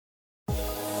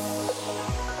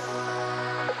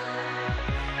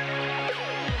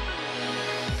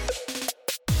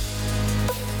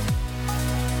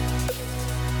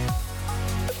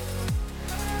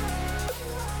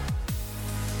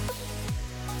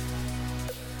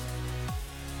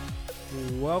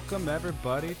Welcome,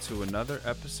 everybody, to another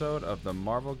episode of the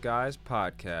Marvel Guys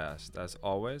podcast. As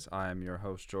always, I am your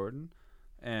host, Jordan,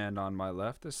 and on my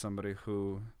left is somebody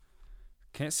who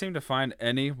can't seem to find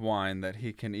any wine that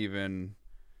he can even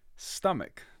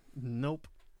stomach. Nope.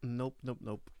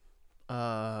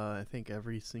 I think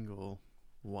every single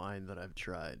wine that I've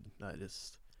tried, I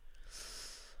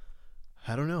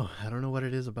don't know. I don't know what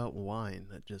it is about wine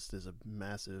that just is a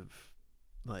massive,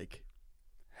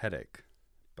 Headache.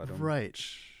 Right.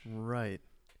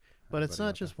 But it's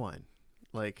not just wine.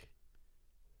 I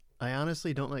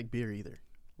honestly don't like beer either.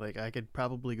 I could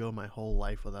probably go my whole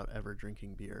life without ever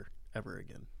drinking beer ever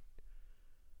again.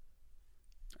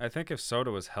 I think if soda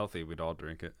was healthy, we'd all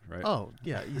drink it, right? Oh,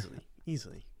 yeah,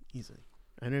 easily.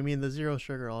 And I mean, the zero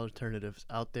sugar alternatives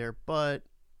out there, but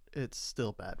it's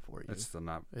still bad for you. It's still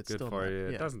not It's good still for not- you.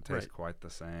 yeah, It doesn't taste right. quite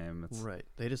the same. Right.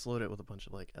 They just load it with a bunch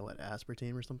of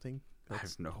aspartame or something. I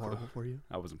have no clue. Horrible for you.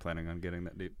 I wasn't planning on getting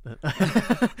that deep.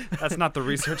 That's not the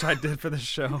research I did for this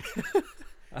show.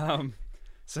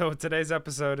 So today's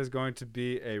episode is going to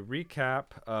be a recap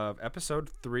of episode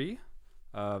 3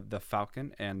 of The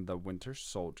Falcon and the Winter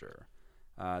Soldier.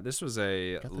 This was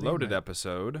a loaded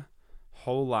episode.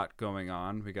 Whole lot going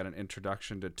on. We got an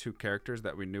introduction to 2 characters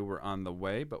that we knew were on the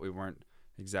way, but we weren't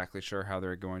exactly sure how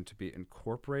they're going to be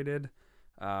incorporated.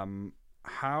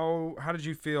 How did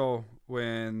you feel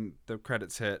when the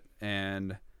credits hit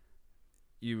and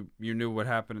you knew what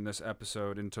happened in this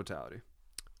episode in totality?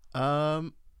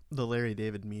 The Larry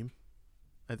David meme.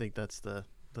 I think that's the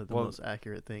most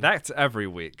accurate thing. That's every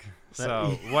week.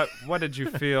 So what did you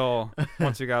feel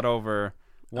once you got over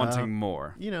wanting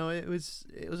more? It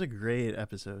was a great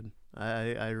episode.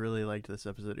 I really liked this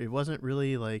episode. It wasn't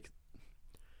really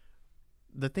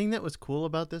the thing that was cool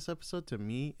about this episode to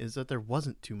me is that there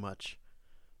wasn't too much.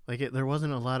 There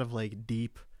wasn't a lot of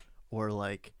deep or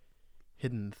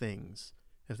hidden things,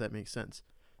 if that makes sense.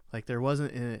 There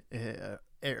wasn't a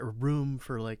room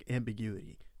for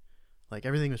ambiguity.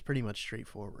 Everything was pretty much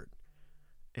straightforward.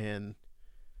 And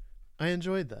I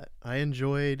enjoyed that. I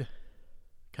enjoyed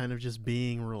kind of just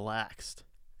being relaxed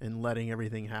and letting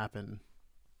everything happen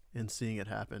and seeing it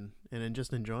happen and then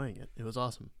just enjoying it. It was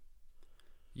awesome.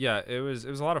 Yeah, it was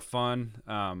a lot of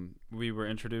fun. We were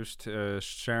introduced to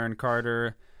Sharon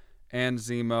Carter and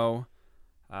Zemo,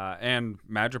 and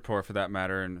Madripoor for that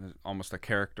matter, and almost a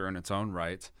character in its own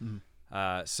right.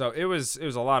 Mm. So it was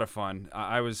a lot of fun.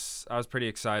 I was pretty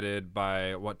excited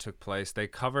by what took place. They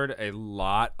covered a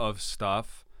lot of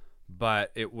stuff,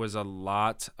 but it was a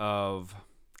lot of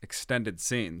extended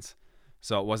scenes.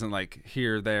 So it wasn't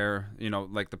here, there,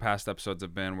 like the past episodes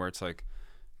have been, where it's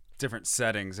different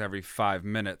settings every 5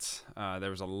 minutes.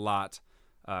 There was a lot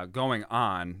going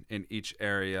on in each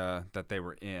area that they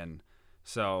were in.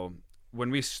 So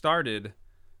when we started,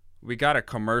 we got a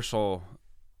commercial,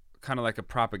 kind of like a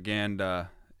propaganda,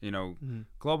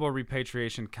 Global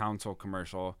Repatriation Council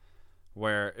commercial,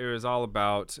 where it was all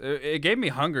about, it gave me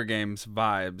Hunger Games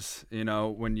vibes,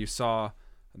 when you saw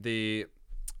the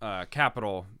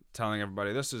Capitol telling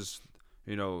everybody, this is,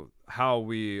 how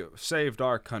we saved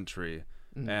our country.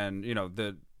 Mm-hmm. And,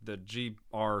 the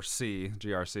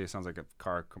GRC sounds like a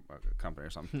car company or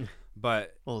something.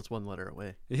 But well, it's one letter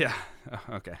away. Yeah.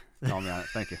 Okay. Call me on it.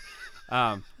 Thank you.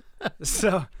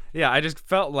 So yeah, I just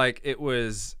felt like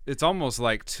it's almost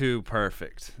too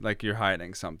perfect. You're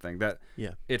hiding something that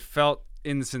it felt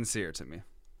insincere to me.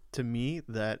 To me,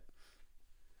 that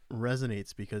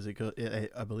resonates because I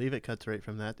believe it cuts right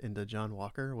from that into John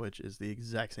Walker, which is the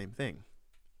exact same thing.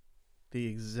 The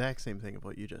exact same thing of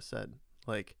what you just said.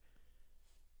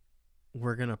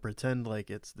 We're going to pretend like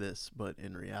it's this, but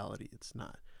in reality, it's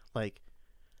not.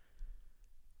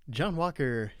 John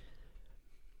Walker,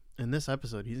 in this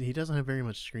episode, he doesn't have very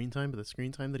much screen time, but the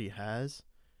screen time that he has,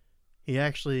 he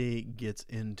actually gets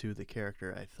into the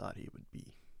character I thought he would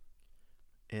be.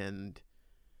 And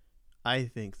I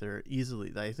think they're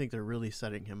really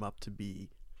setting him up to be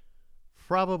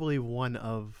probably one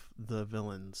of the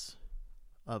villains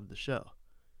of the show.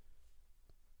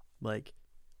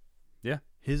 Yeah.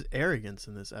 His arrogance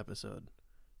in this episode,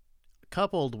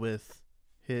 coupled with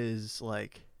his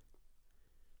what's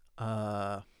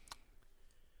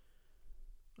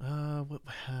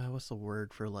the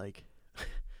word for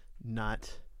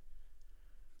not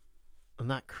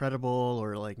credible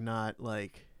or not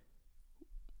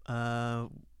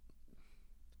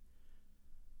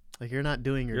you're not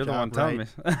doing your You're job the one telling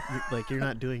right. me. You're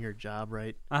not doing your job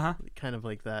right. Kind of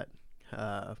like that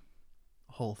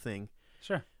whole thing.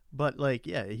 Sure. But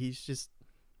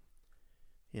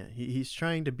he's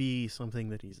trying to be something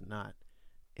that he's not.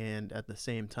 And at the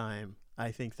same time,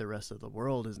 I think the rest of the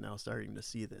world is now starting to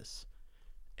see this.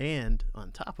 And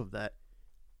on top of that,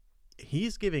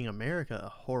 he's giving America a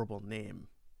horrible name.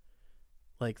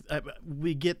 Like,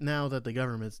 we get now that the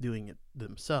government's doing it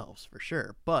themselves, for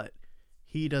sure, but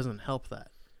he doesn't help that.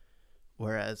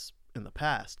 Whereas in the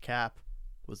past, Cap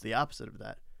was the opposite of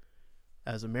that.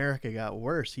 As America got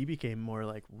worse, he became more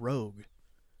like Rogue,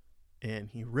 and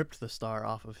he ripped the star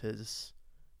off of his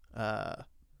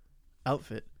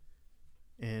outfit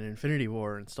in Infinity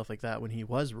War and stuff like that when he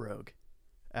was Rogue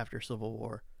after Civil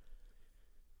War.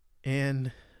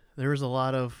 And there was a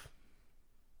lot of,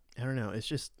 I don't know, it's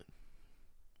just,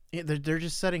 they're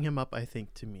just setting him up, I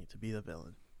think, to me, to be the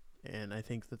villain. And I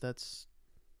think that that's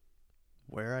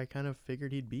where I kind of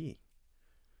figured he'd be.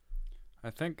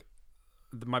 I think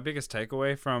my biggest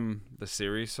takeaway from the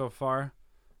series so far,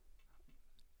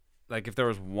 like if there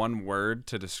was one word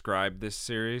to describe this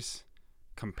series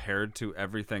compared to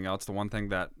everything else, the one thing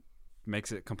that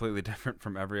makes it completely different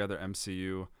from every other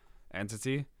MCU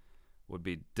entity would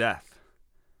be death.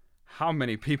 How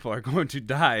many people are going to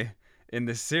die in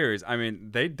this series? I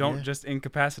mean, they don't just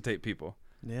incapacitate people.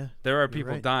 Yeah. There are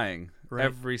people right. dying Right.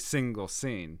 every single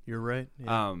scene. You're right.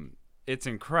 Yeah. It's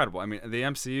incredible. I mean, the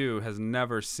MCU has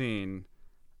never seen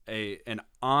an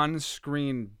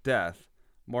on-screen death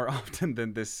more often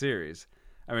than this series.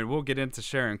 I mean, we'll get into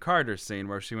Sharon Carter's scene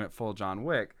where she went full John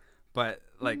Wick, but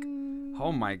like,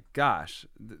 oh my gosh,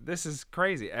 this is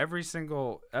crazy. Every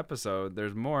single episode,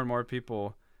 there's more and more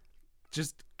people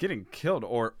just getting killed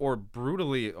or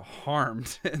brutally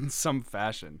harmed in some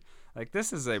fashion. Like,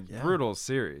 this is a brutal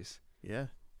series. Yeah.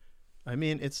 I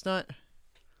mean, it's not...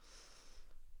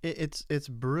 It's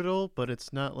brutal, but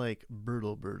it's not like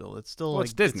brutal. It's still like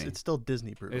it's Disney. It's still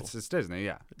Disney brutal. It's Disney,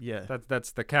 yeah. Yeah.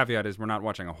 That's the caveat is we're not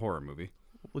watching a horror movie.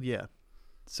 Well, yeah.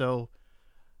 So,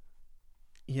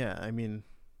 yeah, I mean,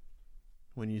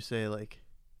 when you say like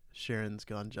Sharon's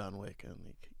gone John Wick, I'm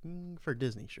like, for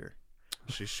Disney, sure.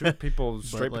 She shoot people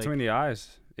straight between the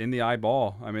eyes, in the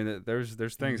eyeball. I mean, there's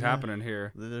things happening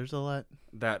here. There's a lot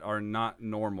that are not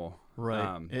normal.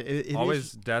 Right. It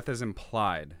always death is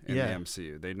implied in the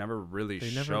MCU. They never really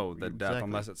show the death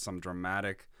unless it's some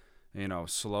dramatic,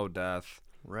 slow death.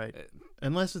 Right.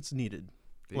 Unless it's needed.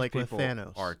 Like with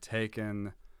Thanos. Are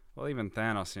taken. Well, even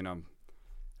Thanos,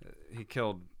 he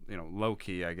killed,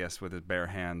 Loki, I guess, with his bare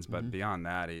hands. But beyond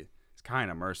that, he's kind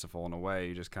of merciful in a way.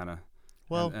 He just kind of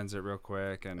ends it real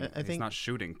quick, and he's not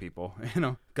shooting people.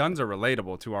 Guns are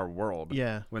relatable to our world.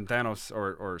 Yeah. When Thanos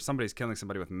or somebody's killing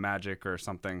somebody with magic or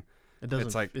something, it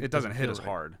doesn't hit as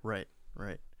hard. Right.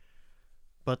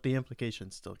 But the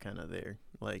implication's still kind of there.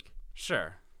 Like,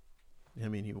 sure. I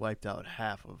mean, he wiped out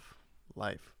half of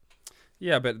life.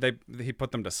 Yeah, but he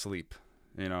put them to sleep.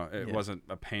 It wasn't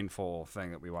a painful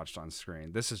thing that we watched on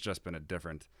screen. This has just been a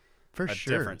different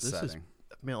different setting.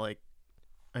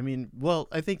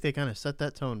 I think they kind of set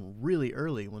that tone really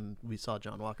early when we saw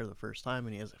John Walker the first time,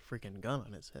 and he has a freaking gun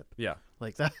on his hip. Yeah.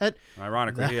 Like that.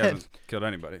 Ironically, he hasn't killed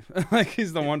anybody. Like,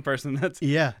 he's the one person that's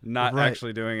not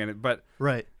actually doing it. But,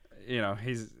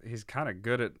 he's kind of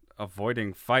good at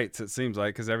avoiding fights, it seems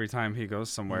like, because every time he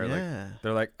goes somewhere, like,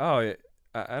 they're like, oh,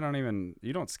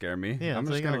 you don't scare me. Yeah, I'm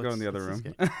just going to go in the other room.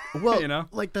 Well,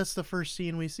 like, that's the first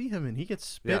scene we see him in. He gets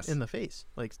spit in the face.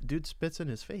 Like, dude spits in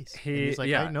his face. He's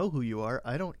like, I know who you are.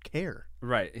 I don't care.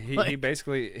 Right.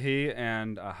 He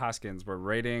and Hoskins were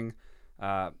raiding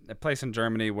a place in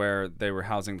Germany where they were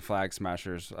housing the Flag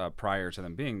Smashers prior to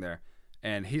them being there.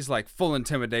 And he's like full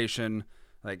intimidation,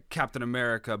 like Captain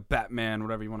America, Batman,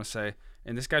 whatever you want to say.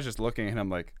 And this guy's just looking at him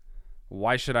like,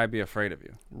 why should I be afraid of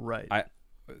you? Right.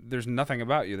 There's nothing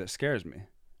about you that scares me,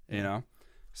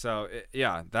 So,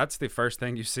 that's the first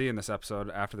thing you see in this episode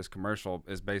after this commercial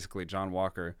is basically John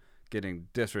Walker getting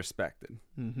disrespected.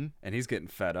 Mm-hmm. And he's getting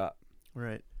fed up.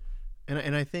 Right.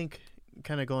 And I think,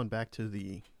 kind of going back to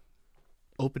the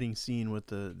opening scene with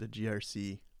the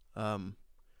GRC,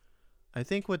 I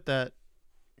think what that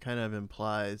kind of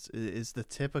implies is the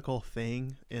typical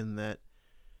thing in that,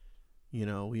 we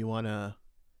want to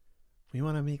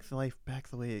make life back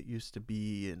the way it used to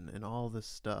be and all this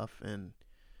stuff. And,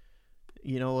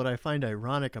 what I find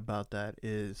ironic about that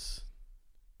is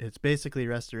it's basically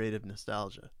restorative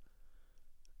nostalgia.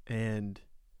 And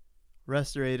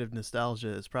restorative nostalgia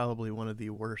is probably one of the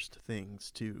worst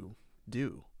things to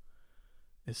do,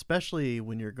 especially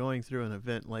when you're going through an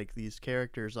event like these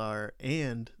characters are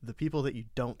and the people that you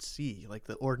don't see, like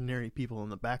the ordinary people in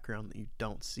the background that you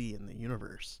don't see in the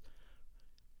universe.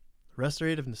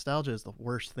 Restorative nostalgia is the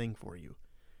worst thing for you,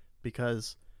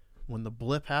 because when the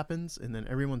blip happens and then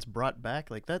everyone's brought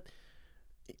back like that,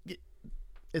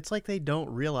 it's like they don't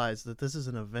realize that this is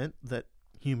an event that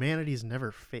humanity's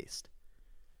never faced.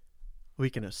 We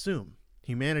can assume,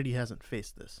 humanity hasn't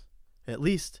faced this. At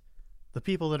least the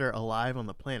people that are alive on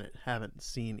the planet haven't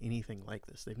seen anything like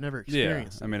this. They've never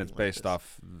experienced. I mean, it's anything based like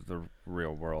off the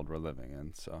real world we're living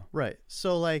in. So right.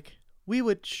 So like we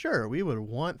would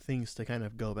want things to kind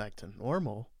of go back to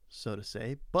normal, so to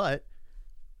say, but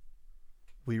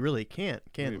we really can't,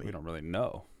 can we? We don't really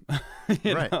know.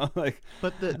 Right. Like,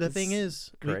 but the thing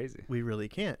is, crazy. We really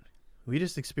can't. We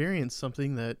just experienced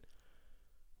something that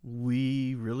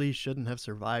we really shouldn't have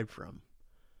survived from.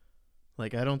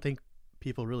 Like, I don't think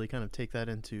people really kind of take that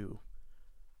into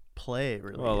play,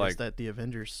 really. Well, is that the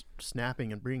Avengers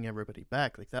snapping and bringing everybody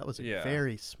back. Like, that was a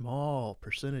very small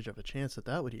percentage of a chance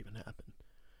that would even happen.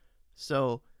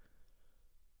 So,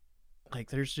 like,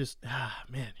 there's just,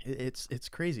 man, it's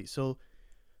crazy. So,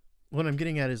 what I'm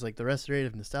getting at is, like, the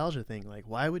restorative nostalgia thing. Like,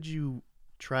 why would you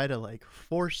try to, like,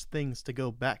 force things to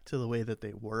go back to the way that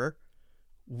they were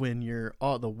when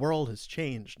the world has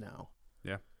changed now?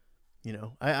 Yeah. You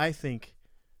know, I think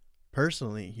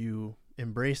personally you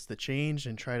embrace the change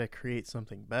and try to create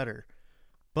something better,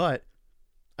 but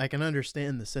I can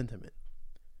understand the sentiment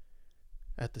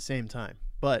at the same time.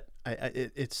 But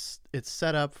it's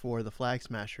set up for the Flag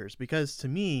Smashers, because to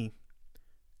me,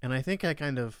 and I think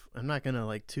I'm not going to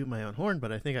like toot my own horn,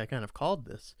 but I think I kind of called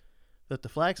this, that the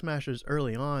Flag Smashers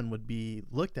early on would be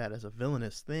looked at as a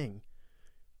villainous thing.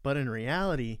 But in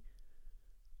reality,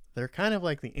 they're kind of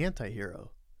like the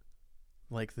anti-hero.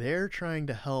 Like, they're trying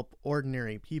to help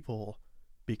ordinary people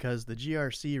because the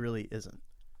GRC really isn't.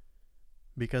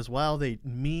 Because while they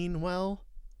mean well,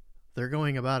 they're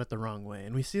going about it the wrong way.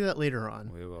 And we see that later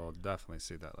on. We will definitely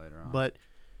see that later on. But,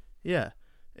 yeah,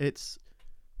 it's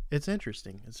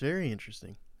interesting. It's very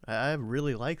interesting. I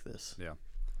really like this. Yeah.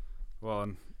 Well,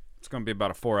 and it's going to be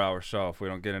about a 4-hour show if we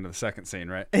don't get into the second scene,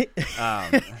 right?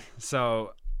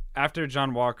 So after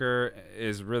John Walker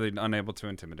is really unable to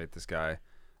intimidate this guy,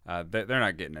 they're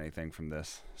not getting anything from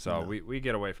this. So no. we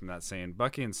get away from that scene.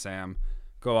 Bucky and Sam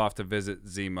go off to visit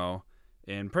Zemo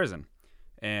in prison.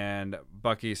 And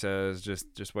Bucky says,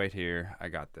 just wait here. I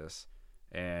got this.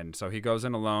 And so he goes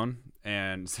in alone,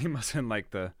 and Zemo's in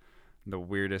like the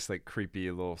weirdest, like creepy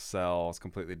little cell. It's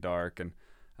completely dark, and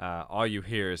all you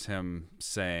hear is him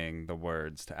saying the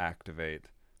words to activate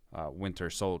Winter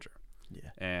Soldier.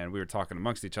 Yeah. And we were talking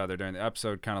amongst each other during the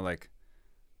episode, kind of like,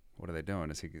 what are they doing?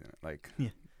 Is he like,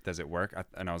 does it work?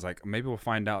 And I was like, maybe we'll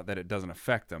find out that it doesn't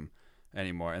affect him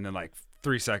anymore. And then like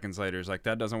 3 seconds later, it's like,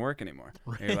 that doesn't work anymore.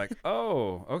 Right. And you're like,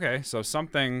 oh, okay. So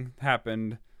something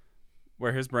happened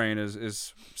where his brain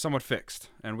is somewhat fixed.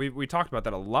 And we talked about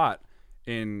that a lot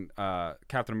in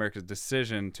Captain America's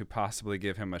decision to possibly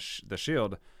give him the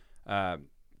shield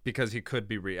because he could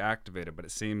be reactivated. But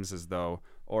it seems as though,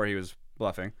 or he was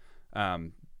bluffing,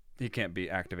 he can't be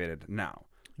activated now.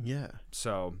 Yeah.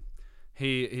 So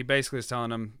he basically is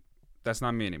telling him, that's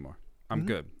not me anymore. I'm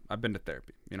good. I've been to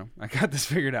therapy. You know, I got this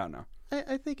figured out now.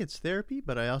 I think it's therapy,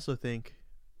 but I also think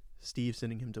Steve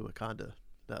sending him to Wakanda,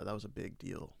 that was a big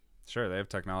deal. Sure, they have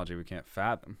technology we can't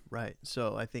fathom. Right.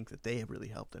 So I think that they have really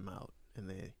helped him out. And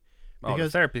the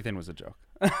therapy thing was a joke.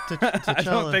 T'Challa, I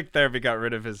don't think therapy got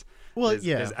rid of his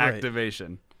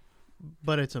activation.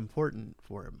 But it's important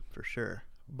for him, for sure.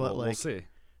 But we'll see.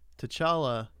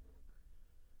 T'Challa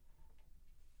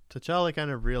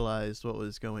kind of realized what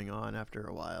was going on after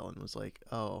a while and was like,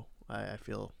 oh, I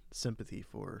feel sympathy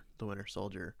for the Winter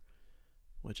Soldier,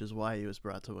 which is why he was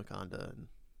brought to Wakanda.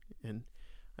 And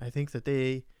I think that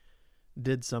they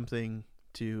did something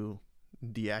to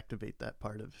deactivate that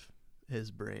part of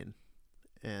his brain.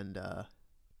 And I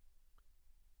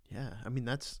mean,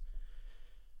 that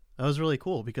was really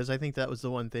cool, because I think that was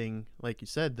the one thing, like you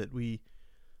said, that we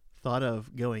thought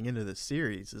of going into this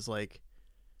series is like,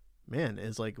 man,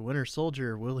 is like Winter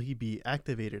Soldier, will he be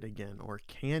activated again, or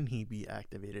can he be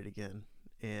activated again?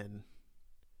 And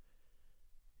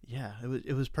yeah,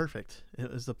 it was perfect. It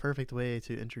was the perfect way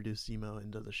to introduce Zemo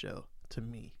into the show to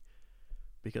me,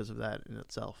 because of that in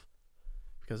itself,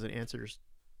 because it answers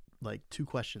like 2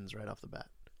 questions right off the bat.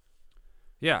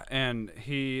 Yeah, and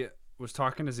he was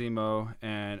talking to Zemo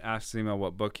and asked Zemo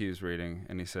what book he was reading,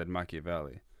 and he said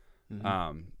Machiavelli.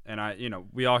 Mm-hmm. And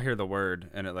we all hear the word,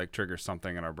 and it like triggers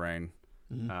something in our brain.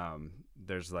 Mm-hmm.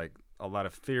 There's like a lot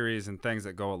of theories and things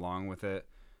that go along with it.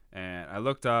 And I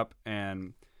looked up,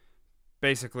 and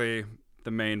basically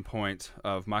the main point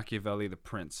of Machiavelli the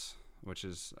Prince, which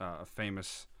is a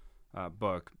famous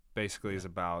book, basically is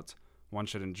about one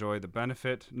should not enjoy the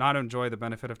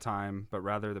benefit of time, but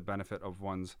rather the benefit of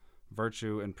one's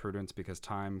virtue and prudence, because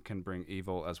time can bring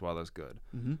evil as well as good,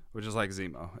 which is like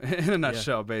Zemo in a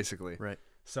nutshell, basically. Right.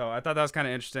 So I thought that was kind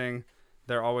of interesting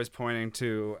they're always pointing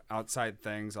to outside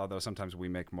things, although sometimes we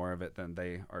make more of it than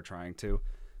they are trying to.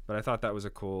 But I thought that was a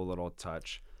cool little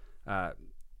touch.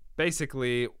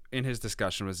 Basically, in his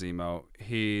discussion with Zemo,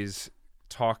 he's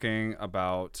talking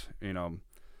about,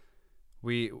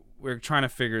 we're trying to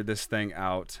figure this thing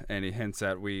out, and he hints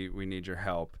at we need your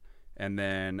help. And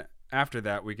then after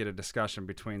that, we get a discussion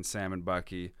between Sam and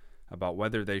Bucky about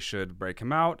whether they should break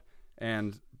him out.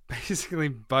 And basically,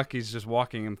 Bucky's just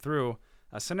walking him through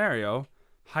a scenario,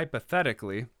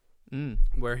 hypothetically,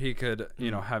 where he could,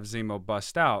 have Zemo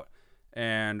bust out.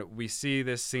 And we see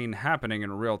this scene happening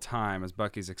in real time as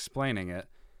Bucky's explaining it.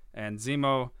 And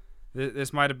Zemo,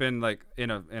 this might have been like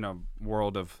in a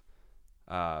world of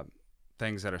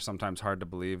things that are sometimes hard to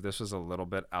believe. This was a little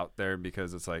bit out there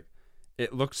because it's like,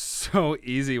 it looked so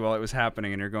easy while it was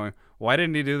happening. And you're going, why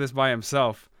didn't he do this by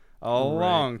himself a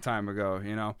long time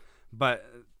ago, But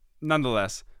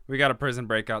nonetheless, we got a prison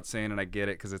breakout scene, and I get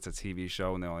it because it's a TV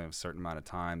show and they only have a certain amount of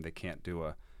time. They can't do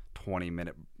a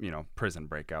 20-minute, prison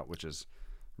breakout, which is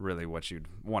really what you'd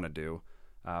want to do.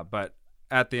 But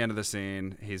at the end of the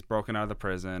scene, he's broken out of the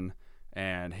prison,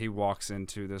 and he walks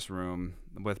into this room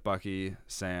with Bucky,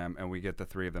 Sam, and we get the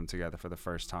three of them together for the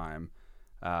first time.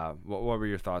 What were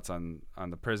your thoughts on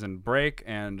the prison break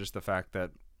and just the fact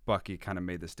that Bucky kind of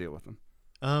made this deal with him?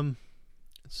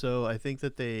 So I think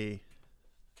that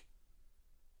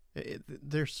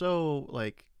they're so,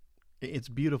 like, it's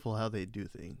beautiful how they do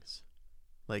things.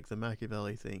 Like the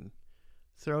Machiavelli thing,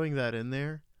 throwing that in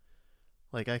there,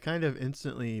 like I kind of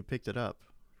instantly picked it up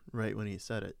right when he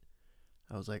said it.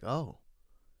 I was like, oh.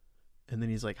 And then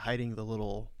he's like hiding the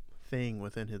little thing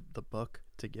within the book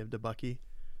to give to Bucky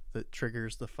that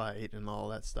triggers the fight and all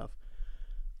that stuff.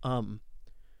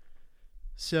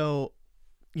 So,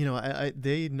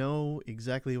 they know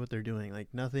exactly what they're doing.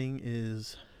 Like nothing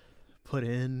is put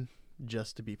in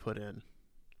just to be put in.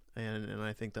 And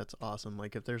I think that's awesome.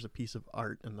 Like if there's a piece of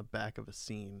art in the back of a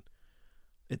scene,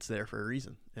 it's there for a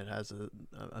reason. It has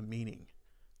a meaning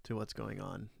to what's going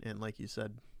on. And like you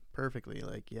said perfectly,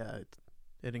 like, yeah,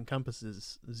 it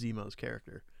encompasses Zemo's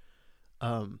character.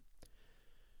 And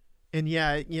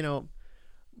yeah,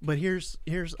 but here's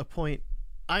a point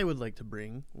I would like to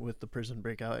bring with the prison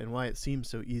breakout and why it seems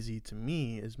so easy to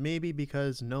me is maybe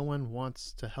because no one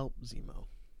wants to help Zemo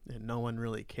and no one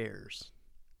really cares.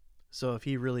 So if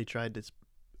he really tried to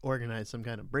organize some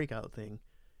kind of breakout thing,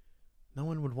 no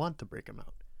one would want to break him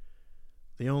out.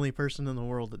 The only person in the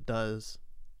world that does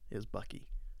is Bucky,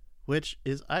 which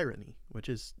is irony, which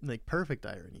is like perfect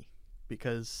irony,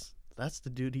 because that's the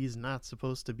dude he's not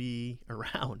supposed to be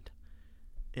around.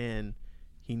 And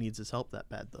he needs his help that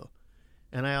bad, though.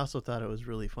 And I also thought it was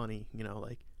really funny,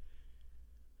 like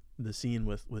the scene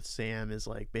with Sam is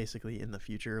like basically in the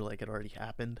future, like it already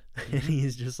happened. And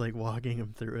he's just like walking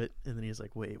him through it. And then he's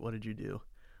like, wait, what did you do?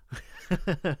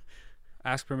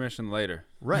 Ask permission later.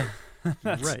 Right.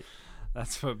 Right.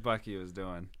 That's what Bucky was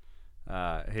doing.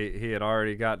 He had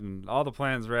already gotten all the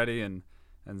plans ready, and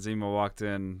Zemo walked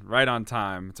in right on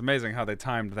time. It's amazing how they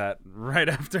timed that right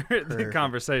after the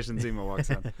conversation Zemo walks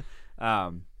in.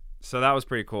 So that was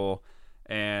pretty cool.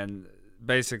 And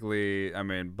basically, I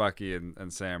mean, Bucky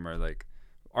and Sam are like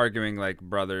arguing like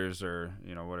brothers, or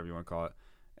whatever you want to call it.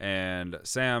 And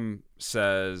Sam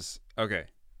says, okay,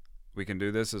 we can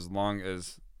do this as long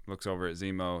as, looks over at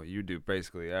Zemo, you do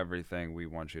basically everything we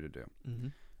want you to do. Mm-hmm.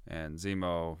 And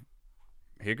Zemo,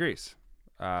 he agrees.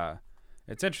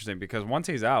 It's interesting because once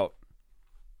he's out,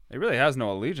 he really has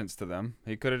no allegiance to them.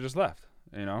 He could have just left,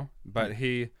 but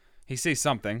he sees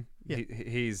something. Yeah.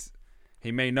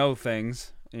 He may know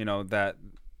things, that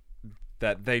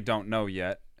they don't know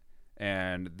yet,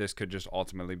 and this could just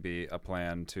ultimately be a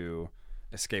plan to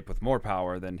escape with more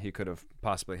power than he could have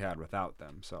possibly had without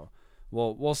them. So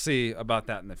we'll see about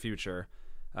that in the future.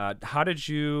 How did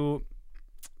you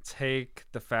take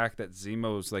the fact that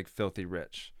Zemo's like filthy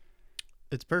rich?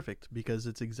 It's perfect because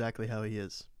it's exactly how he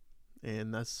is.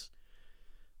 And this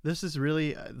is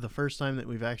really the first time that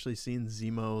we've actually seen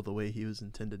Zemo the way he was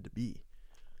intended to be.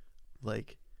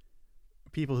 Like,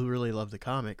 people who really love the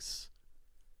comics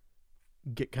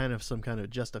get kind of some kind of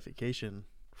justification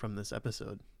from this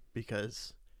episode,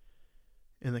 because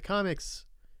in the comics,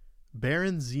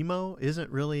 Baron Zemo is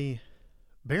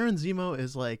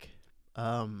like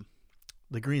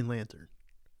the Green Lantern,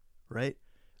 right?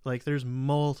 Like there's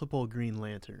multiple Green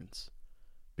Lanterns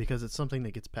because it's something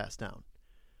that gets passed down.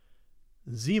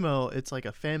 Zemo, it's like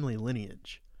a family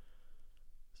lineage,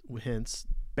 hence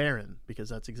Baron, because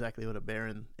that's exactly what a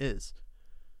Baron is.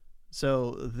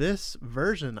 So this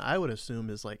version, I would assume,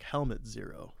 is like Helmet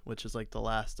Zero, which is like the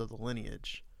last of the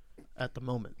lineage at the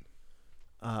moment.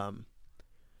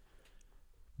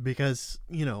 because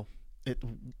it.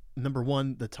 Number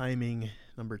one, the timing.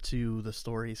 Number two, the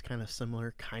story is kind of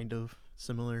similar.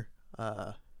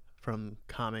 From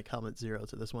comic Helmet Zero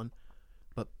to this one,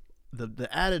 but the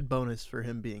added bonus for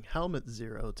him being Helmet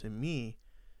Zero to me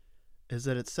is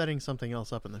that it's setting something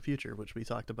else up in the future, which we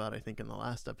talked about, I think, in the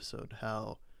last episode,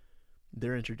 how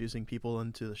they're introducing people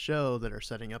into the show that are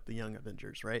setting up the Young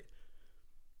Avengers, right?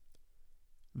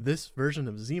 This version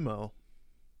of Zemo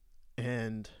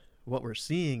and what we're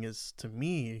seeing is, to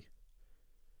me,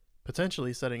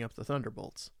 potentially setting up the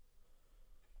Thunderbolts,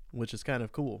 which is kind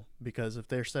of cool, because if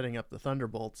they're setting up the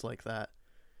Thunderbolts like that,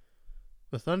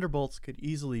 the Thunderbolts could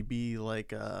easily be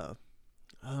like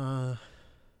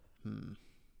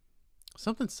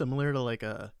something similar to like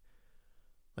a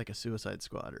Suicide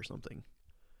Squad or something.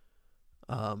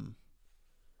 And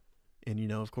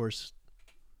of course,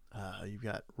 you've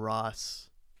got Ross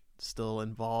still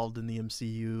involved in the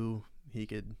MCU. He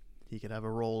could have a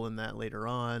role in that later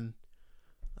on.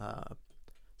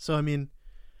 So I mean,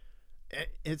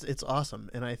 it's awesome,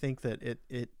 and I think that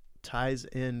it ties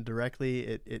in directly.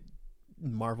 It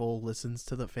Marvel listens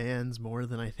to the fans more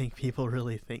than I think people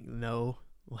really know.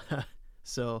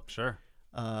 So Sure.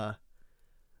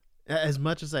 As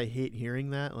much as I hate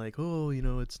hearing that, like, oh,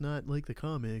 it's not like the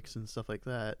comics and stuff like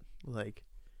that, like,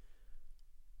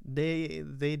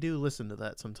 they do listen to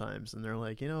that sometimes, and they're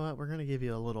like, you know what, we're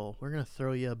gonna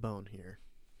throw you a bone here.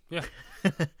 Yeah.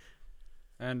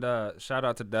 And shout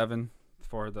out to Devin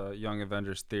for the Young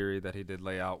Avengers theory that he did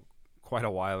lay out quite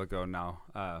a while ago now.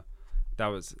 It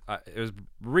was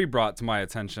re-brought to my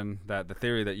attention that the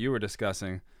theory that you were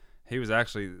discussing, he was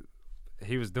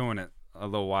doing it a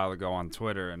little while ago on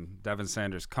Twitter. And Devin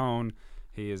Sanders Cone,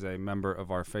 he is a member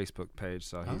of our Facebook page,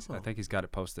 so I think he's got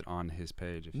it posted on his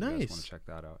page if you guys want to check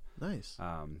that out. Nice.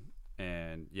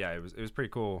 And yeah, it was pretty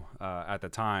cool at the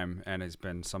time, and it's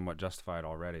been somewhat justified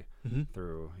already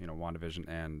through WandaVision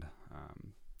and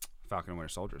Falcon and Winter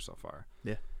Soldier so far.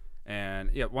 Yeah.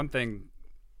 And yeah, one thing,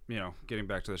 getting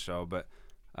back to the show, but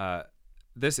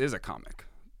this is a comic.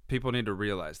 People need to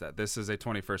realize that this is a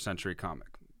 21st century comic.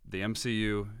 The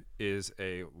MCU is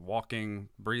a walking,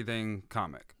 breathing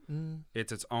comic.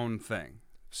 It's its own thing.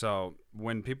 So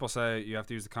when people say you have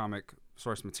to use the comic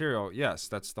source material, yes,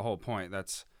 that's the whole point.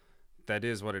 That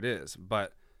is what it is.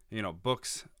 But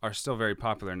books are still very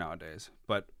popular nowadays.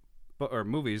 But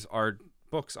movies are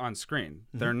books on screen.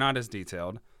 They're not as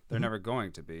detailed. They're never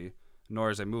going to be, nor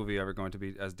is a movie ever going to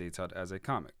be as detailed as a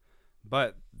comic.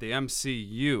 But the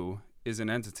MCU is an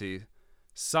entity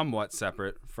somewhat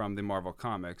separate from the Marvel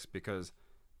comics, because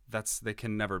they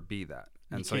can never be that.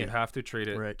 And so you have to treat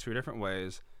it two different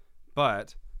ways.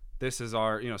 But this is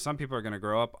some people are going to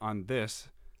grow up on this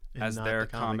as their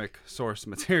comic source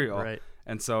material. Right.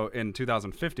 And so in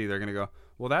 2050, they're going to go,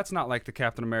 well, that's not like the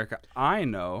Captain America I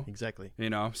know. Exactly.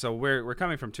 So we're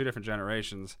coming from two different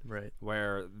generations, right?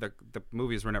 Where the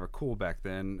movies were never cool back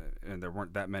then, and there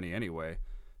weren't that many anyway.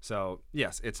 So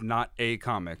yes, it's not a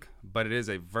comic, but it is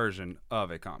a version of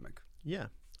a comic. Yeah,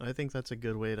 I think that's a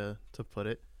good way to put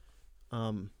it.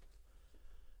 And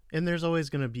there's always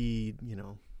going to be,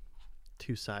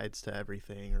 two sides to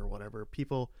everything or whatever.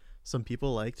 Some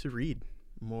people like to read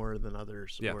more than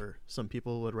others, or some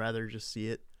people would rather just see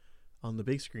it on the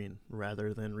big screen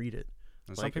rather than read it.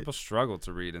 And some people struggle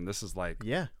to read, and this is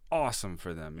awesome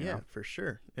for them. You know? For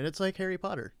sure. And it's like Harry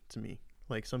Potter to me.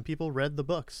 Like, some people read the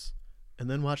books and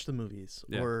then watched the movies.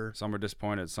 Yeah. Or some were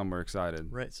disappointed, some were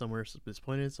excited. Right. Some were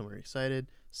disappointed, some were excited.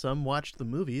 Some watched the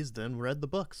movies, then read the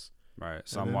books. Right.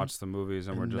 Some watched the movies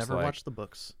and were just never watched the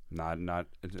books. Not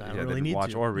really need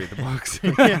watch to. or read the books.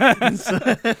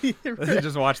 Right.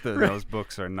 Just watch those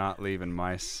books are not leaving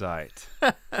my sight.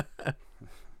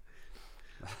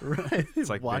 Right. It's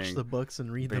like watch the books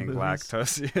and read the movies. Being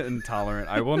lactose intolerant.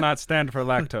 I will not stand for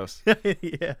lactose.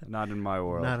 Yeah. Not in my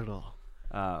world. Not at all.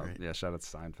 Right. Yeah, shout out to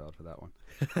Seinfeld for that one.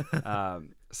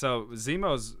 So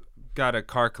Zemo's got a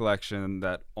car collection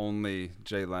that only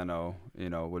Jay Leno,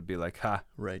 would be like, ha.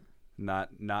 Right. Not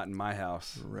in my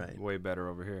house. Right. Way better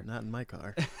over here. Not in my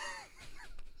car.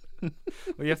 Well,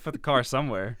 you have to put the car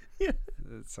somewhere. Yeah.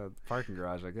 It's a parking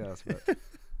garage, I guess.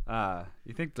 But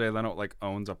you think Jay Leno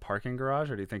owns a parking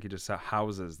garage, or do you think he just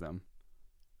houses them?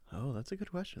 Oh, that's a good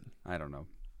question. I don't know.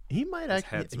 He might His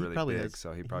actually. head's really probably big, has,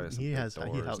 so he probably he houses it.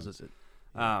 Yeah, he houses it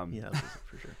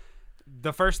for sure.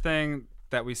 The first thing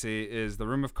that we see is the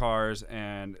room of cars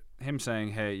and him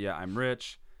saying, "Hey, yeah, I'm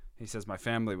rich." He says, "My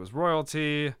family was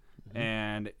royalty."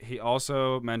 And he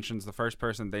also mentions the first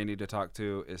person they need to talk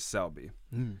to is Selby.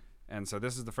 And so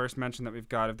this is the first mention that we've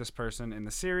got of this person in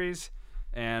the series.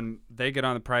 And they get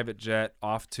on the private jet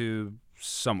off to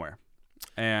somewhere.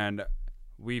 And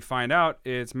we find out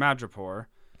it's Madripoor,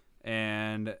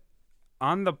 and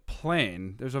on the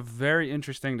plane, there's a very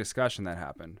interesting discussion that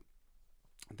happened.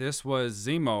 This was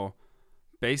Zemo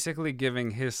basically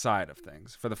giving his side of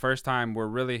things. For the first time, we're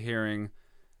really hearing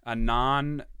a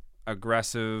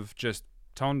non-aggressive, just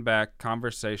toned back,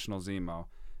 conversational Zemo.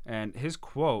 And his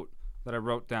quote that I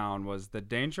wrote down was, "The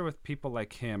danger with people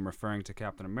like him," referring to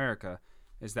Captain America,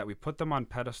 "is that we put them on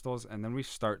pedestals and then we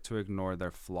start to ignore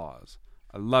their flaws."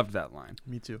 I loved that line.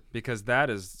 Me too. Because that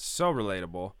is so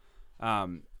relatable.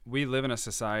 We live in a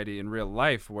society in real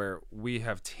life where we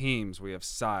have teams, we have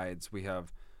sides, we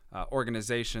have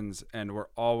organizations, and we're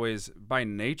always, by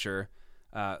nature,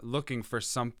 looking for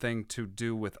something to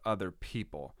do with other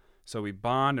people. So we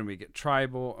bond and we get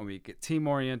tribal and we get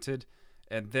team-oriented,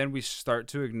 and then we start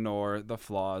to ignore the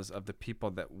flaws of the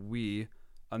people that we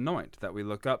anoint, that we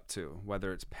look up to,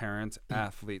 whether it's parents,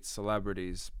 athletes,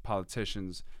 celebrities,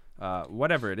 politicians,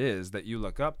 whatever it is that you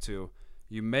look up to.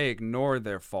 You may ignore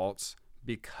their faults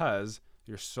because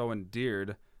you're so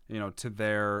endeared, to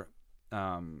their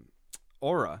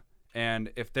aura.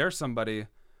 And if there's somebody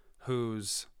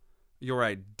whose your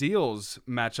ideals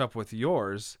match up with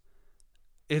yours,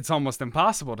 it's almost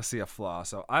impossible to see a flaw.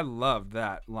 So I love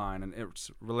that line and its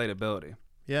relatability.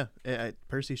 Yeah,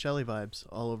 Percy Shelley vibes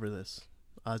all over this.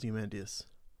 Ozymandias,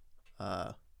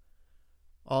 all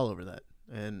over that.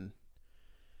 And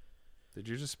did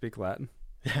you just speak Latin?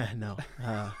 no,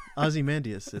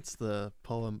 Ozymandias. It's the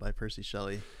poem by Percy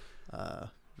Shelley.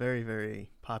 Very,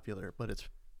 very popular, but it's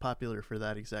popular for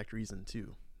that exact reason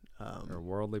too. You're a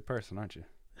worldly person, aren't you?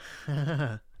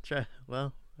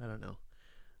 Well, I don't know.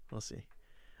 We'll see.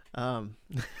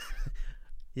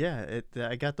 Yeah,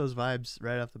 I got those vibes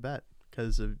right off the bat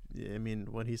because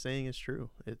what he's saying is true.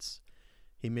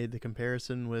 He made the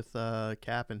comparison with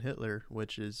Cap and Hitler,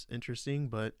 which is interesting,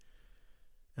 but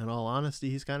in all honesty,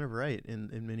 he's kind of right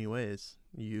in many ways.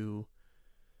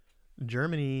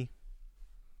 Germany,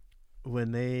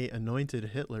 when they anointed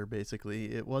Hitler,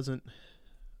 basically,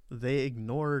 they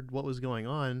ignored what was going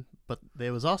on, but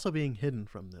it was also being hidden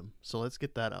from them. So let's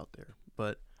get that out there.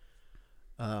 But,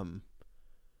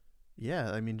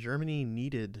 Germany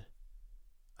needed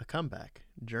a comeback.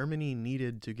 Germany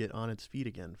needed to get on its feet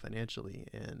again financially,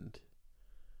 and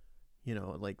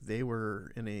they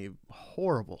were in a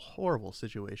horrible, horrible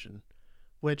situation,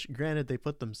 which granted they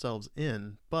put themselves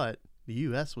in, but the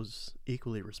U.S. was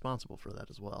equally responsible for that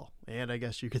as well. And I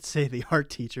guess you could say the art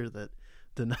teacher that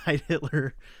denied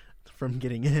Hitler from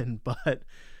getting in, but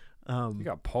you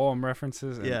got poem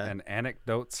references and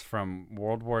anecdotes from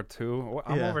World War II.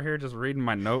 I'm over here just reading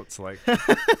my notes like,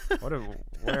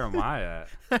 where am I at?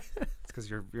 It's because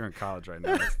you're in college right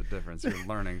now. That's the difference. You're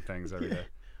learning things every day.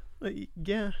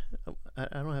 Yeah, I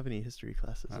don't have any history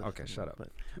classes. Okay, shut up. But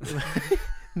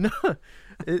no,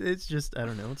 it's just, I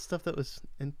don't know. It's stuff that was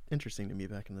interesting to me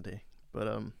back in the day.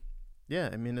 But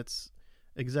it's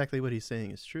exactly what he's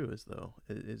saying is true.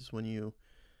 Is when you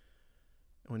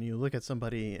look at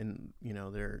somebody and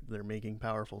they're making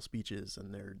powerful speeches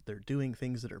and they're doing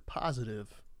things that are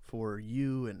positive for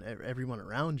you and everyone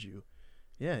around you.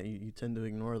 Yeah, you tend to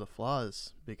ignore the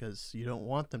flaws because you don't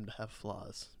want them to have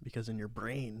flaws, because in your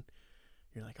brain,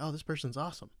 you're like, oh, this person's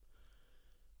awesome.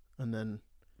 And then,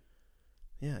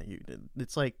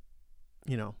 it's like,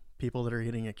 people that are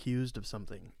getting accused of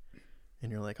something,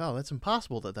 and you're like, oh, that's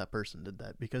impossible that person did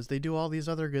that because they do all these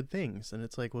other good things. And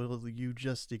it's like, well, you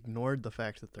just ignored the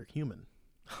fact that they're human.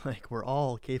 Like, we're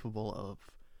all capable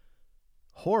of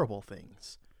horrible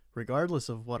things, regardless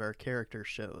of what our character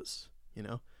shows,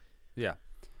 Yeah.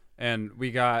 And we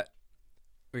got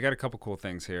a couple cool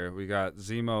things here. We got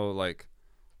Zemo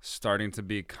starting to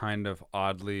be kind of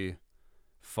oddly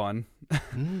fun.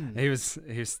 He was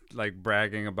like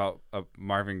bragging about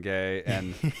Marvin Gaye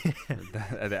and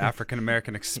the African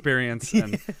American experience,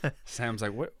 and Sam's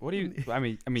like, "What do you? I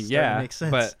mean, yeah,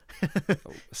 but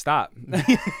stop."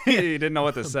 He didn't know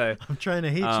what to say. I'm trying to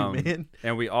hate you, man.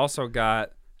 And we also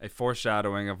got a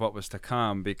foreshadowing of what was to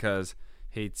come because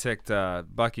he ticked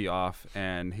Bucky off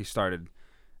and he started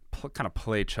kind of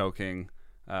play choking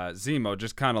Zemo,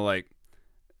 just kind of like,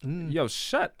 yo,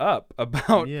 shut up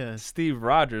about Steve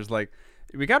Rogers. Like,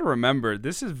 we got to remember,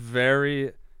 this is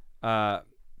very, not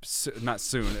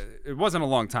soon. It wasn't a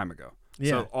long time ago.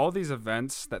 Yeah. So all these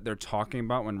events that they're talking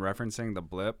about when referencing the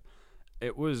blip,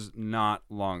 it was not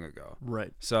long ago.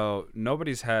 Right. So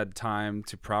nobody's had time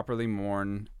to properly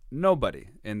mourn. Nobody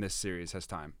in this series has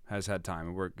had time.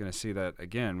 And we're going to see that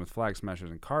again with Flag Smashers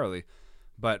and Carly.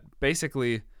 But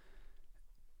basically,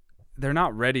 they're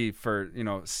not ready for,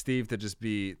 Steve to just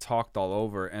be talked all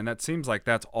over. And that seems like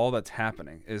that's all that's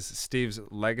happening is Steve's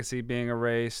legacy being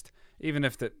erased. Even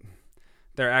if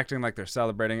they're acting like they're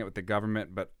celebrating it with the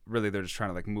government, but really they're just trying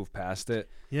to like move past it.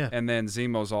 Yeah. And then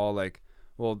Zemo's all like,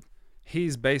 well,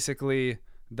 he's basically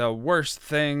the worst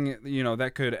thing,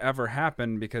 that could ever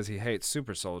happen because he hates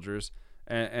super soldiers.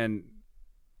 And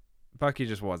Bucky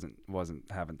just wasn't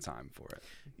having time for it.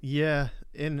 Yeah,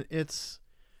 and it's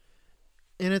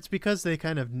because they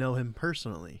kind of know him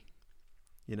personally.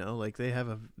 Like they have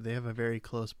a very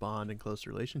close bond and close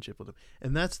relationship with him.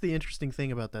 And that's the interesting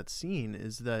thing about that scene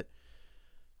is that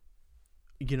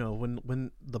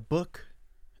when the book,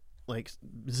 like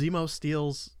Zemo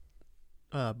steals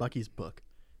Bucky's book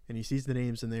and he sees the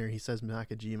names in there, he says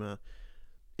Nakajima,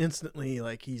 instantly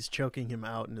like he's choking him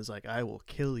out and is like, I will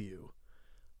kill you,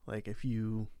 like if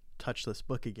you touch this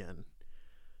book again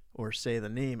or say the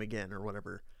name again or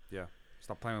whatever. Yeah,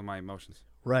 stop playing with my emotions.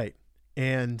 Right.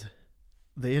 And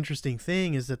the interesting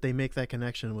thing is that they make that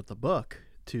connection with the book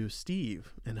to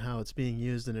Steve and how it's being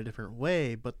used in a different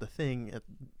way, but the thing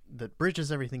that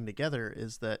bridges everything together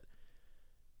is that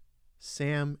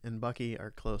Sam and Bucky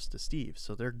are close to Steve,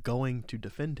 so they're going to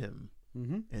defend him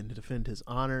and to defend his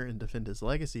honor and defend his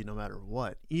legacy no matter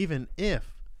what, even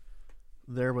if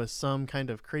there was some kind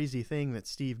of crazy thing that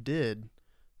Steve did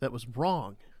that was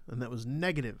wrong and that was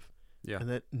negative, and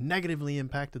that negatively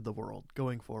impacted the world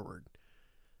going forward,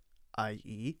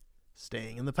 i.e.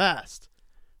 staying in the past.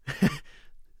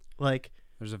 Like,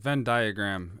 there's a Venn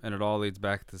diagram and it all leads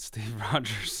back to Steve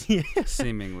Rogers.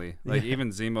 Seemingly, like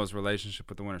even Zemo's relationship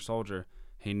with the Winter Soldier,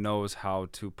 he knows how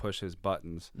to push his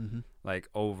buttons like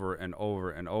over and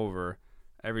over and over.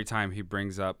 Every time he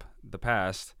brings up the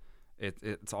past,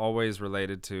 it's always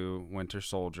related to Winter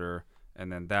Soldier,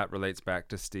 and then that relates back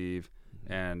to Steve.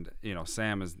 And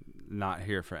Sam is not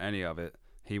here for any of it.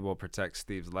 He will protect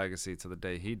Steve's legacy to the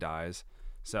day he dies.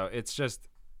 So it's just,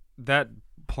 that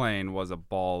plane was a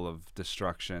ball of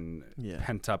destruction,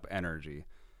 pent up energy,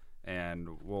 and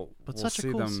we'll such see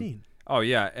a cool them. Scene. Oh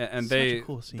yeah, and Such a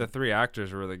cool scene. the three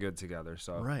actors are really good together.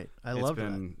 So right, I love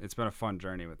that. It's been a fun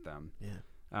journey with them.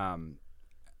 Yeah.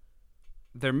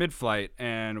 They're mid-flight,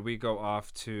 and we go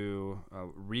off to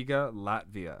Riga,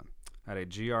 Latvia, at a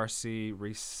GRC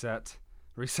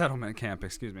resettlement camp.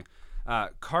 Excuse me.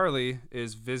 Carly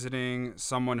is visiting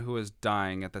someone who is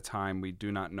dying at the time. We do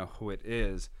not know who it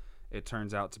is. It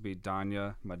turns out to be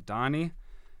Danya Madani,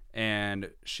 and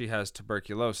she has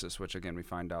tuberculosis, which again we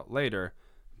find out later.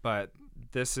 But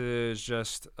this is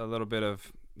just a little bit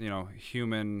of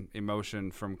human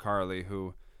emotion from Carly,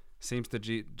 who seems to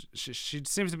she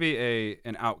seems to be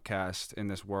an outcast in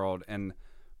this world, and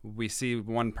we see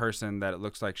one person that it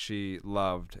looks like she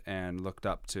loved and looked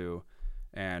up to,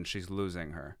 and she's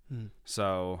losing her.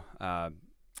 So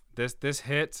this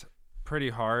hit pretty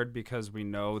hard because we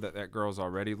know that girl's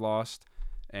already lost,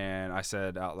 and I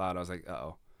said out loud, I was like,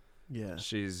 uh-oh. Yeah.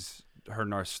 Her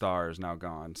North Star is now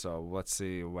gone, so let's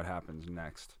see what happens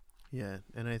next. Yeah,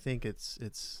 and I think it's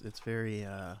very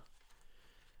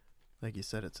like you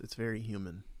said, it's very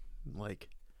human. Like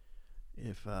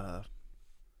if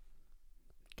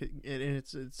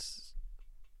it's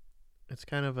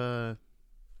kind of a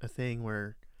thing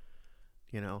where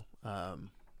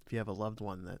if you have a loved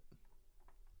one that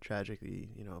tragically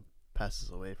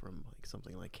passes away from like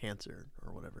something like cancer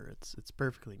or whatever, it's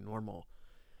perfectly normal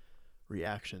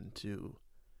reaction to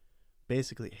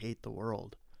basically hate the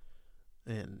world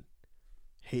and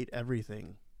hate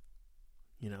everything,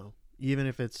 even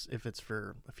if it's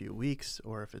for a few weeks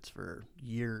or if it's for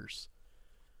years.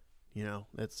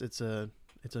 It's a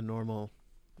normal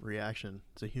reaction.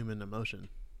 It's a human emotion,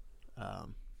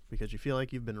 because you feel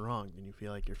like you've been wronged and you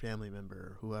feel like your family member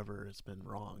or whoever has been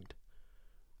wronged.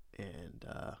 And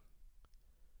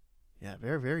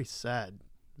very, very sad,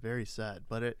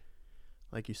 but it,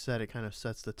 like you said, it kind of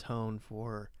sets the tone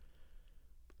for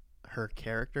her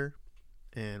character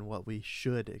and what we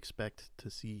should expect to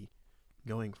see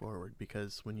going forward.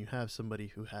 Because when you have somebody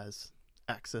who has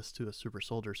access to a super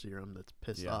soldier serum that's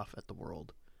pissed off at the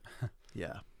world,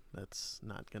 that's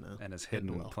not gonna and is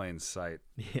hidden in plain sight.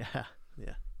 Yeah.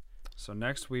 So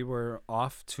next we were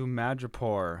off to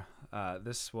Madripoor.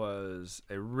 This was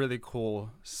a really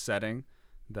cool setting.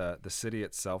 The city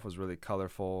itself was really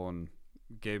colorful and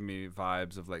gave me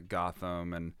vibes of like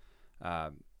Gotham, and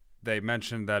they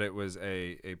mentioned that it was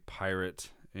a pirate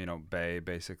bay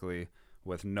basically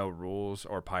with no rules,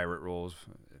 or pirate rules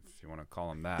if you want to call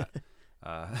them that.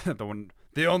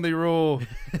 The only rule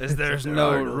is there's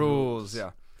no rules.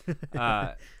 Yeah.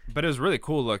 But it was really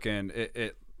cool looking.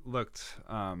 It looked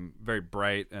very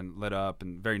bright and lit up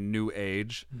and very new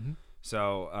age.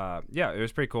 So it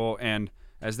was pretty cool. And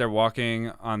as they're walking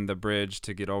on the bridge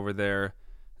to get over there,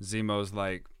 Zemo's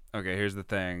like, okay, here's the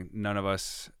thing. None of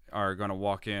us are going to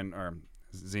walk in, or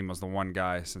Zemo's the one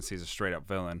guy, since he's a straight up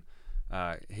villain,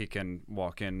 he can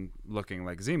walk in looking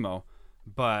like Zemo.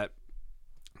 But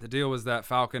the deal was that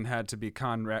Falcon had to be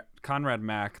Conrad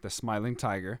Mack, the Smiling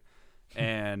Tiger,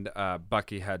 and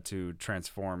Bucky had to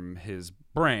transform his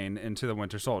brain into the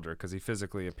Winter Soldier because he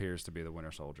physically appears to be the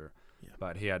Winter Soldier. Yeah.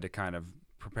 But he had to kind of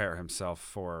prepare himself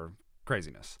for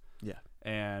craziness. Yeah.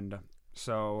 And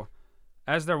so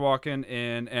as they're walking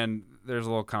in, and there's a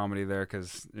little comedy there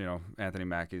because, Anthony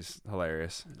Mackie's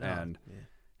hilarious. And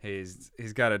he's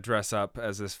got to dress up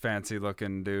as this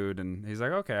fancy-looking dude, and he's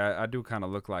like, okay, I do kind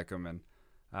of look like him. And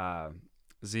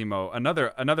Zemo,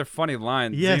 another funny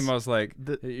line. Yes, Zemo's like,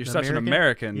 you're such an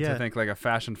American to think like a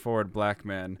fashion-forward black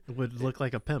man would look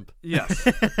like a pimp. Yes.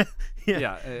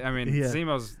 Yeah. I mean,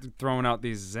 Zemo's throwing out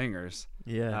these zingers.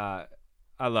 Yeah.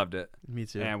 I loved it. Me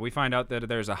too. And we find out that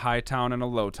there's a high town and a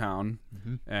low town,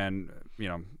 and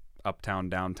uptown,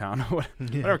 downtown,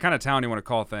 whatever kind of town you want to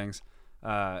call things.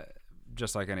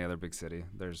 Just like any other big city,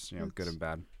 there's good and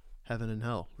bad. Heaven and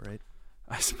hell, right?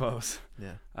 I suppose.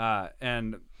 Yeah.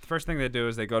 And the first thing they do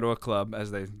is they go to a club,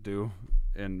 as they do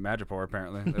in Madripoor,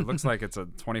 apparently. It looks like it's a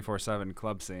 24/7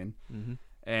 club scene. Mm-hmm.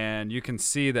 And you can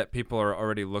see that people are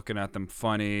already looking at them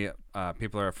funny.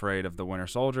 People are afraid of the Winter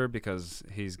Soldier because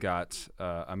he's got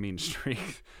a mean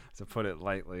streak, to put it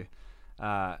lightly.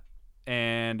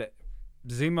 And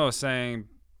Zemo is saying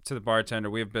to the bartender,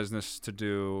 we have business to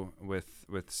do with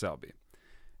Selby.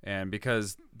 And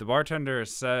because the bartender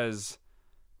says,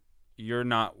 you're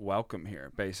not welcome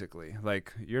here, basically.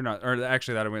 Like, you're not, or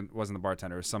actually that wasn't the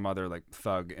bartender, it was some other like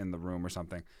thug in the room or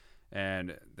something.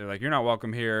 And they're like, you're not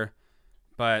welcome here.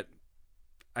 But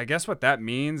I guess what that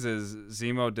means is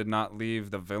Zemo did not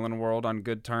leave the villain world on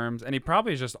good terms. And he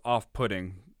probably is just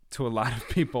off-putting to a lot of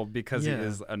people because he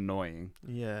is annoying.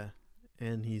 Yeah.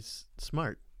 And he's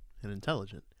smart and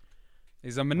intelligent.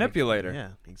 He's a manipulator.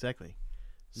 Yeah, exactly.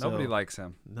 Nobody likes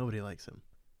him. Nobody likes him.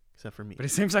 Except for me. But he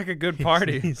seems like a good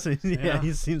party. He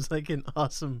seems like an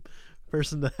awesome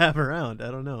person to have around.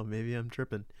 I don't know. Maybe I'm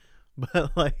tripping.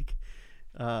 But like,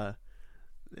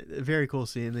 very cool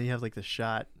scene. Then you have like the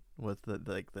shot with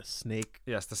the snake.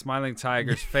 Yes, the Smiling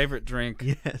Tiger's favorite drink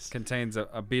contains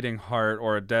a beating heart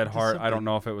or a dead heart. I don't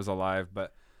know if it was alive,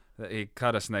 but he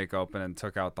cut a snake open and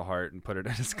took out the heart and put it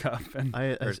in his cup and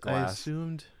his glass. I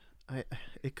assumed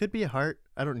it could be a heart.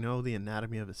 I don't know the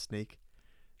anatomy of a snake.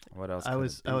 What else? I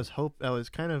was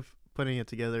kind of putting it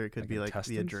together. It could be like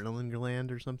the adrenaline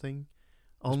gland or something.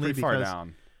 Only far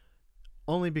down.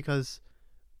 Only because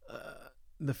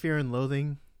the Fear and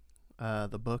Loathing,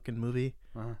 the book and movie,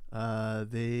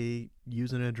 they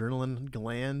use an adrenaline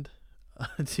gland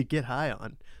to get high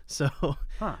on. So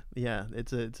yeah,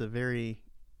 it's a very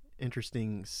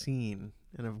interesting scene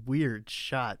and a weird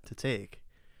shot to take,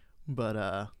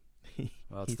 but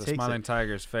it's the Smiling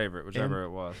Tiger's favorite, whichever it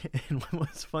was. And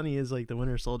what's funny is like the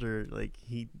Winter Soldier, like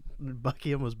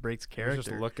Bucky almost breaks character. He's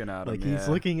just looking at him. Like he's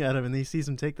looking at him, and he sees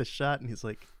him take the shot, and he's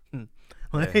like,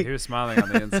 like he was smiling on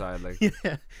the inside, like you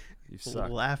suck,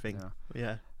 laughing.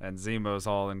 Yeah. And Zemo's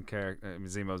all in character. I mean,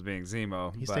 Zemo's being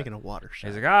Zemo. He's taking a water shot.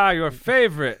 He's like, your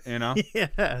favorite,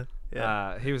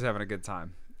 Yeah. He was having a good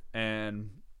time, and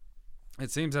it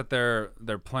seems that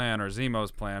their plan, or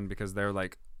Zemo's plan, because they're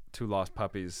like two lost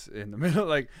puppies in the middle,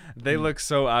 like they look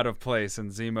so out of place,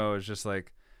 and Zemo is just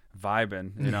like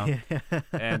vibing,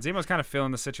 and Zemo's kind of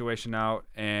feeling the situation out,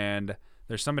 and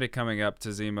there's somebody coming up to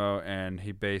Zemo, and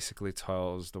he basically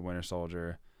tells the Winter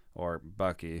Soldier, or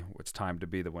Bucky, it's time to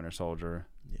be the Winter Soldier.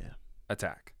 Yeah.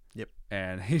 Attack. Yep.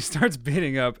 And he starts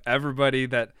beating up everybody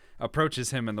that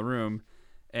approaches him in the room,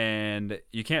 and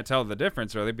you can't tell the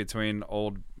difference really between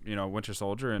old, Winter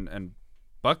Soldier and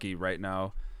Bucky right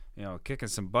now, kicking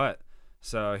some butt.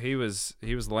 So he was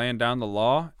laying down the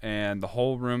law, and the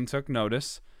whole room took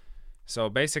notice. So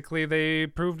basically they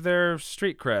proved their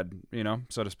street cred,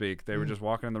 so to speak. They were just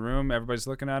walking in the room, everybody's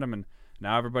looking at them, and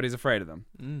now everybody's afraid of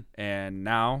them. And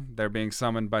now they're being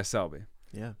summoned by Selby.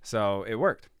 Yeah. So it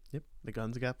worked. Yep. The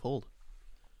guns got pulled.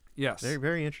 Yes. Very,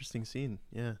 very interesting scene.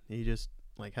 Yeah. He just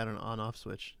had an on-off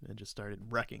switch and just started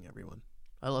wrecking everyone.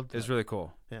 I loved it. It's really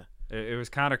cool. Yeah. It was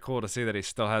kind of cool to see that he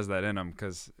still has that in him,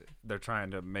 because they're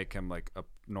trying to make him like a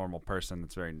normal person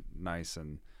that's very nice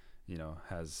and,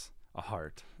 has a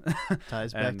heart.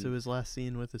 Ties back to his last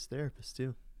scene with his therapist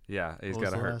too. Yeah, he's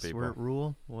got to hurt people. Last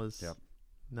rule was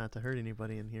not to hurt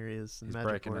anybody, and here he is. He's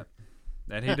breaking it.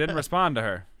 And he didn't respond to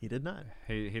her. He did not.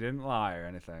 He didn't lie or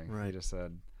anything. Right. He just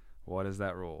said, what is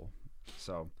that rule?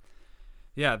 So,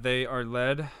 yeah, they are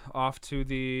led off to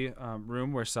the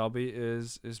room where Selby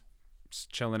is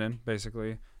chilling in,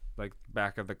 basically, like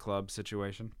back of the club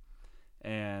situation.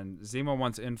 And Zemo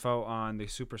wants info on the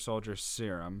super soldier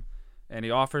serum. and he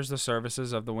offers the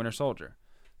services of the Winter Soldier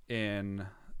in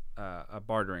a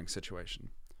bartering situation.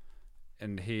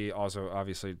 And he also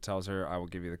obviously tells her, I will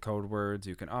give you the code words.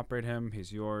 You can operate him.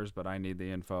 He's yours, but I need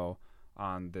the info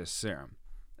on this serum.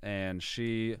 And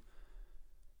she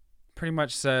pretty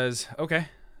much says, okay,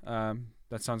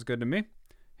 that sounds good to me.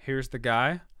 Here's the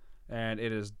guy. And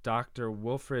it is Dr.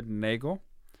 Wilfred Nagel.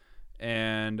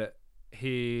 And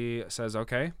he says,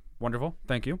 okay, wonderful.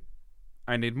 Thank you.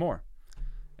 I need more.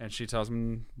 And she tells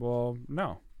him, well,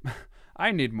 no,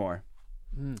 I need more.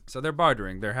 So they're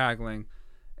bartering, they're haggling,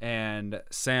 and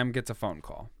Sam gets a phone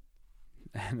call.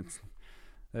 And this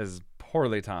is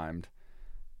poorly timed.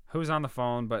 Who's on the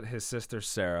phone but his sister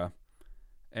Sarah?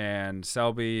 And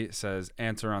Selby says,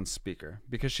 answer on speaker,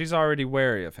 because she's already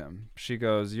wary of him. She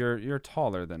goes, you're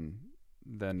taller than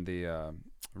the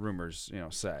rumors,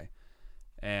 say.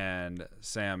 And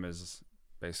Sam is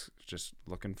basically just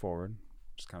looking forward,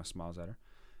 just kind of smiles at her.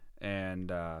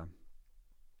 And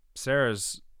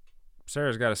Sarah's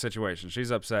got a situation.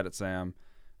 She's upset at Sam,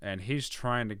 and he's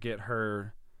trying to get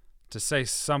her to say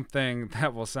something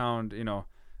that will sound,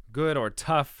 good or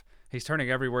tough. He's turning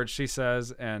every word she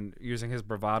says and using his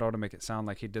bravado to make it sound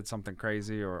like he did something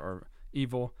crazy or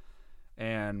evil.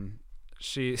 And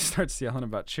she starts yelling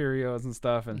about Cheerios and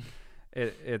stuff, and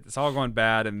it's all going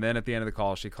bad. And then at the end of the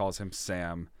call, she calls him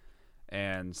Sam,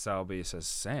 and Selby says,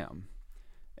 Sam,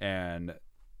 and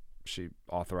she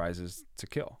authorizes to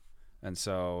kill. And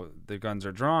so the guns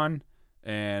are drawn,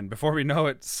 and before we know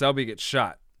it, Selby gets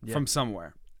shot from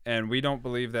somewhere. And we don't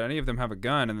believe that any of them have a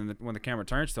gun. And then when the camera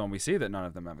turns to them, we see that none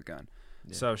of them have a gun.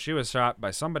 Yeah. So she was shot by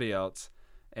somebody else,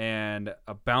 and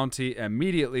a bounty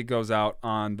immediately goes out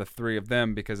on the three of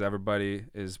them because everybody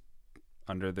is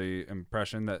under the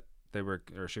impression that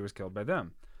she was killed by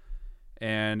them.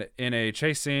 And in a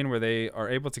chase scene where they are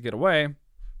able to get away,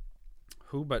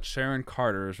 who but Sharon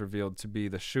Carter is revealed to be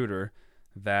the shooter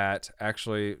that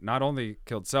actually not only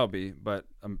killed Selby, but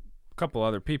a couple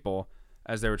other people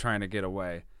as they were trying to get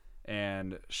away.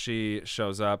 And she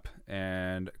shows up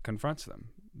and confronts them.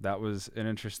 That was an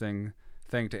interesting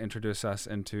thing to introduce us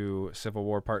into Civil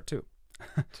War Part 2.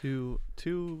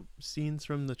 Two scenes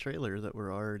from the trailer that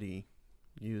were already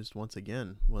used once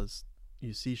again was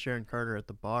you see Sharon Carter at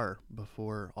the bar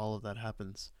before all of that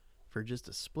happens for just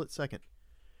a split second.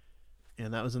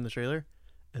 And that was in the trailer.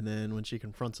 And then when she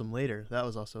confronts him later, that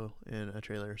was also in a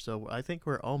trailer. So I think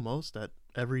we're almost at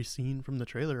every scene from the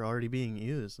trailer already being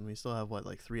used. And we still have,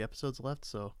 3 episodes left?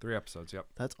 So 3 episodes, yep.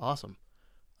 That's awesome.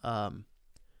 I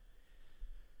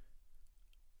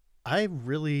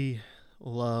really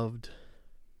loved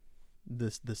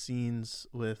the scenes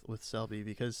with Selby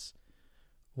because,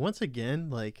 once again,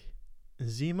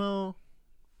 Zemo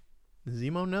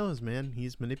knows, man.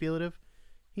 He's manipulative.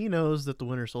 He knows that the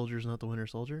Winter Soldier is not the Winter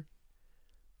Soldier.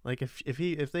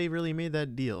 If they really made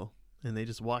that deal and they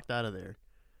just walked out of there,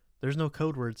 there's no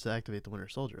code words to activate the Winter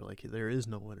Soldier. There is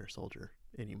no Winter Soldier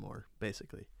anymore,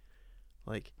 basically.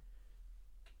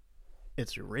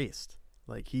 It's erased.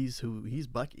 He's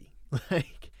Bucky.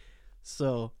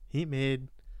 So he made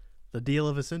the deal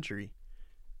of a century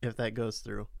if that goes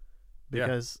through.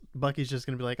 Because Bucky's just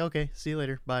going to be like, okay, see you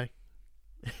later, bye.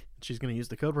 She's going to use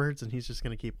the code words and he's just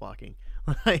going to keep walking.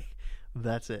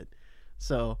 That's it.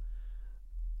 So...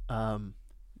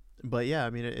 but yeah, I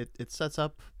mean, it sets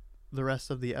up the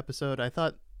rest of the episode. I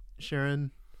thought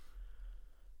Sharon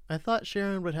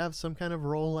would have some kind of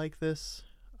role like this,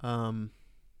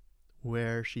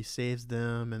 where she saves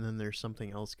them and then there's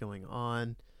something else going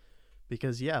on.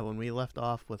 Because when we left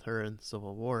off with her in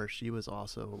Civil War, she was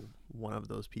also one of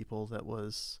those people that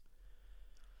was,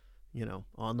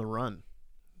 on the run.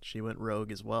 She went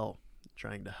rogue as well,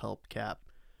 trying to help Cap.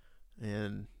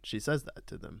 And she says that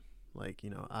to them.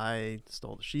 I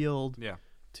stole the shield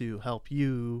to help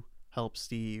you, help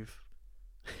Steve,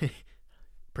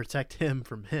 protect him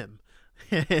from him.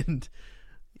 And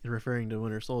referring to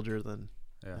Winter Soldier, then...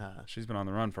 she's been on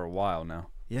the run for a while now.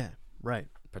 Yeah, right.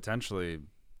 Potentially...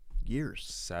 years.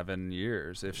 7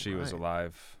 years if she was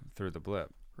alive through the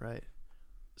blip. Right.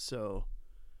 So,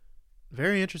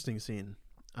 very interesting scene.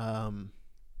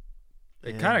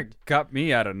 It kind of got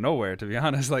me out of nowhere, to be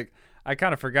honest. I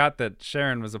kind of forgot that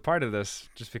Sharon was a part of this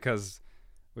just because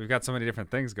we've got so many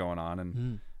different things going on.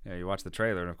 And you watch the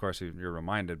trailer, and of course you're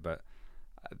reminded. But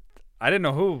I didn't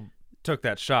know who took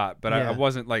that shot. But I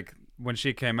wasn't when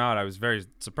she came out, I was very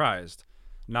surprised.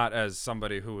 Not as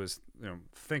somebody who was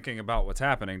thinking about what's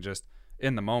happening, just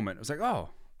in the moment. It was oh,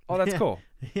 that's cool.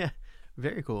 Yeah,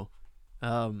 very cool.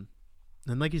 And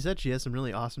like you said, she has some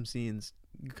really awesome scenes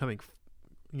coming,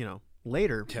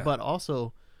 later. Yeah. But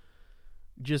also,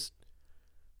 just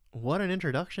what an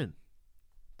introduction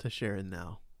to Sharon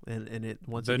now. And it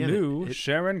once the again new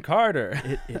Sharon Carter.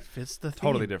 it fits the theme.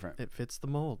 Totally different. It fits the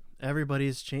mold.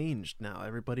 Everybody's changed now.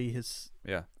 Everybody has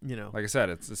like I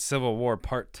said, it's a Civil War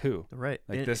Part 2. Right.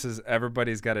 Like this is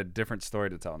everybody's got a different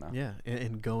story to tell now. Yeah,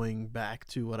 and going back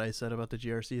to what I said about the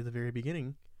GRC at the very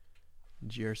beginning,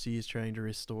 GRC is trying to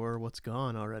restore what's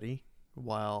gone already,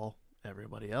 while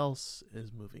everybody else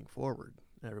is moving forward.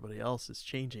 Everybody else is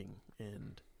changing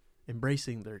and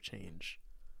embracing their change.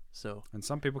 And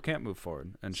some people can't move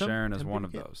forward, and Sharon is one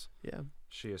of those. Yeah.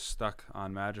 She is stuck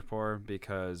on Madripoor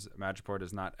because Madripoor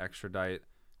does not extradite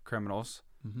criminals,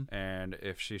 and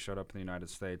if she showed up in the United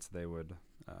States, they would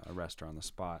arrest her on the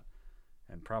spot,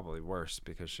 and probably worse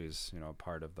because she's a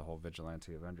part of the whole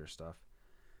vigilante Avenger stuff.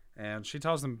 And she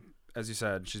tells them, as you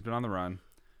said, she's been on the run.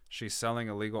 She's selling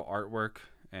illegal artwork,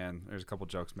 and there's a couple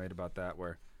jokes made about that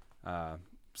where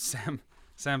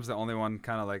Sam's the only one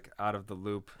kind of like out of the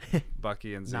loop.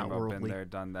 Bucky and Zemo have been there,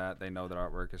 done that. They know that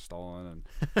artwork is stolen,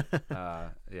 and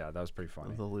that was pretty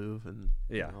funny. The Louvre and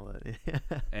all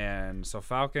that. And so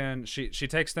Falcon, she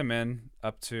takes them in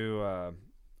up to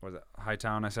what was it,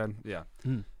 Hightown? I said, yeah.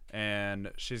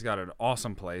 And she's got an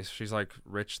awesome place. She's like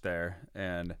rich there,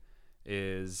 and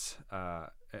is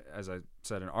as I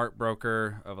said, an art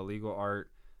broker of illegal art.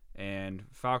 And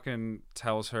Falcon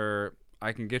tells her,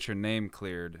 I can get your name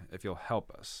cleared if you'll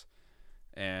help us.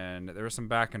 And there was some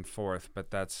back and forth,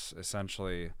 but that's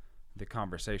essentially the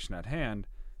conversation at hand.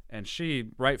 And she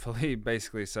rightfully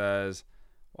basically says,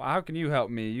 well, how can you help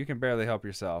me? You can barely help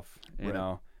yourself, you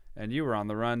know, and you were on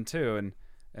the run too.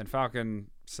 And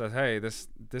Falcon says, hey, this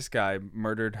guy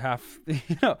murdered half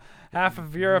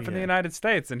of Europe and the United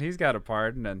States, and he's got a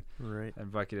pardon. And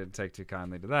Bucky didn't take too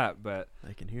kindly to that, but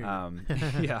I can hear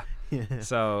you.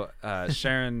 So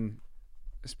Sharon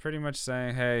is pretty much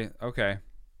saying, hey, okay,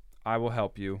 I will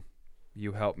help you.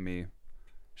 You help me.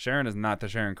 Sharon is not the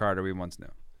Sharon Carter we once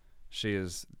knew. She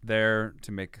is there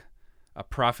to make a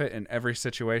profit in every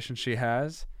situation she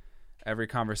has, every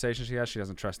conversation she has. She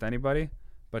doesn't trust anybody,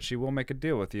 but she will make a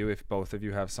deal with you if both of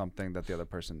you have something that the other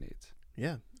person needs.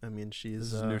 Yeah, I mean,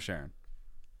 she's... This is new Sharon.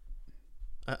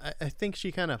 I think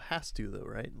she kind of has to, though,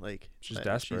 right? Like, she's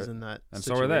desperate. She's in that and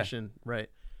situation. So are they. Right.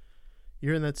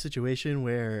 You're in that situation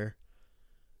where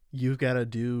you've got to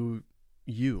do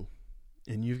you,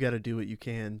 and you've got to do what you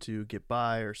can to get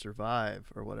by or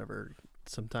survive or whatever.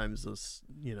 Sometimes those,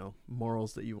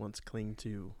 morals that you once cling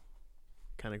to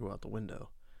kind of go out the window,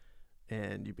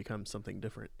 and you become something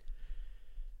different.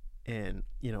 And,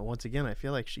 once again, I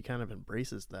feel like she kind of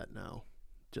embraces that now.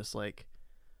 Just like,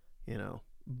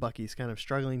 Bucky's kind of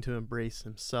struggling to embrace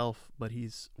himself, but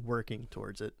he's working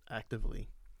towards it actively.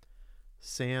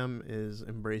 Sam is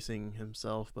embracing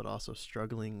himself, but also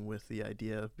struggling with the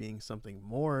idea of being something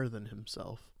more than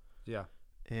himself. Yeah.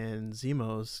 And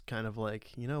Zemo's kind of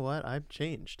like, you know what? I've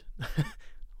changed.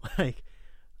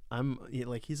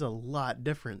 He's a lot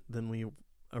different than we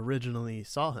originally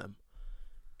saw him.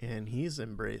 And he's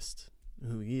embraced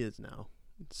who he is now.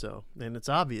 So, and it's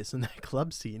obvious in that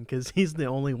club scene because he's the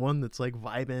only one that's like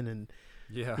vibing and,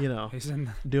 he's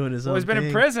doing his own thing. He's been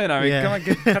in prison. I mean, come on,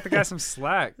 cut the guy some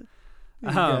slack.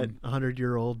 You got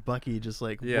 100-year-old Bucky just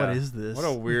like, what is this? What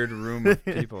a weird room of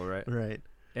people, right? Right.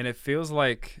 And it feels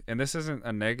like, and this isn't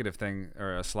a negative thing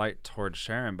or a slight towards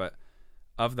Sharon, but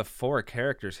of the 4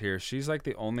 characters here, she's like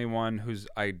the only one whose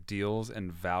ideals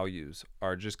and values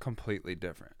are just completely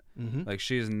different. Mm-hmm. Like,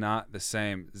 she is not the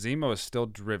same. Zemo is still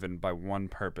driven by one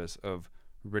purpose of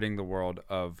ridding the world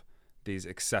of these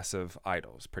excessive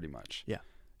idols, pretty much. Yeah.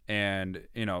 And,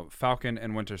 Falcon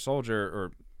and Winter Soldier,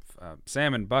 or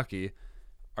Sam and Bucky,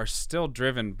 are still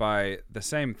driven by the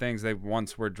same things they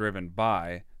once were driven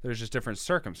by. There's just different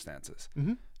circumstances.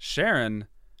 Mm-hmm. Sharon,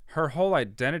 her whole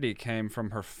identity came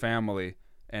from her family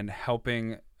and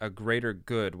helping a greater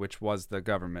good, which was the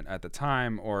government at the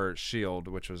time, or S.H.I.E.L.D.,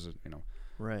 which was,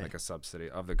 like a subsidy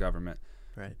of the government.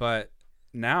 Right. But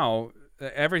now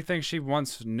everything she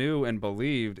once knew and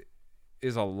believed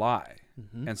is a lie.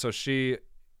 Mm-hmm. And so she,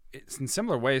 in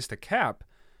similar ways to Cap,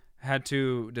 had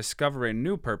to discover a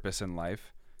new purpose in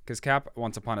life, because Cap,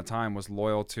 once upon a time, was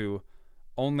loyal to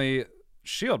only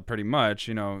S.H.I.E.L.D. pretty much,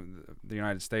 the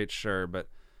United States, sure, but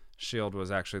S.H.I.E.L.D.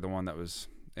 was actually the one that was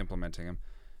implementing him.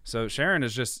 So Sharon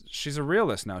is she's a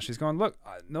realist now. She's going, look,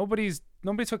 nobody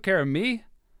took care of me,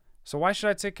 so why should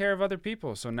I take care of other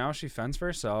people? So now she fends for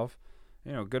herself.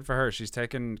 Good for her. She's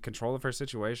taken control of her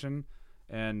situation.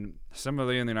 And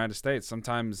similarly in the United States,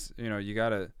 sometimes, you got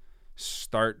to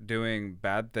start doing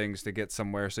bad things to get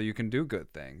somewhere so you can do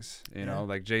good things.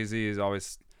 Like Jay-Z is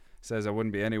always says, I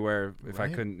wouldn't be anywhere if I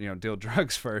couldn't, deal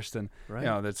drugs first. And,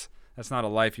 that's not a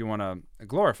life you want to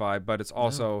glorify, but it's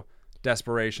also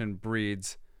desperation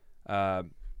breeds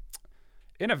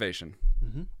innovation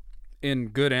Mm-hmm. in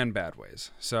good and bad ways.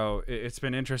 So it's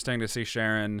been interesting to see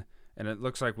Sharon, and it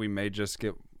looks like we may just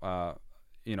get a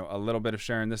little bit of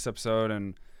Sharon this episode,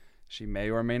 and she may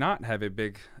or may not have a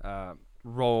big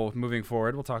role moving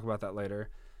forward. We'll talk about that later.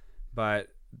 But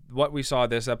what we saw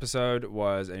this episode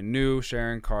was a new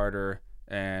Sharon Carter,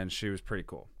 and she was pretty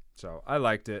cool. So I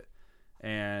liked it.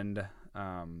 And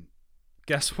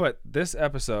guess what this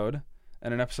episode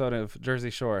and an episode of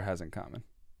Jersey Shore has in common?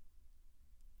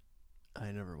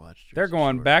 I never watched Jersey They're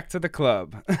going Shore. back to the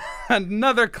club.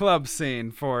 Another club scene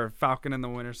for Falcon and the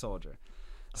Winter Soldier.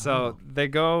 So they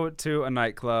go to a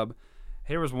nightclub.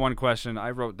 Here was one question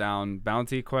I wrote down,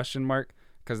 bounty question mark,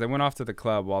 because they went off to the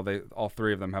club while all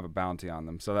three of them have a bounty on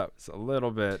them. So that's a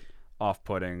little bit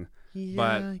off-putting. Yeah,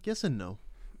 but yes and no.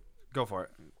 Go for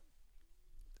it.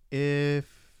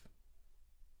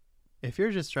 If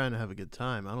you're just trying to have a good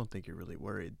time, I don't think you're really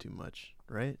worried too much,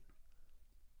 right?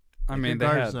 I Like, mean, your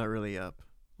guard's not really up.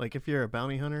 Like if you're a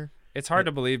bounty hunter, it's hard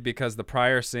to believe because the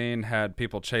prior scene had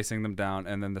people chasing them down,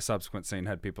 and then the subsequent scene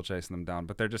had people chasing them down.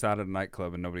 But they're just out at a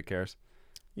nightclub and nobody cares.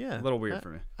 yeah, A little weird for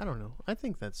me. I don't know. I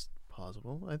think that's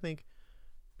plausible. I think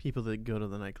people that go to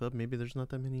the nightclub, maybe there's not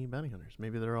that many bounty hunters.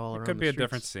 Maybe they're all around. It could the be a streets.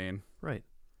 different scene. Right.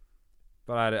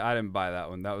 But I didn't buy that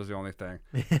one. That was the only thing.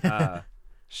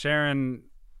 Sharon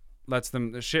lets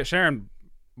them. Sharon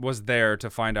was there to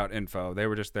find out info. They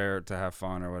were just there to have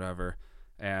fun or whatever.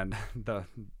 And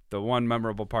the one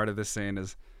memorable part of this scene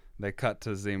is they cut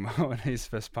to Zemo and he's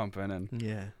fist pumping, and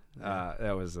Yeah.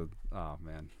 that was oh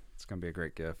man, it's gonna be a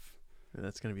great GIF.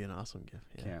 That's gonna be an awesome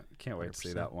gift. Yeah. Can't wait to see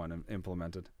 100%. that one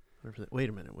implemented. 100%. Wait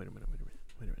a minute.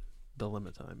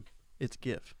 Dilemma time. It's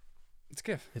GIF. It's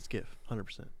GIF. It's GIF.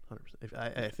 100%. 100%.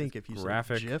 I think if you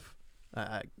graphic. say GIF,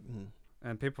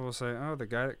 And people will say, "Oh, the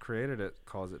guy that created it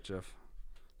calls it GIF."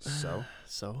 So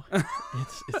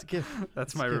it's GIF.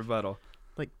 that's It's my GIF. rebuttal.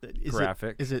 Like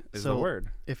Graphic is it is so the word.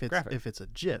 If it's Graphic. if it's a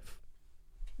GIF,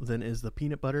 then is the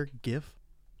peanut butter GIF?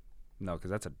 No, because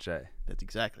that's a J. That's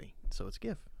exactly. So it's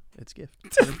GIF. It's GIF.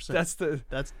 100%.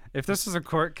 That's if this was a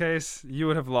court case, you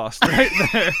would have lost right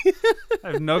there.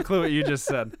 I have no clue what you just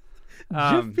said.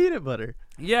 GIF peanut butter.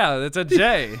 Yeah, it's a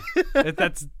J.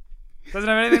 That's doesn't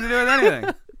have anything to do with anything.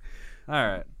 All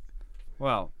right.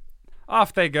 Well,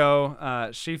 off they go.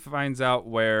 She finds out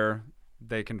where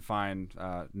they can find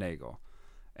Nagel,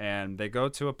 and they go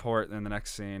to a port in the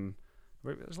next scene.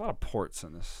 There's a lot of ports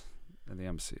in the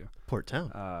MCU. Port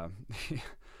Town.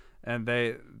 And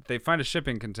they find a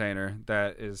shipping container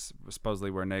that is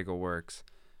supposedly where Nagel works,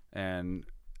 and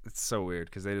it's so weird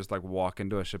because they just like walk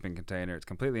into a shipping container. It's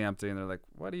completely empty, and they're like,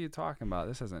 "What are you talking about?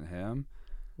 This isn't him."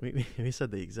 We said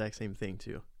the exact same thing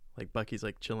too. Like Bucky's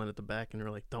like chilling at the back, and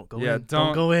we're like, "Don't go Yeah, in.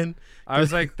 Don't go in." I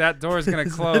was like, "That door's gonna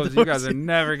close. You guys are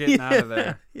never getting out of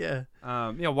there." Yeah.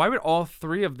 Why would all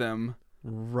three of them?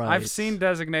 Right. I've seen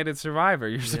Designated Survivor.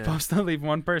 You're supposed to leave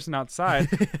one person outside.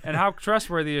 And how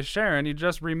trustworthy is Sharon? You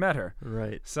just re-met her.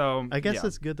 Right. So I guess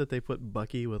it's good that they put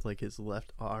Bucky with like his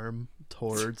left arm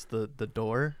towards the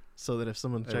door, so that if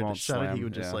someone tried to won't shut it, he slam,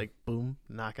 would just yeah. like boom,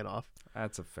 knock it off.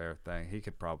 That's a fair thing. He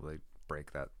could probably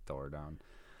break that door down.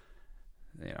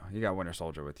 You got Winter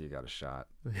Soldier with you. You got a shot.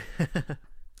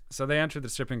 So they enter the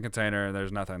shipping container, and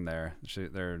there's nothing there.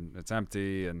 It's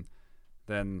empty, and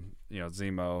then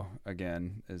Zemo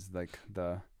again is like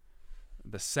the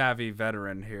savvy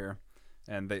veteran here,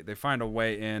 and they find a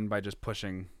way in by just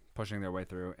pushing their way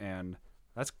through, and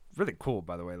that's really cool,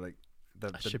 by the way. Like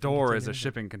the door is a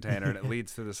shipping container, and it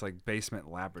leads to this like basement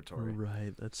laboratory.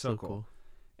 Right, that's so cool.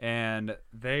 And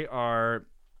they are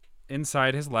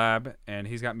inside his lab, and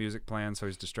he's got music playing, so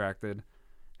he's distracted.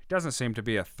 He doesn't seem to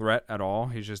be a threat at all.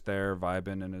 He's just there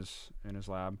vibing in his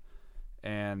lab,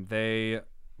 and they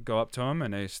go up to him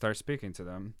and they start speaking to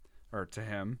him.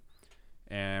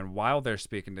 And while they're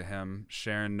speaking to him,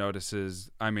 Sharon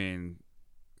notices,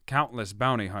 countless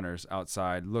bounty hunters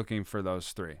outside looking for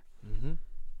those three. Mm-hmm.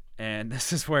 And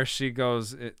this is where she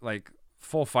goes like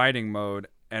full fighting mode,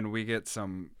 and we get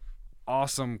some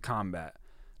awesome combat.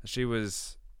 She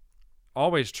was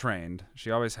always trained.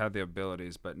 She always had the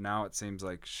abilities, but now it seems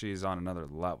like she's on another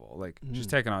level. Like she's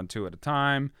taking on two at a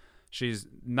time. She's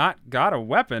not got a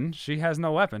weapon. She has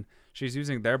no weapon. She's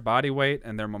using their body weight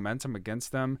and their momentum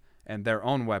against them and their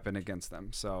own weapon against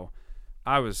them. So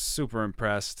I was super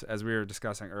impressed. As we were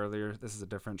discussing earlier, this is a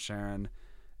different Sharon,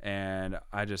 and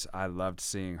I loved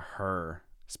seeing her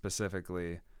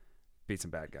specifically beat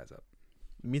some bad guys up.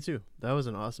 Me too. That was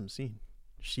an awesome scene.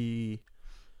 She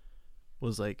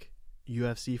was like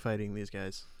UFC fighting these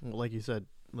guys. Like you said,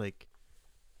 like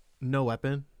no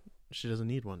weapon. She doesn't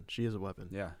need one. She is a weapon.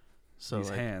 Yeah. So these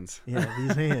hands. Yeah,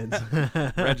 these hands.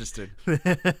 Registered.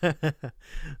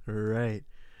 Right.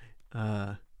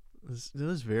 It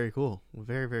was very cool.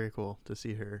 Very, very cool to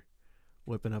see her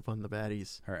whipping up on the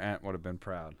baddies. Her aunt would have been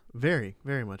proud. Very,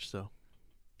 very much so.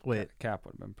 Wait. Cap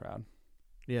would have been proud.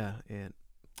 Yeah, aunt.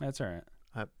 That's her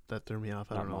aunt. That threw me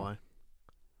off. I don't know Mom. why.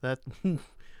 That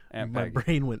Aunt my Peggy.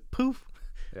 brain went poof.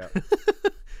 Yeah.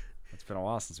 It's been a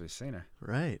while since we've seen her.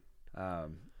 Right.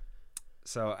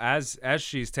 So as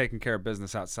she's taking care of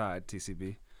business outside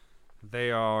TCB, they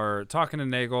are talking to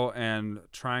Nagel and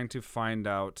trying to find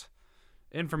out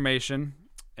information,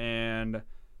 and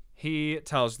he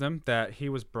tells them that he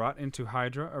was brought into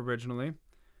Hydra originally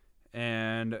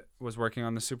and was working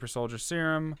on the super soldier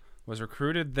serum, was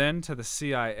recruited then to the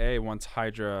CIA once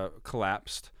Hydra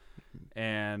collapsed.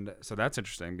 And so that's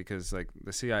interesting because like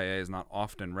the CIA is not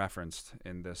often referenced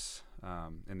in this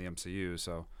in the MCU,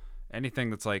 so anything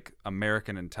that's like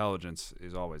American intelligence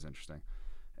is always interesting.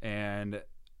 And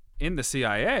in the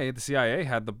CIA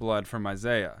had the blood from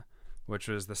Isaiah, which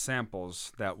was the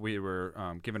samples that we were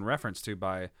given reference to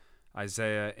by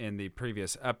Isaiah in the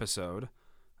previous episode,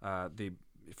 the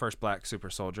first black super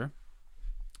soldier.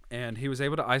 And he was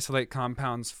able to isolate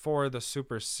compounds for the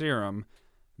super serum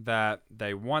that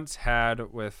they once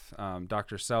had with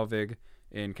Dr. Selvig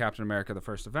in Captain America: The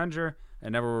First Avenger,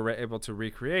 and never were able to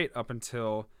recreate up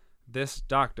until this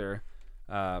doctor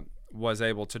was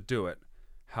able to do it.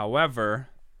 However,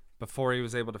 before he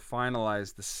was able to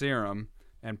finalize the serum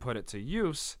and put it to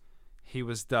use, he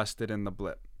was dusted in the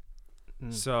blip.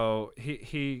 So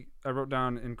I wrote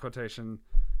down in quotation,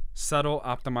 subtle,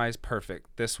 optimized,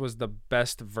 perfect. This was the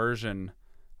best version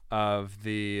of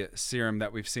the serum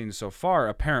that we've seen so far,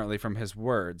 apparently from his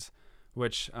words,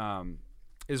 which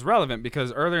is relevant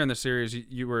because earlier in the series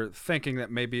you were thinking that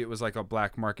maybe it was like a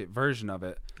black market version of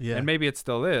it. Yeah. And maybe it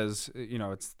still is. You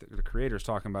know, it's the creator's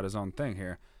talking about his own thing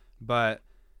here. But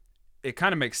it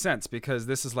kind of makes sense because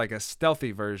this is like a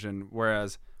stealthy version,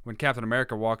 whereas when Captain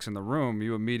America walks in the room,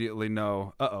 you immediately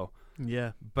know, uh-oh.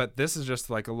 Yeah. But this is just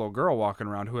like a little girl walking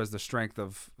around who has the strength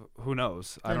of, who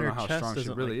knows? I don't know how strong she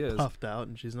really is. Puffed out,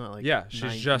 and she's not like yeah,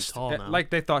 she's just tall now. like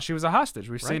they thought she was a hostage.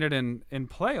 We've Right. seen it in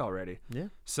play already. Yeah.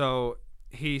 So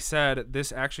he said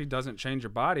this actually doesn't change your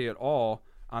body at all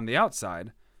on the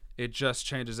outside. It just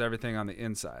changes everything on the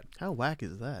inside. How whack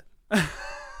is that?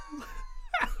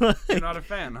 You're not a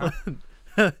fan, huh?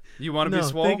 You want to be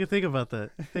swole? Think about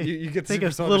that. You get Think super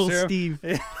of soldier little serum? Steve.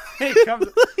 He comes,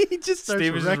 He just starts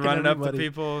Steve is just wrecking running up to everybody.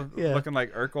 people Yeah. looking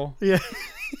like Urkel. Yeah.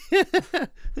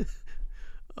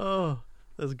 Oh,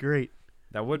 that's great.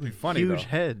 That would be funny, Huge though.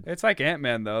 head. It's like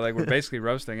Ant-Man, though. Like, we're basically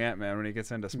roasting Ant-Man when he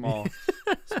gets into small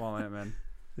Ant-Man.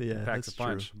 Yeah, packs that's a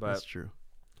punch, true. but- That's true.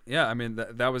 Yeah, I mean,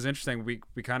 that was interesting. We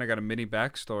kind of got a mini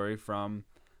backstory from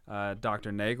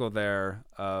Dr. Nagel there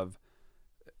of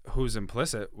who's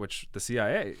implicit, which the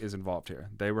CIA is involved here.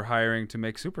 They were hiring to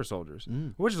make super soldiers,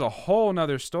 which is a whole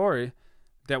nother story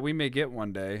that we may get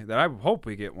one day, that I hope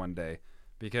we get one day,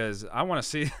 because I want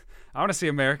to see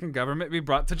American government be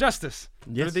brought to justice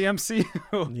Yes. through the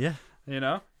MCU. Yeah. You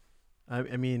know?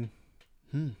 I mean,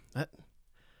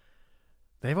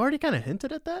 they've already kind of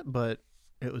hinted at that, but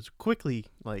it was quickly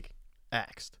like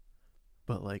axed.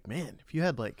 But like, man, if you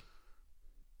had like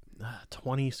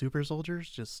 20 super soldiers,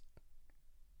 just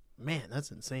man, that's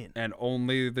insane. And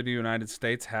only the United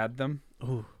States had them.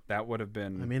 Ooh, That would have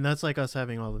been. I mean, that's like us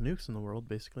having all the nukes in the world,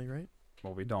 basically, right?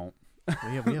 Well, we don't.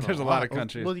 We have There's a lot of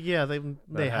countries Well, yeah, they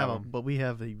have have, 'em. but we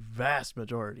have the vast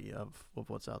majority of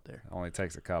what's out there. It only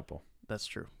takes a couple. That's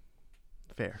true.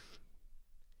 Fair.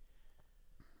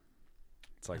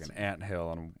 It's like an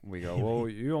anthill, and we go, well,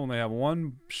 you only have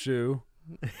one shoe.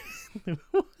 I'm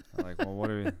like, well,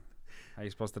 what are we? How are you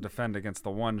supposed to defend against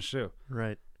the one shoe?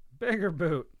 Right. Bigger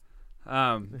boot.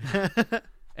 And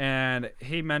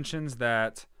he mentions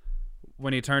that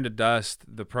when he turned to dust,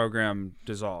 the program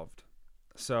dissolved.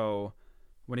 So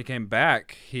when he came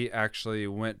back, he actually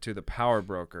went to the power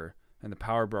broker, and the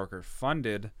power broker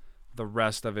funded the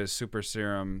rest of his super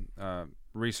serum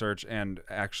research and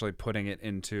actually putting it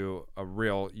into a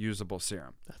real usable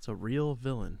serum. That's a real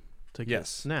villain to get Yes.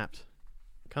 snapped.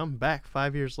 Come back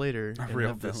 5 years later and real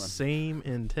have the villain. same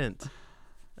intent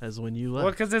as when you left.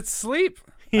 Well, because it's sleep.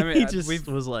 I mean, he just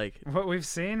was like, what we've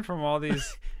seen from all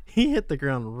these, he hit the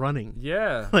ground running.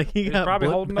 yeah, Like he he's got probably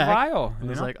booked holding back the vial. and you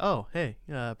was know? like, oh, hey,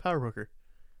 power broker,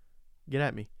 get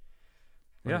at me.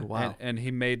 Like, yeah, wow. and he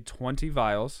made 20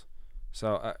 vials.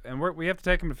 So, and we have to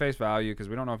take him to face value because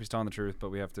we don't know if he's telling the truth, but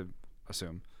we have to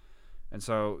assume. And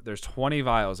so there's 20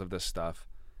 vials of this stuff,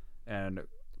 and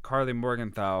Carly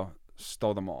Morgenthau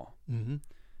stole them all. Mm-hmm.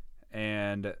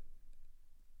 And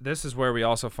this is where we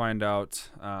also find out,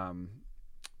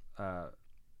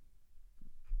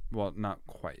 well, not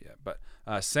quite yet, but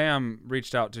Sam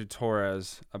reached out to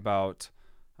Torres about,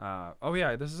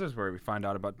 this is where we find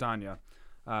out about Danya,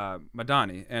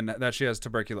 Madani, and that she has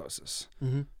tuberculosis.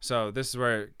 Mm-hmm. So this is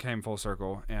where it came full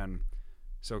circle. And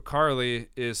so Carly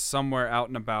is somewhere out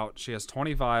and about. She has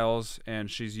 20 vials,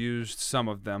 and she's used some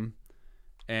of them.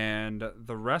 And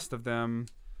the rest of them,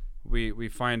 we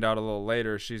find out a little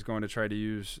later, she's going to try to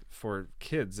use for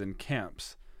kids in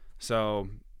camps. So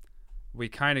we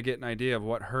kind of get an idea of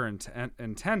what her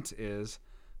intent is.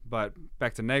 But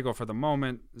back to Nagel for the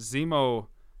moment, Zemo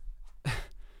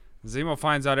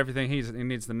finds out everything he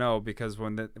needs to know, because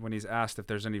when he's asked if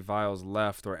there's any vials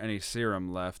left or any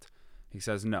serum left, he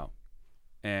says no.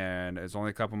 And it's only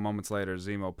a couple moments later,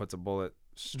 Zemo puts a bullet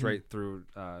straight through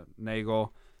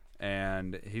Nagel,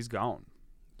 and he's gone.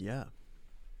 Yeah.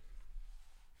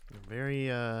 Very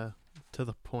to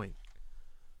the point.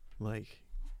 Like,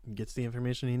 gets the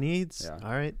information he needs. Yeah.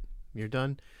 All right, you're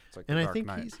done. It's like And the I Dark think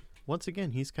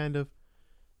Knight. he's kind of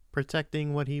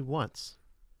protecting what he wants.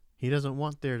 He doesn't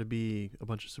want there to be a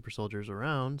bunch of super soldiers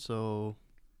around, so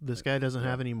this guy doesn't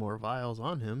have any more vials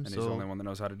on him. And he's the only one that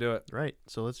knows how to do it. Right,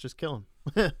 so let's just kill him.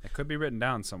 It could be written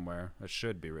down somewhere. It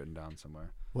should be written down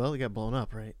somewhere. Well, it got blown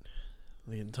up, right?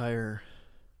 The entire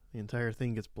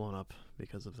thing gets blown up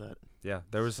because of that. Yeah,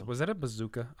 there was that a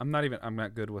bazooka? I'm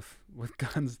not good with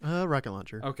guns. Rocket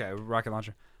launcher. Okay, rocket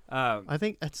launcher. I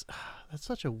think that's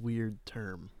such a weird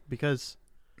term, because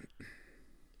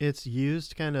it's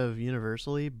used kind of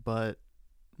universally, but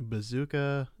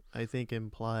bazooka, I think,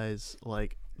 implies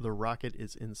like the rocket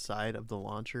is inside of the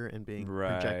launcher and being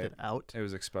projected out. It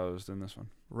was exposed in this one.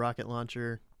 Rocket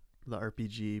launcher, the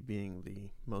RPG being the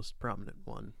most prominent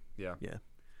one. Yeah. Yeah.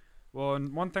 Well,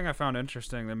 and one thing I found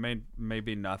interesting that may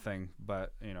be nothing,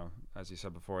 but, as you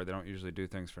said before, they don't usually do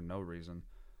things for no reason.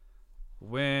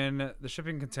 When the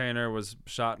shipping container was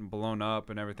shot and blown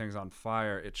up and everything's on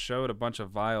fire, it showed a bunch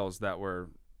of vials that were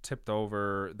tipped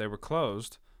over. They were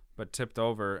closed, but tipped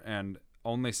over, and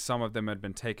only some of them had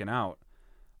been taken out.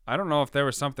 I don't know if there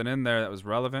was something in there that was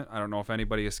relevant. I don't know if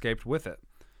anybody escaped with it,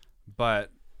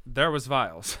 but there was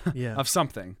vials of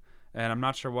something, and I'm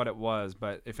not sure what it was,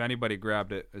 but if anybody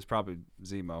grabbed it, it's probably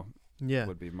Zemo. Yeah.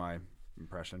 Would be my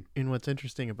impression. And what's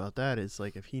interesting about that is,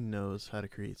 like, if he knows how to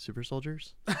create super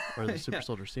soldiers or the super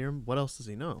soldier serum, what else does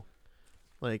he know?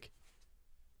 Like,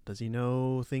 does he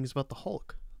know things about the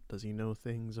Hulk? Does he know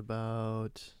things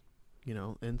about,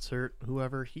 insert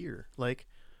whoever here? Like,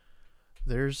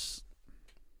 there's,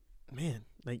 man,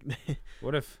 like.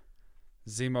 What if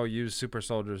Zemo used super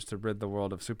soldiers to rid the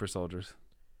world of super soldiers?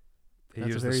 He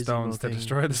used the stones to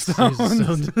destroy the stones.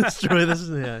 To destroy this.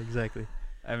 Yeah, exactly.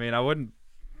 I mean, I wouldn't.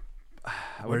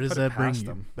 Where does that bring you?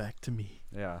 Them. Back to me.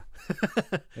 Yeah.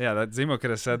 Yeah, that Zemo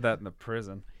could have said that in the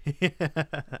prison. Yeah.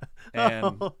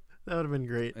 And that would have been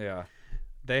great. Yeah.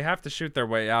 They have to shoot their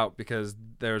way out because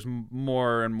there's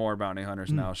more and more bounty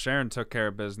hunters now. Sharon took care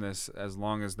of business as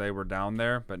long as they were down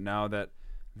there, but now that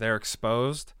they're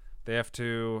exposed, they have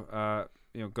to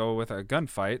go with a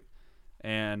gunfight,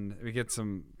 and we get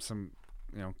some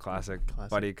classic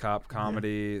buddy cop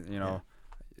comedy,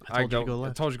 I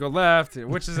told you go left,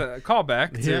 which is a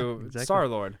callback to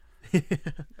Star-Lord,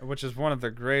 which is one of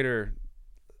the greater,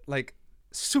 like,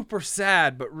 super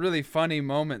sad but really funny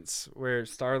moments where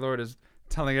Star-Lord is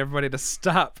telling everybody to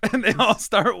stop, and they all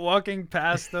start walking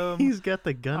past him. He's got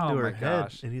the gun to her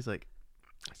head, and he's like,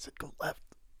 I said go left.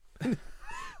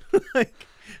 Like,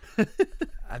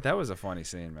 that was a funny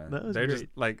scene, man. They're great. Just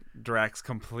like Drax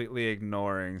completely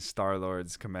ignoring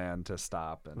Star-Lord's command to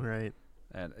stop, and right.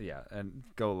 And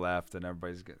go left, and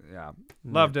everybody's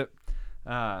loved it.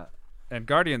 And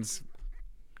Guardians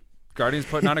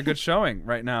putting on a good showing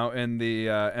right now in the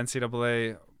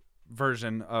NCAA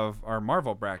version of our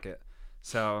Marvel bracket.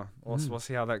 So we'll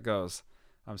see how that goes.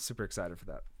 I'm super excited for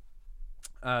that.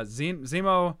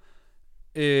 Zemo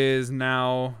is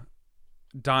now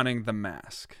donning the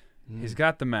mask. He's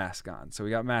got the mask on. So we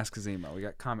got Mask Zemo. We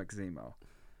got Comic Zemo.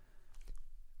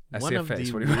 I see a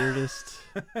face. What do you weirdest.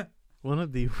 One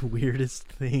of the weirdest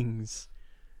things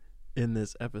in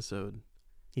this episode,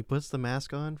 he puts the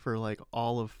mask on for like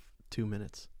all of 2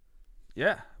 minutes.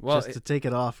 Yeah, well, just to take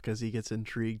it off because he gets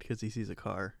intrigued because he sees a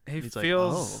car. He's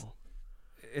feels like, oh.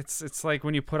 It's like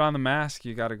when you put on the mask,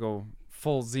 you got to go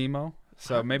full Zemo.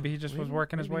 So maybe he just was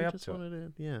working his way up to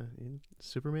it. Yeah,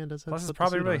 Superman does have. Plus, it's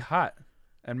probably really hot,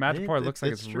 and Madripoor looks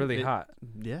like it's really hot.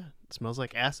 Yeah, it smells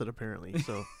like acid apparently.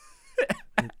 So.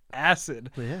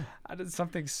 Acid. Yeah. How did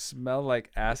something smell like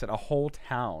acid? A whole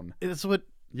town. It's what.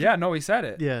 Yeah, no, he said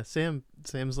it. Yeah, Sam's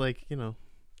like,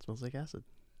 smells like acid.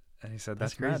 And he said,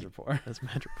 That's that's crazy. Madripoor. That's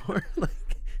Madripoor. Like,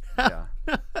 Yeah.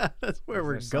 that's where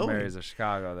we're There's going. some areas of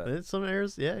Chicago that. There's some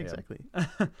areas, yeah, exactly.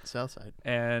 South side,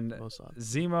 And most of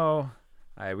Zemo,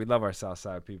 we love our South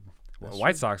Side people. That's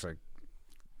White true. Sox are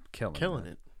killing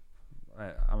it.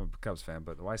 I'm a Cubs fan,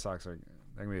 but the White Sox they're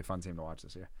gonna be a fun team to watch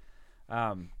this year.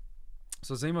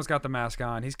 So Zemo's got the mask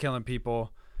on. He's killing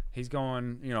people. He's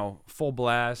going, full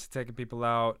blast, taking people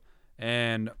out,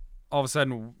 and all of a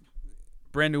sudden,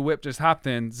 brand new whip just hopped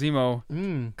in.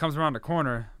 Zemo comes around the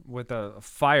corner with a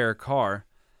fire car,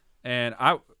 and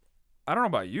I don't know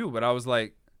about you, but I was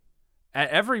like, at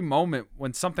every moment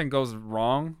when something goes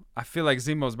wrong, I feel like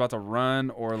Zemo's about to run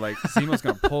or like Zemo's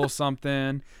gonna pull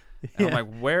something. And I'm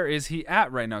like, where is he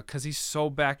at right now? Because he's so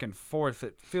back and forth.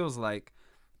 It feels like,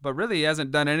 but really he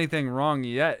hasn't done anything wrong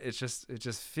yet. It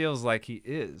just feels like he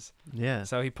is. Yeah.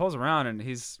 So he pulls around and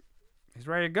he's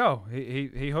ready to go.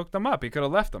 He hooked them up. He could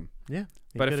have left them. Yeah.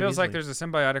 But it feels like there's a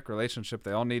symbiotic relationship.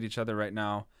 They all need each other right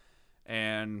now,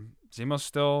 and Zemo's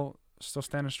still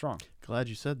standing strong. Glad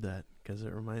you said that, because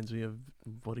it reminds me of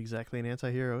what exactly an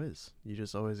anti-hero is. You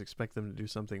just always expect them to do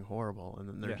something horrible, and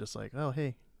then they're just like, oh,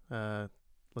 hey,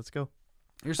 let's go.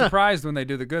 You're surprised when they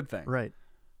do the good thing. Right.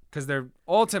 Because they're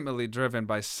ultimately driven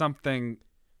by something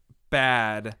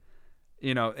bad.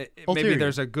 Maybe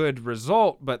there's a good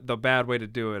result, but the bad way to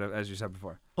do it, as you said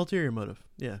before. Ulterior motive.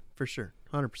 Yeah, for sure.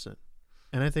 100%.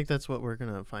 And I think that's what we're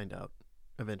going to find out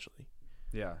eventually.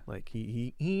 Yeah. Like,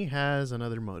 he has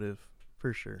another motive,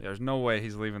 for sure. Yeah, there's no way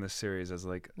he's leaving this series as,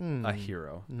 like, a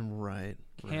hero. Right.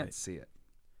 Can't see it.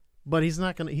 But he's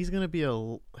going to be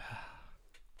a...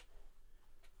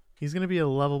 He's going to be a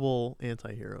lovable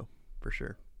anti-hero, for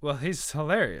sure. Well, he's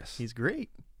hilarious. He's great.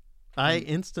 He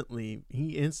instantly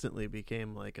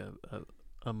became like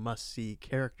a must-see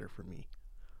character for me.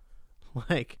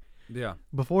 Like, yeah.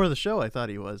 Before the show, I thought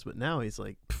he was, but now he's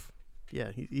like,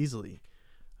 he easily.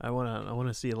 I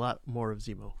wanna see a lot more of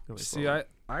Zemo. See,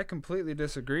 I completely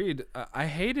disagreed. I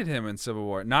hated him in Civil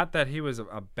War. Not that he was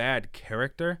a bad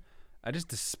character. I just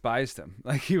despised him.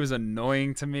 Like, he was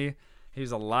annoying to me. He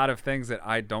was a lot of things that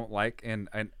I don't like in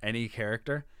any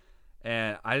character,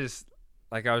 and I was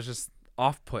just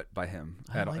off-put by him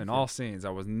in all scenes. I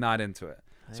was not into it.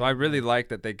 So I really liked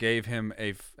that they gave him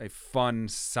a fun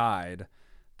side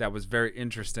that was very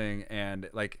interesting, and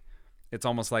like it's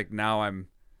almost like now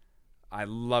I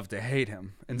love to hate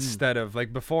him instead of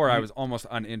like before I was almost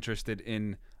uninterested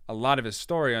in a lot of his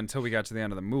story until we got to the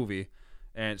end of the movie.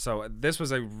 And so this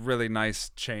was a really nice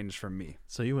change for me.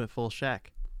 So you went full Shaq.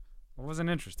 I wasn't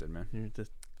interested, man. You're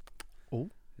just,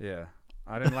 yeah,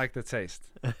 I didn't like the taste.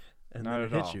 And Not then at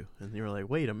it hit all. you, and you were like,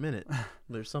 "Wait a minute,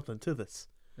 there's something to this."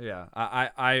 Yeah,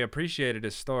 I appreciated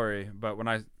his story, but when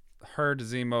I heard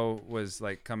Zemo was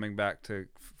like coming back to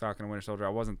Falcon and Winter Soldier, I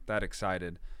wasn't that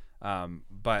excited.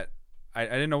 But I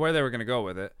didn't know where they were going to go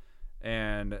with it,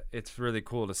 and it's really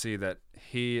cool to see that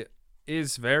he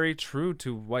is very true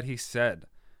to what he said.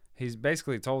 He's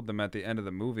basically told them at the end of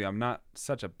the movie, "I'm not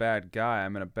such a bad guy.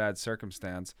 I'm in a bad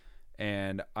circumstance,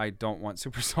 and I don't want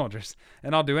super soldiers,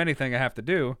 and I'll do anything I have to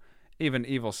do, even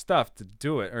evil stuff, to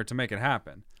do it or to make it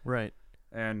happen." Right.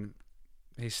 And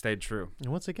he stayed true.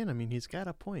 And once again, I mean, he's got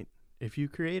a point. If you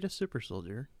create a super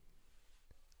soldier,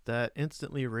 that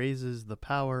instantly raises the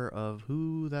power of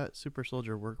who that super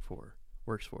soldier works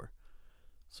for.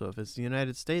 So if it's the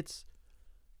United States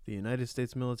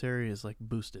military is like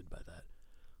boosted by that.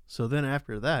 So then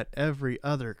after that, every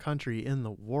other country in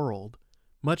the world,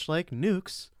 much like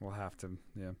nukes, We'll have to,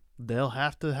 yeah. they'll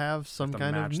have to have some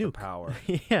kind of match the nuke. power.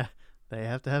 Yeah, they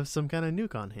have to have some kind of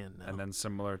nuke on hand now. And then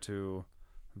similar to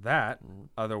that,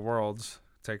 other worlds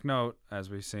take note, as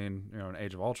we've seen, in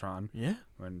Age of Ultron, yeah,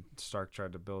 when Stark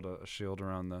tried to build a shield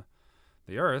around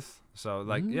the Earth. So,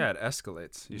 like, it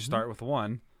escalates. You start with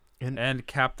one, and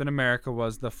Captain America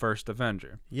was the first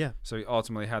Avenger. Yeah. So he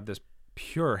ultimately had this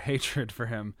pure hatred for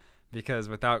him, because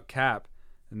without Cap,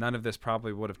 none of this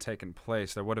probably would have taken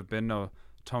place. There would have been no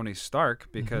Tony Stark,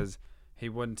 because he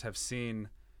wouldn't have seen,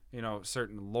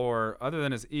 certain lore other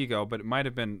than his ego, but it might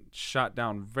have been shot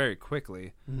down very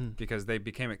quickly because they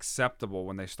became acceptable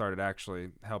when they started actually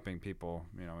helping people,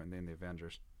 in the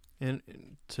Avengers. And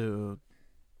to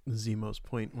Zemo's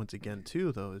point once again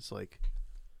too, though, it's like,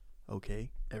 okay,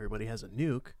 everybody has a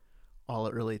nuke. All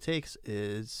it really takes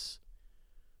is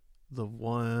the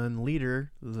one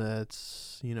leader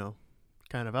that's,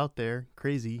 kind of out there,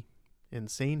 crazy,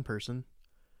 insane person,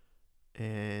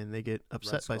 and they get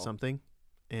upset by something,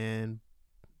 and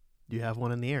you have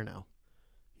one in the air now.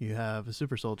 You have a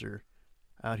super soldier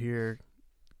out here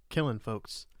killing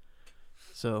folks.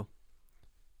 So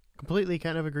completely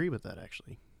kind of agree with that,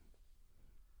 actually.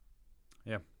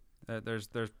 Yeah. There's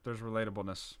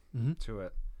relatableness Mm-hmm. to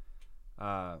it.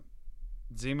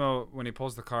 Zemo, when he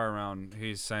pulls the car around,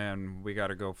 he's saying, we got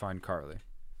to go find Carly.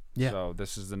 Yeah. So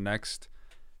this is the next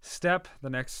step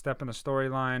in the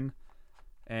storyline.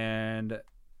 And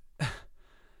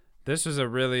this was a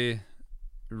really,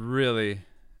 really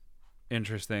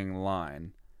interesting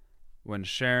line. When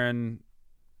Sharon,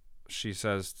 she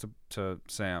says to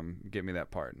Sam, get me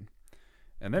that pardon.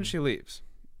 And then she leaves.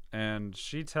 And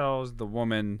she tells the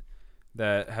woman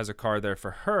that has a car there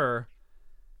for her,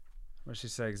 what does she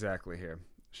say exactly here?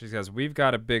 She says, we've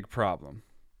got a big problem.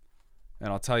 And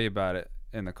I'll tell you about it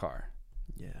in the car.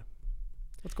 Yeah.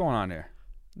 What's going on here?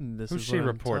 This Who's is she what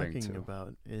reporting I'm talking to?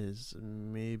 about is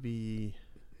maybe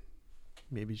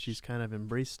she's kind of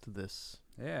embraced this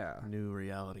Yeah. new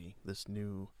reality, this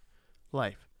new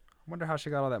life. I wonder how she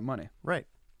got all that money. Right.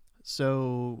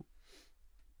 So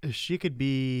she could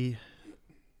be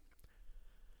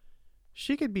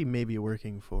maybe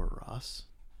working for Ross,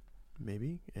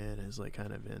 maybe, and is like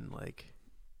kind of in like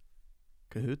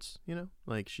cahoots, you know?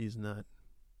 Like she's not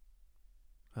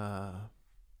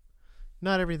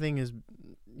everything is,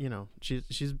 you know,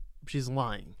 she's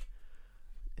lying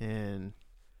and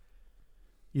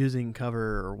using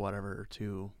cover or whatever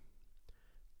to,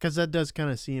 because that does kind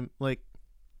of seem like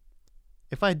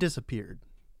if I disappeared,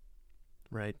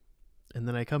 right, and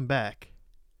then I come back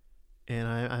and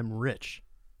I'm rich,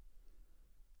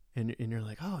 and you're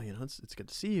like, oh, you know, it's good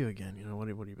to see you again, you know, what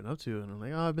have you been up to? And I'm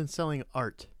like, oh, I've been selling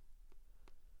art.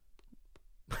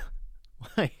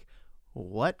 Like,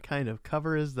 what kind of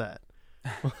cover is that?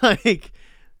 Like,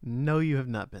 no, you have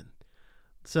not been.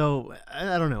 So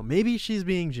I don't know. Maybe she's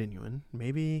being genuine.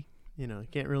 Maybe, you know,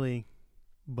 can't really.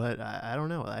 But I don't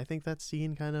know. I think that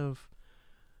scene kind of.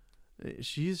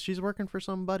 She's working for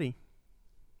somebody.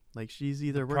 Like she's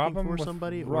either working for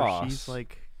somebody or she's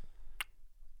like.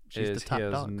 She's the top he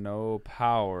has dog. no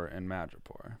power in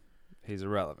Madripoor. He's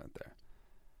irrelevant there.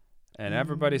 And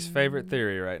everybody's favorite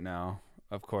theory right now,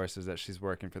 of course, is that she's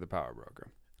working for the power broker.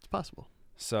 It's possible.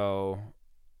 So,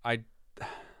 I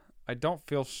don't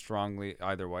feel strongly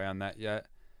either way on that yet.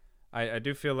 I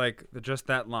do feel like just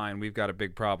that line, we've got a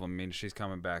big problem, means she's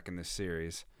coming back in this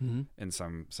series in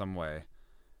some way.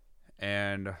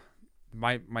 And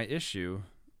my issue,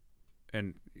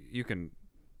 and you can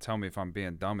tell me if I'm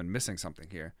being dumb and missing something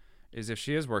here, is if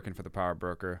she is working for the power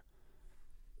broker,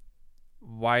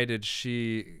 why did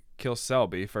she kill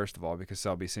Selby, first of all, because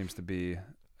Selby seems to be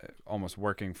almost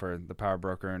working for the power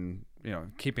broker and, you know,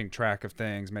 keeping track of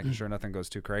things, making sure nothing goes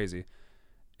too crazy.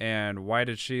 And why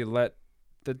did she let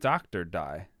the doctor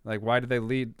die? Like, why did they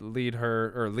lead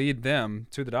her or lead them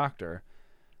to the doctor?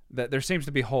 That there seems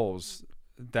to be holes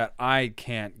that I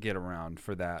can't get around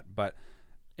for that. But,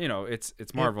 you know, it's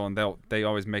Marvel, and they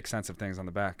always make sense of things on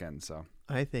the back end. So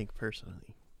I think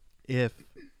personally, if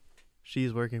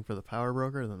she's working for the power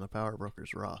broker, then the power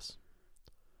broker's Ross.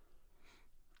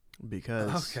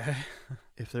 Because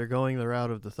if they're going the route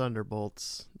of the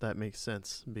Thunderbolts, that makes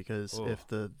sense. Because if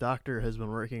the doctor has been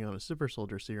working on a super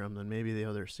soldier serum, then maybe the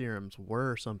other serums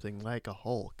were something like a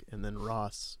Hulk, and then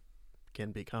Ross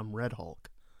can become Red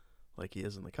Hulk, like he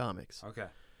is in the comics. Okay.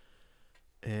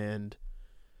 And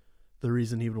the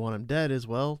reason he would want him dead is,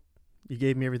 well, you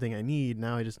gave me everything I need.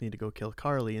 Now I just need to go kill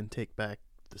Carly and take back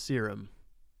the serum.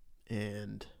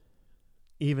 And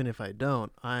even if I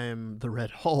don't, I'm the Red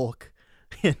Hulk.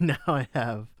 And now I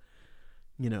have,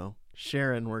 you know,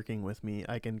 Sharon working with me.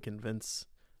 I can convince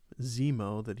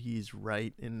Zemo that he's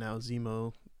right. And now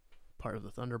Zemo, part of the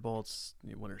Thunderbolts,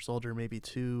 Winter Soldier maybe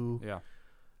too. Yeah.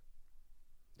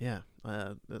 Yeah.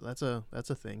 That's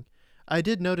a thing. I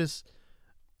did notice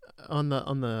on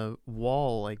the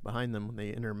wall, like behind them when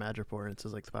they enter Madripoor, and it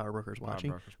says like the power broker's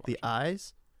watching. The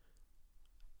eyes.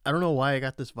 I don't know why I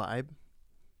got this vibe,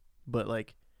 but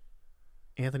like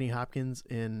Anthony Hopkins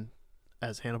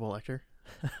as Hannibal Lecter,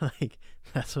 like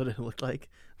that's what it looked like.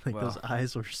 Like those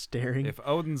eyes were staring. If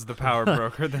Odin's the power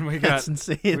broker, then we've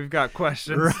got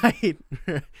questions. Right.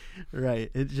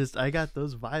 Right. It just, I got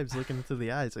those vibes looking into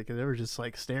the eyes. Like they were just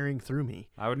like staring through me.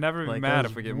 I would never be mad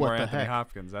if we get more Anthony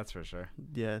Hopkins, that's for sure.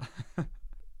 Yeah.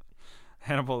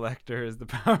 Hannibal Lecter is the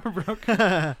power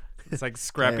broker. It's like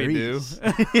Scrappy-Doo.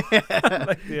 Yeah.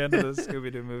 Like the end of the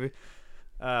Scooby-Doo movie.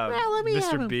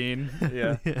 Mr. Bean.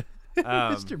 Yeah.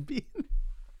 Mr. Bean.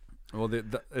 Well,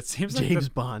 it seems like James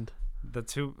Bond. The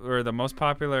two, or the most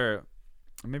popular,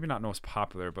 maybe not most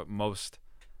popular, but most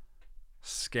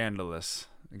scandalous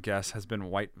guess has been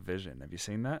White Vision. Have you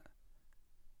seen that?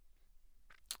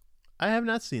 I have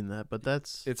not seen that, but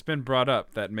it's been brought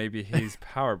up that maybe he's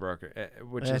power broker,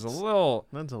 which is that's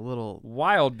a little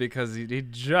wild because he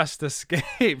just escaped.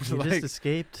 He just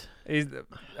escaped.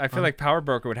 I feel like Power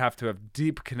Broker would have to have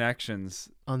deep connections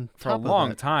for a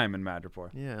long time in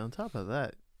Madripoor. Yeah, on top of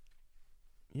that,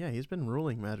 yeah, he's been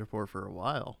ruling Madripoor for a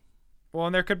while. Well,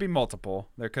 and there could be multiple.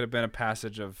 There could have been a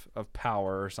passage of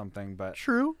power or something, but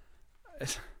true.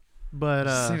 But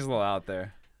it seems a little out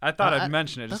there. I thought I'd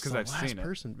mention it just because I've seen it.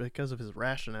 Person because of his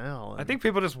rationale. I think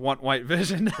people just want White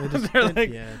Vision.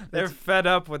 They're fed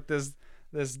up with this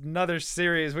another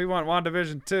series. We want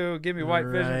WandaVision 2. Give me White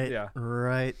Vision. Yeah.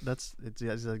 Right. That's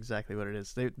exactly what it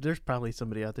is. There's probably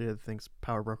somebody out there that thinks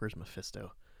Power Broker's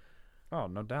Mephisto. Oh,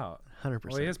 no doubt.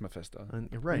 100%. Well, he is Mephisto.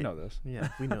 Right. We know this. Yeah,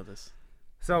 we know this.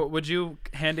 So, would you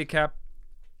handicap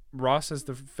Ross as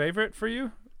the favorite for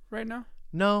you right now?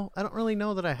 No, I don't really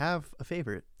know that I have a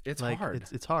favorite. It's hard.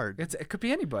 It's hard. It could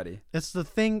be anybody. It's the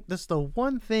thing. That's the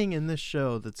one thing in this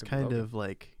show that's kind of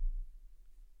like,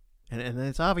 and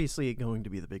it's obviously going to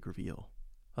be the big reveal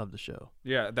of the show.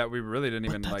 Yeah, that we really didn't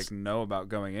even know about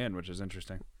going in, which is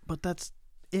interesting. But that's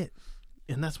it,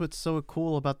 and that's what's so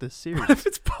cool about this series. What if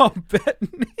it's Paul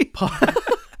Bettany?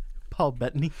 Paul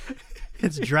Bettany.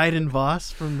 It's Dryden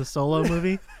Voss from the Solo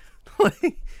movie.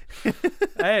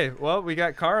 Hey, well, we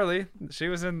got Carly. She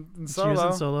was in Solo. She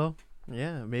was in Solo.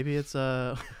 Yeah, maybe it's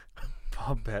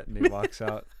Paul Bettany walks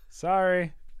out.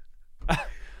 Sorry.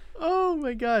 Oh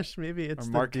my gosh, maybe it's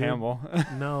Mark Hamill.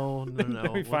 No.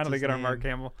 We finally get our Mark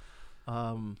Hamill.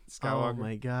 Skywalker. Oh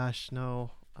my gosh,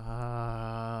 no.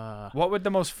 What would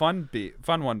the most fun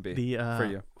one be for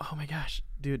you? Oh my gosh,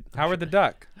 dude. Howard the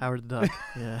Duck. Howard the Duck.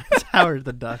 Yeah, it's Howard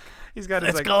the Duck. He's got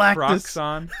his Crocs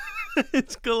on.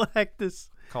 It's Galactus.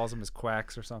 Calls him his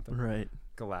quacks or something. Right.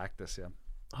 Galactus, yeah.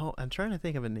 Oh, I'm trying to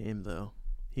think of a name though.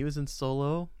 He was in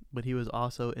Solo, but he was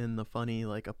also in the funny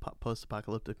a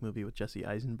post-apocalyptic movie with Jesse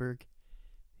Eisenberg.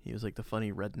 He was like the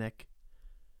funny redneck.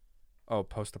 Oh,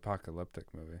 post-apocalyptic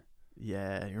movie.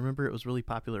 Yeah, you remember it was really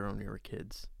popular when we were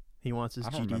kids. He wants his GD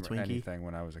Twinkie. I don't remember anything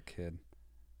when I was a kid.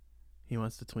 He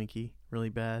wants the Twinkie really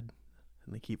bad,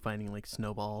 and they keep finding like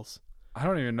snowballs. I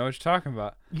don't even know what you're talking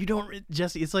about. You don't,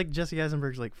 Jesse. It's like Jesse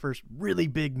Eisenberg's like first really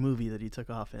big movie that he took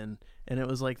off in, and it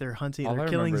was like they're hunting, they're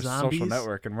killing zombies. Social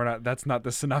Network, and that's not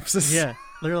the synopsis. Yeah,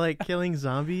 they're like killing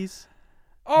zombies.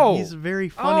 Oh, he's very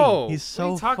funny. Oh, he's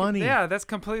so funny. Yeah, that's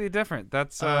completely different.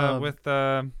 That's with.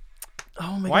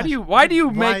 Oh my gosh. Why do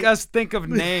you make us think of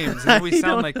names and we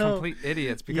sound like complete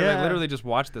idiots? Because I literally just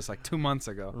watched this like 2 months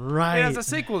ago. Right. It has a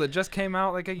sequel that just came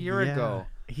out like a year ago.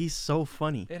 He's so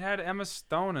funny. It had Emma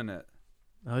Stone in it.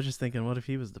 I was just thinking, what if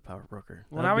he was the Power Broker?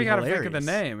 Well, now we got to think of the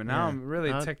name, and now I'm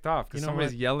really ticked off because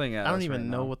somebody's yelling at us. I don't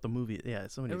even know what the movie. Yeah,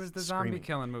 somebody's. It was the screaming. zombie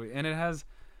killing movie, and it has.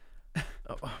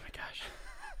 Oh my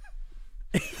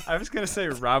gosh. I was gonna say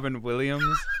Robin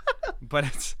Williams, but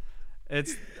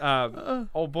it's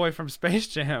old boy from Space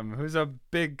Jam who's a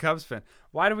big Cubs fan.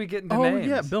 Why do we get into names? Oh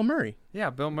yeah, Bill Murray.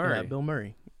 Yeah, Bill Murray. Yeah, Bill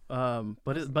Murray.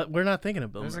 But we're not thinking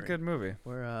of Bill Murray. It was a good movie.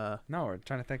 We're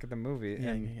trying to think of the movie.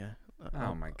 Yeah.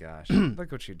 Oh my gosh!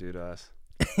 Look what you do to us.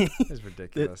 It's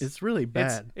ridiculous. It's really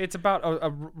bad. It's about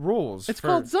rules. It's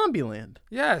called Zombieland.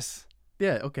 Yes.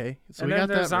 Yeah. Okay. So and we then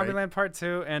got there's that Zombieland right. Part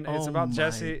 2, and it's about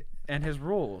Jesse and his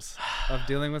rules of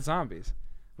dealing with zombies.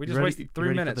 We just wasted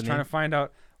 3 minutes trying to find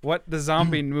out what the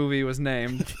zombie movie was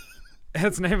named.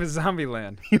 Its name is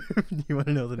Zombieland. You want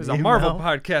to know the name? It's a Marvel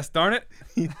podcast, darn it.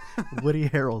 Woody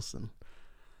Harrelson.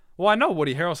 Well, I know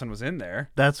Woody Harrelson was in there.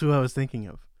 That's who I was thinking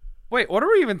of. Wait, what are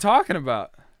we even talking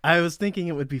about? I was thinking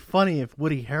it would be funny if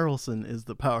Woody Harrelson is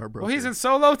the Power Broker. Well, he's in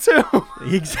Solo too.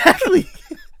 Exactly.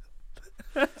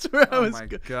 That's where I was. Oh my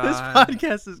God. This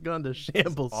podcast has gone to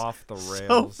shambles. It's off the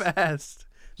rails So fast.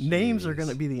 Jeez. Names are going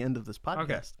to be the end of this podcast.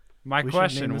 Okay. My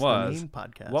question was,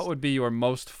 what would be your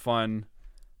most fun,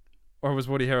 or was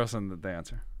Woody Harrelson the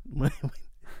answer?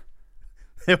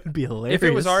 That would be hilarious. If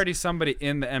it was already somebody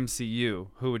in the MCU,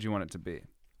 who would you want it to be?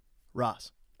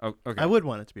 Ross. Oh, okay. I would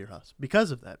want it to be Ross because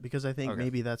of that. Because I think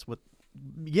maybe that's what.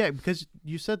 Yeah, because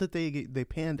you said that they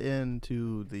panned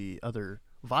into the other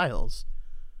vials.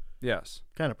 Yes.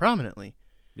 Kind of prominently.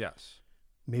 Yes.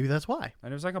 Maybe that's why.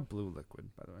 And it was like a blue liquid,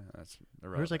 by the way. That's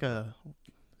irrelevant.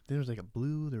 There was like a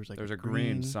blue. There was like a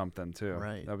green something too.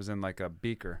 Right. That was in like a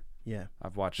beaker. Yeah.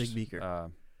 I've watched big beaker.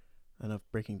 Enough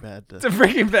Breaking Bad. It's a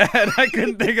Breaking Bad. I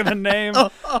couldn't think of the name.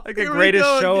 Like the greatest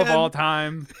show of all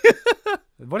time.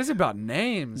 What is it about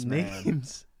names, man?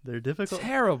 Names. They're difficult.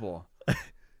 Terrible.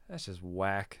 That's just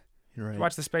whack. You're right. Did you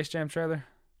watch the Space Jam trailer?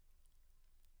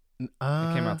 It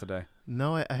came out today.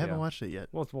 No, I haven't watched it yet.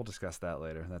 We'll discuss that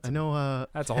later. I know.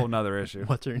 That's a whole nother issue.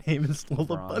 What's her name is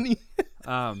Lola Bunny.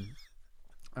 All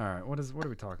right. What are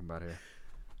we talking about here?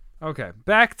 Okay,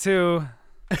 back to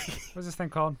what's this thing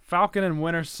called? Falcon and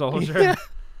Winter Soldier.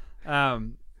 Yeah.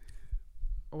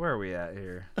 where are we at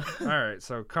here? All right,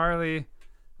 so Carly,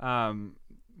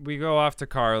 we go off to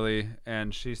Carly,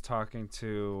 and she's talking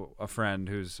to a friend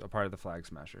who's a part of the Flag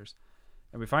Smashers,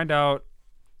 and we find out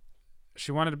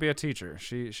she wanted to be a teacher.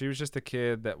 She was just a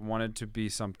kid that wanted to be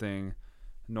something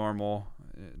normal.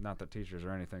 Not that teachers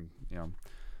are anything,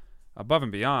 above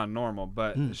and beyond normal,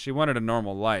 but she wanted a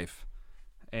normal life.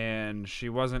 And she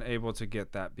wasn't able to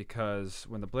get that because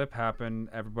when the blip happened,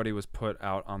 everybody was put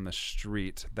out on the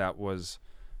street that was,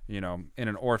 in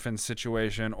an orphan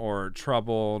situation or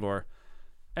troubled or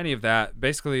any of that.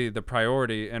 Basically, the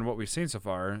priority and what we've seen so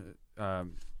far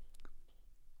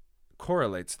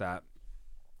correlates that,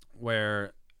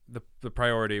 where the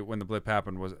priority when the blip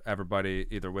happened was everybody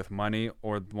either with money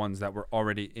or the ones that were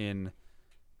already in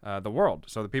the world.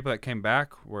 So the people that came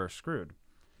back were screwed.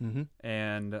 Mm-hmm.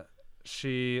 And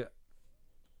she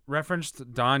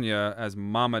referenced Danya as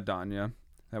Mama Danya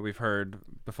that we've heard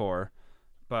before,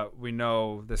 but we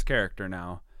know this character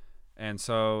now. And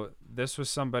so this was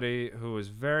somebody who was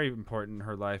very important in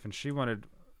her life, and she wanted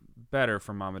better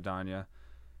for Mama Danya.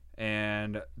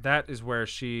 And that is where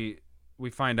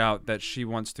we find out that she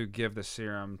wants to give the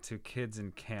serum to kids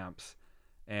in camps.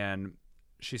 And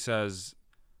she says,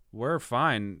 we're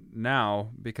fine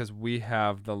now because we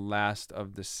have the last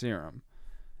of the serum.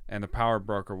 And the power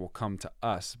broker will come to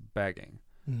us begging.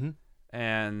 Mm-hmm.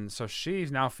 And so she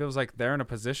now feels like they're in a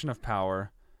position of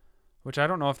power, which I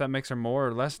don't know if that makes her more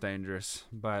or less dangerous,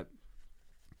 but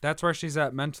that's where she's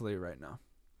at mentally right now.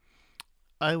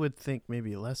 I would think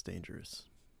maybe less dangerous.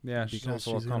 Yeah, because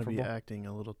she's going to be acting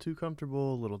a little too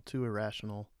comfortable, a little too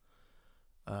irrational.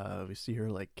 We see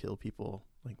her kill people,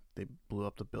 like they blew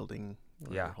up the building.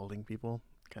 Holding people,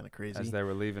 kind of crazy. As they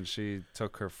were leaving, she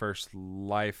took her first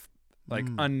life.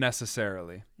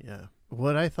 Unnecessarily. Yeah.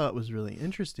 What I thought was really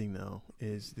interesting, though,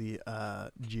 is the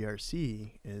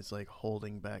GRC is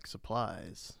holding back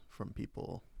supplies from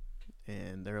people,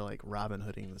 and they're Robin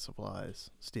Hooding the supplies,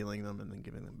 stealing them and then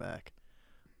giving them back,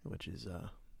 which is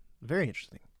very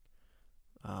interesting.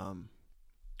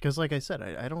 Because like I said,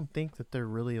 I don't think that they're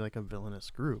really a villainous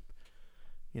group,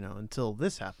 until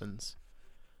this happens.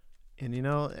 And,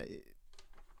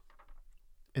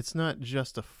 it's not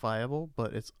justifiable,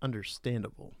 but it's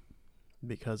understandable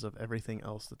because of everything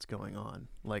else that's going on.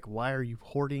 Why are you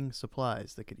hoarding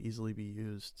supplies that could easily be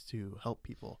used to help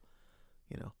people?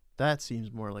 That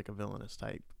seems more like a villainous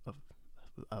type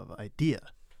of idea,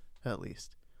 at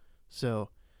least. So,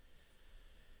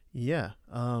 yeah.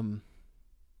 But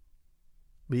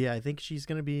yeah, I think she's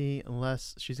going to be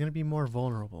more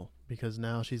vulnerable because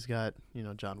now she's got,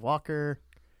 John Walker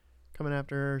coming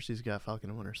after her. She's got Falcon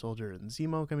and Winter Soldier and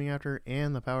Zemo coming after her,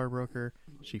 and the Power Broker.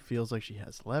 She feels like she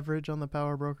has leverage on the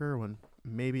Power Broker when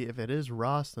maybe if it is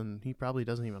Ross, then he probably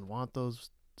doesn't even want those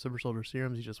Super Soldier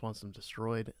serums. He just wants them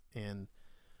destroyed. And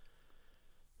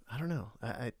I don't know.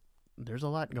 There's a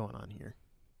lot going on here.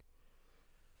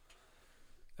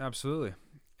 Absolutely.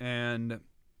 And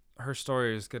her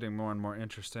story is getting more and more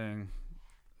interesting.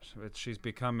 She's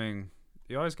becoming...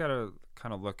 You always got to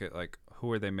kind of look at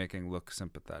who are they making look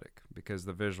sympathetic, because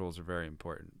the visuals are very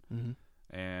important. Mm-hmm.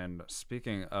 And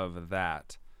speaking of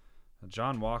that,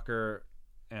 John Walker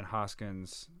and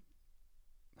Hoskins,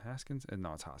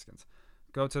 no, it's Hoskins,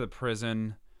 go to the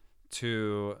prison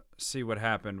to see what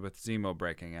happened with Zemo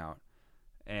breaking out.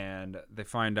 And they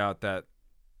find out that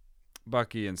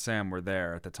Bucky and Sam were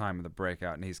there at the time of the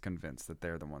breakout, and he's convinced that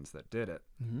they're the ones that did it.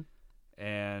 Mm-hmm.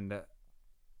 And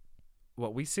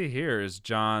what we see here is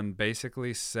John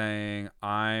basically saying,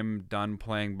 I'm done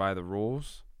playing by the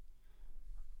rules.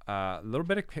 A little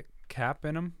bit of Cap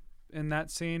in him in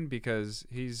that scene because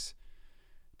he's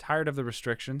tired of the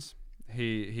restrictions.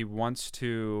 He wants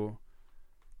to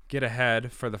get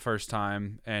ahead for the first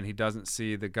time, and he doesn't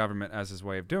see the government as his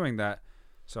way of doing that.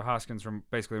 So Hoskins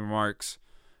basically remarks,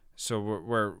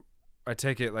 so I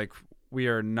take it we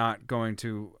are not going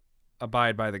to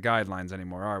abide by the guidelines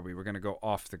anymore, are we? We're going to go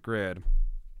off the grid.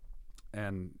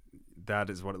 And that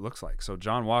is what it looks like. So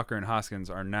John Walker and Hoskins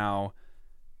are now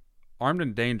armed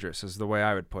and dangerous is the way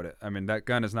I would put it. I mean, that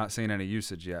gun has not seen any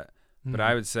usage yet. Mm-hmm. But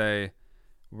I would say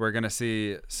we're going to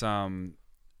see some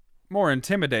more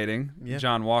intimidating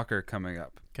John Walker coming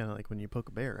up. Kind of like when you poke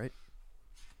a bear, right?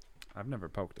 I've never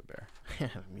poked a bear.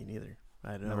 Me neither.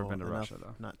 I've never been to Russia,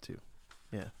 though. Not to.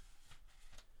 Yeah.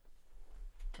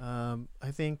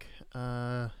 I think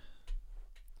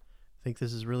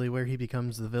this is really where he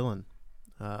becomes the villain.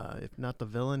 If not the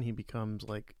villain, he becomes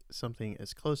something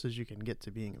as close as you can get to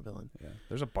being a villain. Yeah,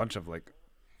 there's a bunch of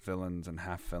villains and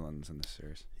half villains in this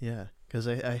series. Yeah, because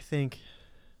I think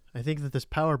that this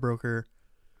Power Broker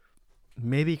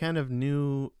maybe kind of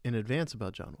knew in advance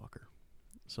about John Walker.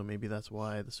 So maybe that's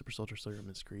why the super soldier serum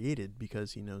is created,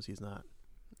 because he knows he's not,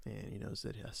 and he knows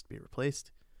that it has to be replaced,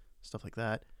 stuff like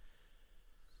that.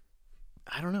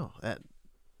 I don't know.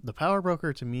 The power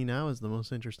broker to me now is the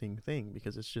most interesting thing,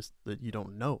 because it's just that you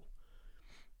don't know.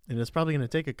 And it's probably going to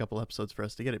take a couple episodes for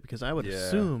us to get it, because I would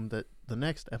assume that the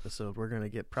next episode we're going to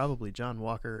get probably John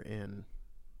Walker and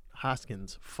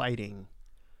Hoskins fighting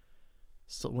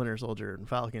Winter Soldier and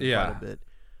Falcon quite a bit.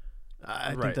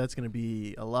 I think that's going to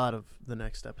be a lot of the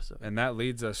next episode. And that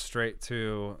leads us straight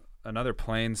to another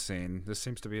plane scene. This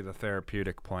seems to be the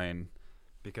therapeutic plane,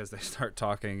 because they start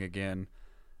talking again,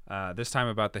 this time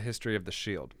about the history of the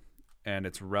shield and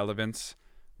its relevance,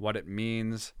 what it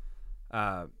means.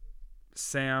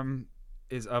 Sam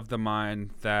is of the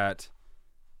mind that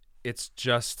it's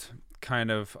just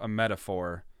kind of a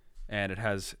metaphor and it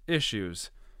has issues.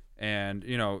 And,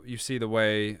 you see the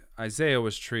way Isaiah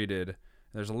was treated.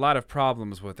 There's a lot of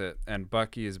problems with it. And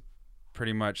Bucky is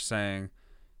pretty much saying,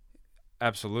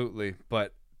 absolutely,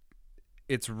 but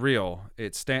it's real.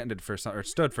 It stood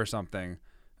for something.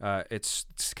 Its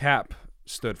Cap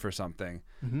stood for something.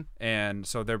 Mm-hmm. And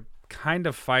so they're kind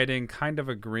of fighting, kind of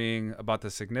agreeing about the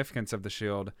significance of the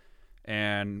shield.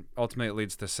 And ultimately it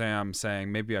leads to Sam saying,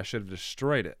 maybe I should have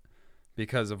destroyed it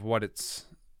because of what it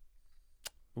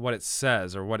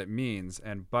says or what it means.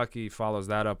 And Bucky follows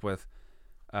that up with,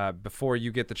 before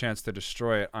you get the chance to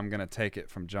destroy it, I'm going to take it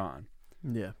from John.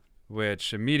 Yeah.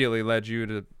 Which immediately led you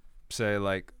to say,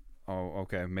 like, oh,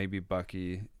 okay, maybe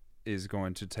Bucky is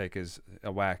going to take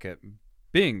a whack at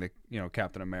being the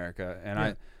Captain America. And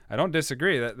I don't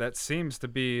disagree. That seems to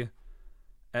be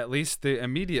at least the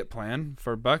immediate plan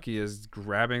for Bucky, is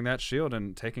grabbing that shield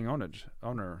and taking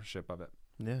ownership of it.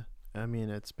 Yeah. I mean,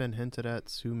 it's been hinted at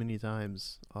so many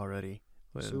times already.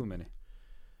 So many.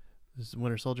 This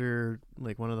Winter Soldier,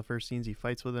 like one of the first scenes he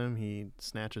fights with him, he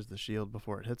snatches the shield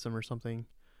before it hits him or something.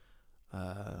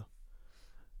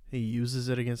 He uses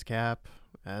it against Cap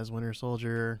as Winter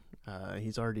Soldier.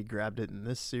 He's already grabbed it in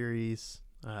this series.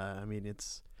 I mean,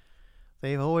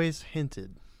 they've always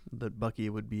hinted that Bucky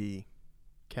would be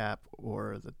Cap,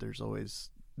 or that there's always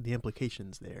the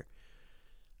implications there.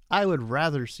 I would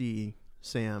rather see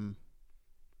Sam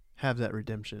have that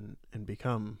redemption and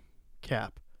become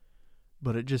Cap,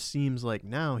 but it just seems like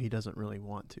now he doesn't really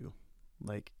want to.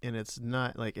 Like, and it's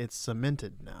not like it's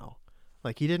cemented now.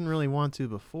 Like, he didn't really want to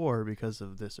before because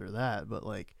of this or that, but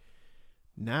like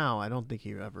now I don't think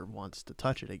he ever wants to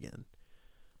touch it again.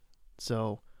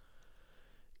 So,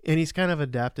 and he's kind of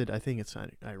adapted. I think it's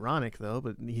ironic though,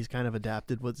 but he's kind of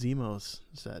adapted what Zemo's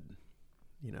said.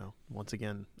 Once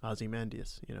again,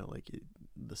 Ozymandias, like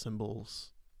the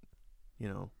symbols,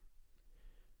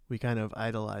 we kind of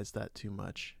idolize that too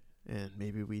much, and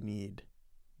maybe we need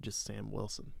just Sam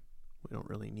Wilson. We don't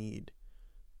really need,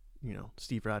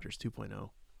 Steve Rogers 2.0.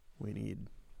 We need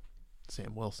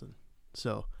Sam Wilson.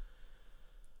 So,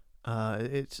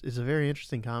 it's a very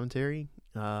interesting commentary.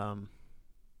 I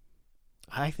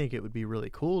think it would be really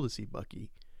cool to see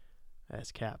Bucky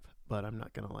as Cap, but I'm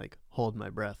not gonna hold my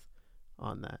breath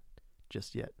on that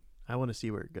just yet. I want to see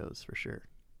where it goes for sure.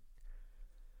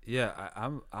 Yeah,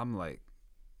 I'm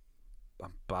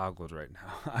boggled right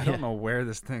now. I don't know where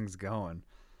this thing's going.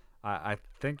 I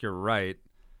think you're right.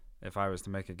 If I was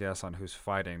to make a guess on who's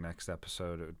fighting next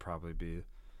episode, it would probably be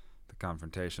the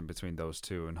confrontation between those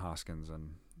two and Hoskins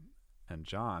and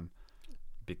John,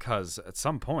 because at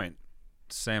some point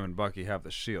Sam and Bucky have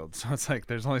the shield, so it's like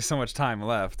there's only so much time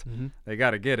left. Mm-hmm. They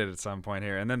got to get it at some point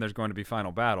here, and then there's going to be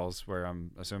final battles where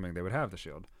I'm assuming they would have the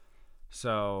shield.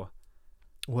 So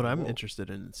what I'm interested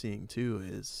in seeing too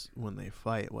is when they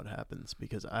fight, what happens,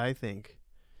 because I think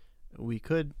we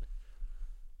could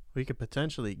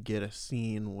potentially get a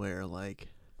scene where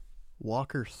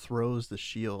Walker throws the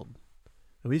shield.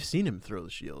 And we've seen him throw the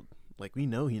shield. We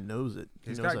know he knows it.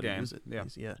 He knows how to use it.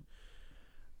 Yeah.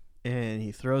 And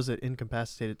he throws it,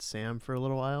 incapacitated Sam for a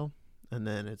little while, and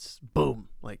then it's boom,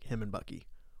 him and Bucky,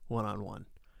 one-on-one.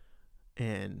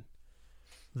 And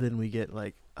then we get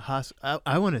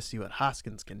I want to see what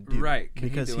Hoskins can do. Right,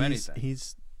 because he do anything?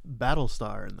 He's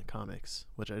Battlestar in the comics,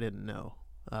 which I didn't know,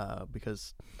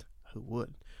 because who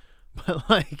would? But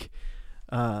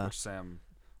which Sam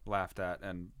laughed at,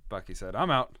 and Bucky said,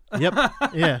 "I'm out." Yep.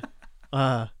 Yeah.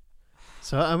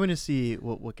 So I'm going to see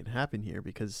what can happen here,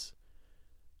 because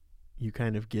you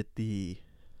kind of get the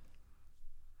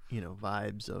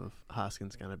vibes of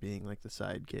Hoskins kind of being the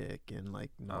sidekick, and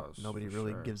nobody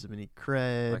really gives him any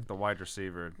cred. The wide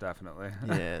receiver, definitely.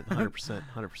 Yeah,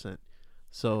 100%.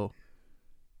 So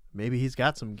maybe he's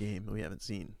got some game that we haven't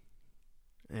seen,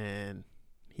 and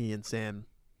he and Sam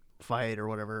fight or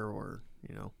whatever, or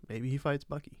maybe he fights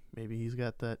Bucky. Maybe he's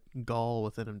got that gall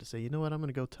within him to say, you know what, I'm going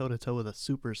to go toe-to-toe with a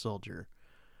super soldier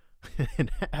and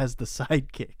as the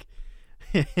sidekick.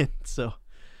 And so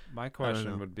my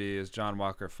question would be, is John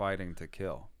Walker fighting to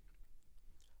kill?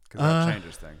 Because that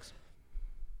changes things.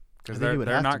 Because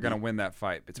they're not going to win that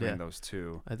fight between those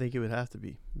two. I think it would have to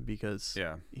be because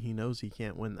he knows he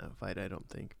can't win that fight, I don't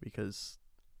think. Because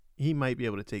he might be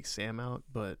able to take Sam out,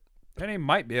 but... And he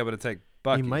might be able to take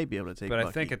Bucky. He might be able to take Bucky. But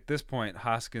I think at this point,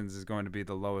 Hoskins is going to be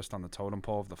the lowest on the totem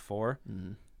pole of the four.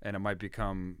 Mm-hmm. And it might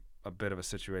become a bit of a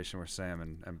situation where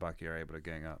Sam and Bucky are able to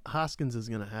gang up. Hoskins is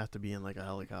going to have to be in like a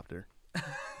helicopter.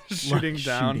 Shooting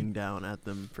down at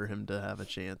them for him to have a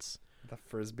chance. The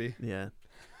frisbee. Yeah.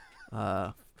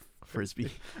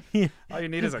 Frisbee. All you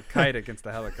need is a kite against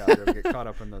the helicopter to get caught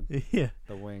up in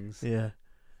the wings. Yeah.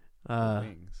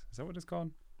 Wings. Is that what it's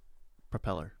called?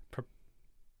 Propeller.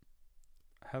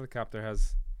 Helicopter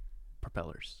has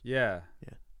propellers. Yeah.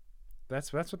 Yeah.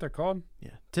 That's what they're called?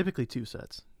 Yeah. Typically 2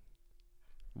 sets.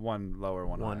 One lower,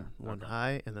 one higher. One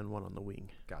high and then one on the wing.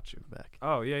 Got you. Back.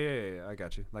 Oh, yeah. I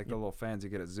got you. Like the little fans you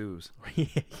get at zoos. Yeah,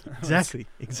 exactly.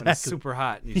 When it's super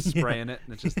hot and you spray in it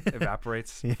and it just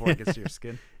evaporates before it gets to your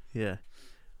skin. Yeah.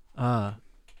 But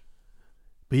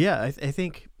yeah, I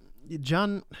think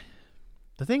John,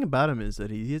 the thing about him is that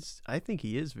I think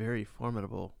he is very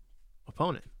formidable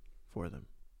opponent for them.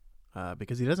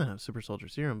 Because he doesn't have super soldier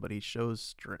serum, but he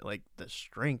shows the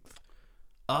strength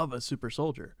of a super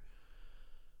soldier,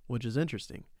 which is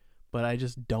interesting. But I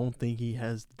just don't think he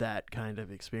has that kind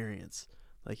of experience.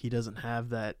 Like, he doesn't have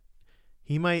that.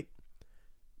 He might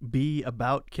be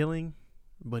about killing,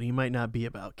 but he might not be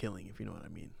about killing, if you know what I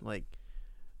mean. Like,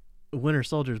 Winter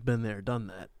Soldier's been there, done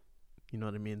that. You know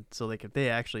what I mean? So, like, if they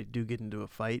actually do get into a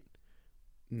fight,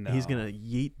 he's going to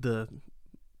yeet the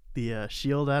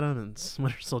shield at him, and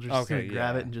Winter Soldier's just going to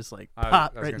grab it and just, like,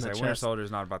 pop right in the chest. Winter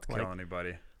Soldier's not about to kill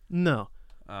anybody. No.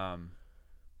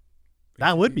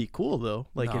 That would be cool, though.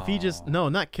 Like, if he just,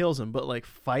 not kills him, but, like,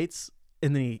 fights,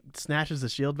 and then he snatches the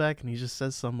shield back, and he just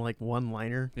says some, like,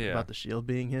 one-liner about the shield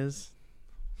being his,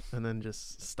 and then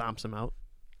just stomps him out.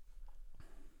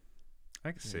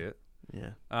 I can see it.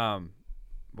 Yeah.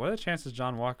 What are the chances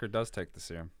John Walker does take the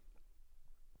serum?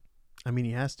 I mean,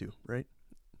 he has to, right?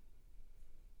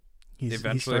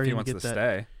 Eventually, if he wants to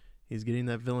stay. He's getting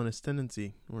that villainous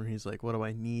tendency where he's like, what do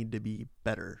I need to be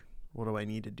better? What do I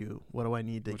need to do? What do I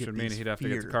need to get? Which would mean he'd have to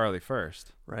get to Carly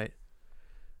first, right?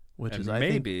 Which and is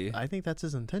I think that's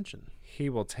his intention. He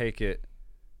will take it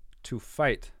to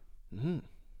fight Sam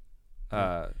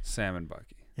and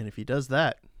Bucky, and if he does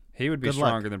that, he would be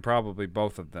stronger than probably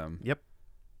both of them. Yep.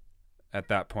 At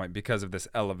that point, because of this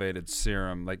elevated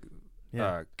serum, like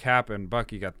Cap and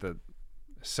Bucky got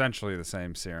essentially the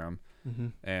same serum,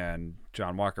 and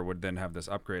John Walker would then have this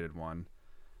upgraded one,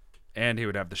 and he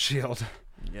would have the shield.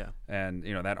 Yeah. And,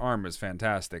 that arm is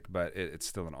fantastic, but it's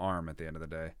still an arm at the end of the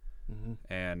day.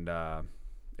 Mm-hmm. And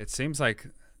it seems like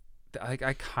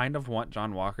I kind of want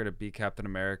John Walker to be Captain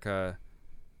America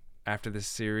after this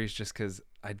series, just because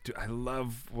I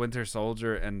love Winter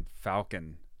Soldier and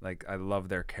Falcon. Like, I love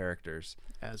their characters.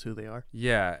 As who they are.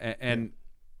 Yeah.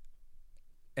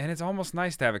 And it's almost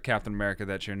nice to have a Captain America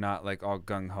that you're not, like, all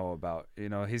gung-ho about.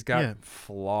 He's got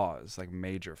flaws, like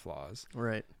major flaws.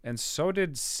 Right. And so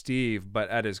did Steve, but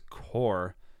at his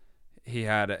core, he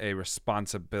had a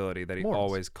responsibility that he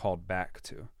always called back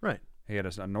to. Right. He had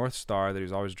a North Star that he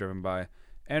was always driven by.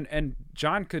 And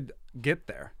John could get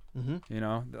there.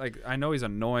 Mm-hmm. Like, I know he's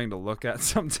annoying to look at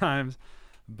sometimes,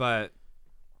 but,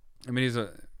 I mean, he's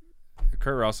a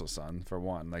Kurt Russell's son, for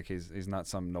one. Like, he's not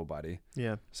some nobody.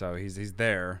 Yeah. So he's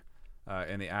there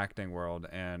in the acting world,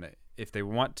 and if they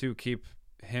want to keep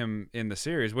him in the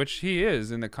series, which he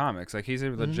is in the comics, like, he's a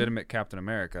legitimate Captain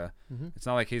America. Mm-hmm. It's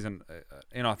not like he's an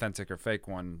inauthentic or fake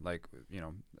one, like,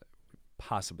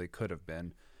 possibly could have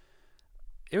been.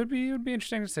 It would be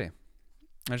interesting to see.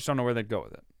 I just don't know where they'd go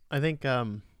with it. I think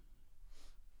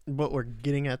what we're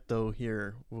getting at, though,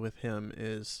 here with him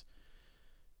is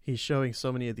he's showing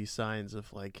so many of these signs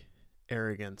of, like,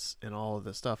 arrogance and all of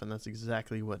this stuff, and that's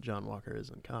exactly what John Walker is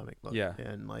in comic book. Yeah.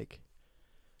 And, like,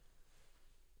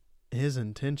 his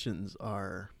intentions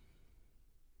are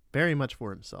very much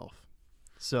for himself.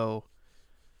 So,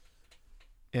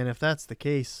 and if that's the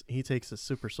case, he takes a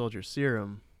super soldier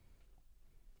serum,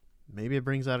 maybe it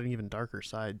brings out an even darker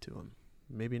side to him.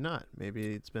 Maybe not.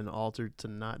 Maybe it's been altered to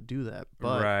not do that.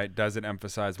 But right. Does it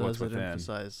emphasize what's within?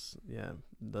 Does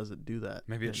it do that?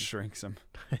 Maybe it shrinks him.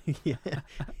 Yeah.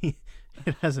 It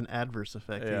has an adverse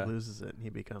effect. Yeah. He loses it and he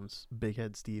becomes Big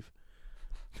Head Steve.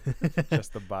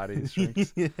 Just the body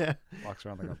shrinks. Yeah. Walks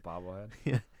around like a bobblehead.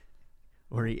 Yeah.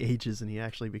 Or he ages and he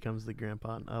actually becomes the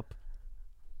grandpa and up.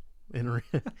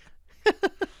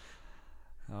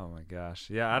 Oh my gosh.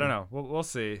 Yeah, I don't know. We'll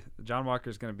see. John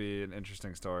Walker's going to be an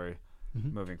interesting story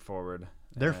moving forward.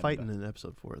 They're fighting in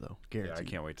episode 4 though. Guaranteed. Yeah, I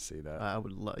can't wait to see that. I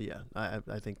would love. Yeah,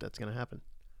 I think that's gonna happen.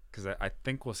 Because I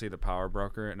think we'll see the Power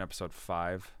Broker in episode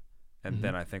 5, and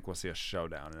then I think we'll see a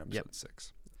showdown in episode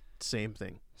 6. Same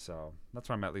thing. So that's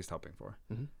what I'm at least hoping for.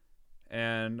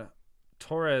 And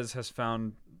Torres has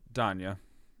found Danya.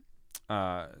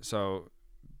 So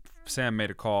Sam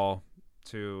made a call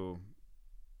to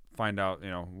find out,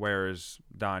 where is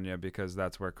Danya, because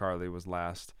that's where Carly was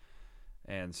last.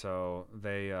 And so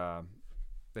they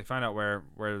find out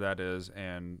where that is,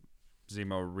 and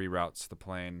Zemo reroutes the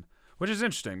plane, which is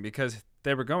interesting because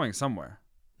they were going somewhere.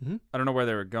 I don't know where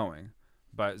they were going,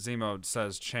 but Zemo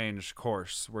says change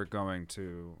course. We're going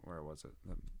to, where was it?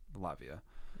 Latvia.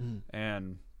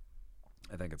 And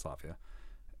I think it's Latvia.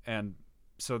 And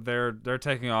so they're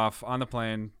taking off on the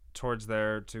plane towards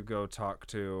there to go talk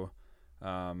to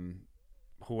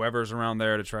whoever's around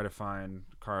there to try to find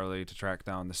Carly to track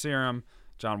down the serum.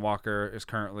 John Walker is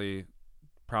currently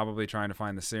probably trying to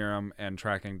find the serum and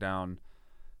tracking down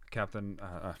Captain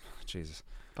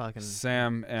Falcon,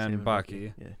 Sam and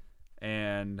Bucky. Yeah.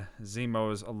 And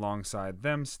Zemo's alongside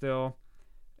them still,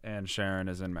 and Sharon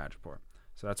is in Madripoor.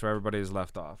 So that's where everybody is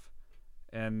left off.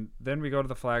 And then we go to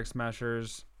the Flag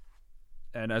Smashers,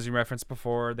 and as you referenced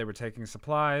before, they were taking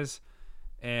supplies,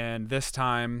 and this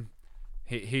time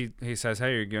he says,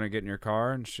 "Hey, you're gonna get in your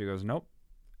car?" And she goes, "Nope."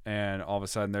 And all of a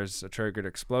sudden there's a triggered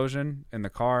explosion in the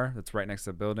car that's right next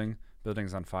to the building.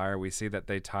 Building's on fire. We see that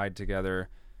they tied together,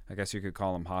 I guess you could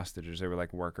call them hostages. They were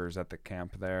like workers at the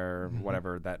camp there,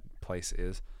 whatever that place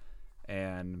is.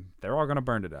 And they're all going to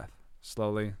burn to death,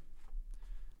 slowly,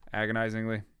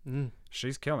 agonizingly.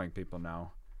 She's killing people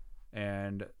now.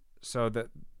 And so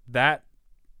that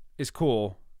is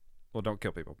cool. Well, don't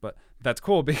kill people, but that's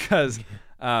cool because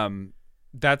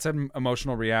that's an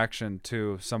emotional reaction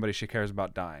to somebody she cares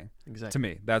about dying. Exactly. To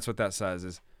me, that's what that says,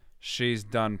 is she's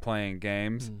done playing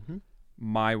games.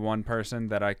 My one person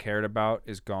that I cared about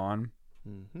is gone.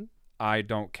 I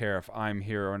don't care if I'm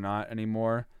here or not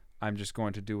anymore. I'm just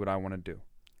going to do what I want to do.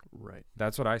 Right.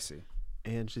 That's what I see.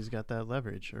 And she's got that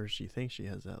leverage, or she thinks she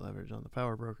has that leverage on the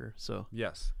Power Broker. So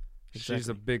yes, exactly. She's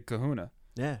a big kahuna.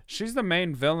 Yeah. She's the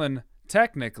main villain,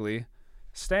 technically,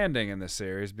 standing in this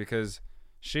series, because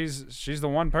she's the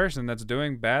one person that's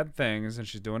doing bad things, and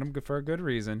she's doing them for a good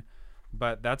reason.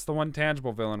 But that's the one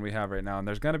tangible villain we have right now, and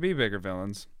there's going to be bigger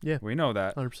villains. Yeah, we know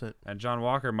that. 100%. And John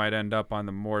Walker might end up on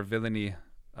the more villainy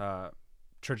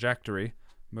trajectory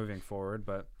moving forward,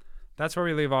 but that's where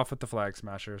we leave off with the Flag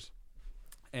Smashers.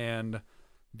 And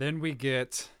then we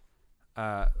get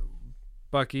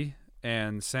Bucky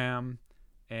and Sam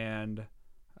and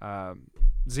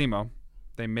Zemo.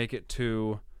 They make it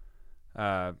to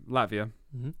Latvia,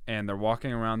 and they're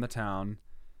walking around the town.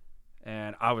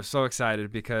 And I was so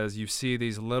excited because you see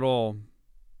these little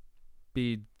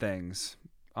bead things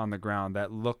on the ground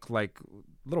that look like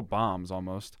little bombs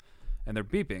almost, and they're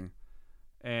beeping.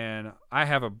 And I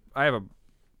have a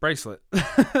bracelet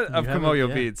of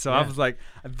Kamoyo beads, so I was like,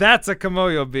 "That's a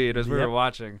Kamoyo bead." As we were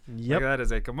watching, like, that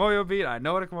is a Kamoyo bead. I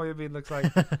know what a Kamoyo bead looks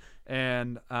like.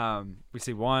 And we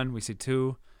see one, we see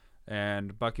two,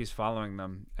 and Bucky's following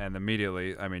them. And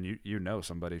immediately, I mean, you know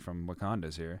somebody from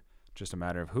Wakanda's here. Just a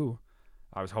matter of who.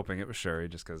 I was hoping it was Shuri,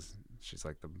 just because she's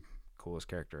like the coolest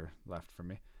character left for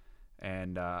me.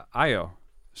 And Io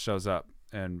shows up,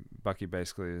 and Bucky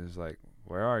basically is like,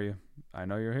 "Where are you? I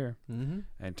know you're here."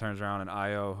 And turns around, and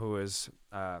Io, who is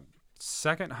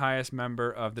second highest member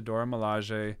of the Dora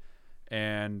Milaje,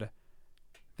 and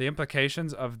the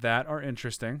implications of that are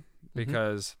interesting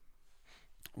because,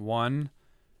 one,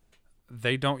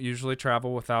 they don't usually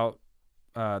travel without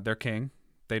their king.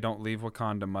 They don't leave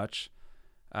Wakanda much.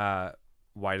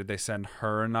 Why did they send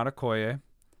her and not Okoye?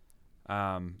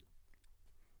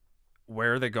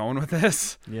 Where are they going with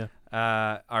this? Yeah.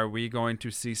 Are we going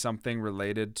to see something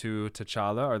related to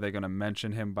T'Challa? Are they going to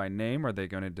mention him by name? Are they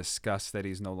going to discuss that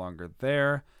he's no longer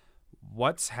there?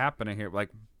 What's happening here? Like,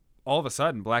 all of a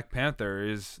sudden, Black Panther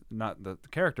is not the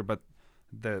character, but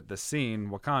the scene,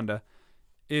 Wakanda,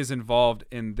 is involved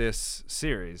in this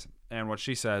series. And what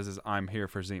she says is, "I'm here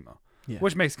for Zemo." Yeah.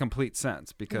 Which makes complete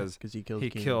sense because he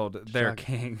killed their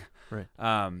king. Right.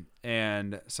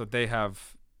 And so they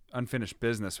have unfinished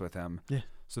business with him. Yeah.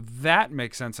 So that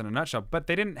makes sense in a nutshell. But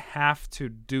they didn't have to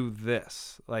do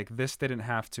this. Like, this didn't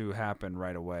have to happen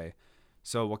right away.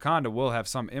 So Wakanda will have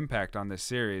some impact on this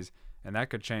series, and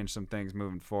that could change some things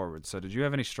moving forward. So did you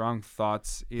have any strong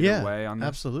thoughts either way on this?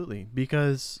 Absolutely.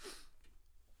 Because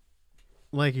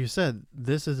like you said,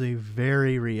 this is a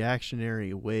very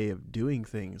reactionary way of doing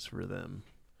things for them.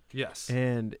 Yes.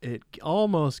 And it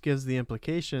almost gives the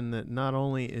implication that not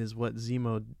only is what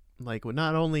Zemo,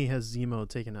 not only has Zemo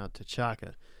taken out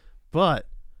T'Chaka, but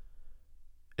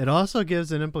it also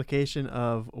gives an implication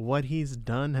of what he's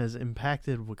done has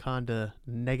impacted Wakanda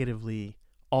negatively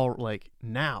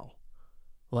now.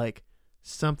 Like,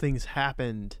 something's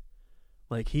happened.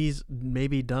 Like, he's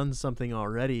maybe done something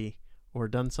already or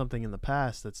done something in the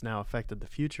past that's now affected the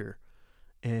future.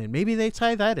 And maybe they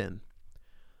tie that in.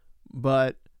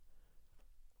 But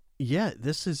yeah,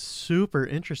 this is super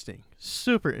interesting.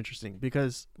 Super interesting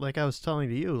because, like I was telling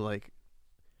to you, like,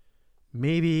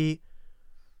 maybe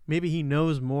he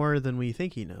knows more than we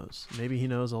think he knows. Maybe he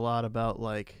knows a lot about,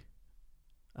 like,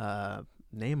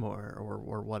 Namor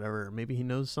or whatever. Maybe he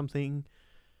knows something,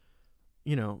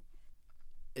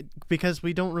 because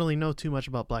we don't really know too much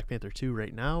about Black Panther 2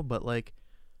 right now, but, like,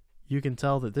 you can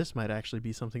tell that this might actually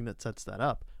be something that sets that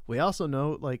up. We also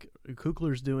know, like,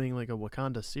 Coogler's doing, like, a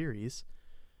Wakanda series.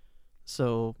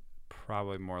 So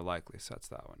probably more likely sets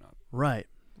that one up. Right.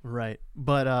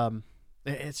 But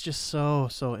it's just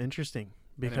so interesting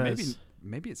because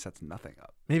maybe it sets nothing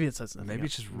up. Maybe it sets nothing up. Maybe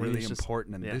it's just really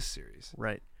important in this series.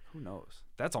 Right. Who knows?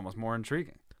 That's almost more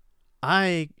intriguing.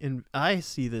 I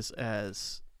see this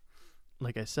as,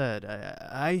 like I said,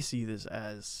 I see this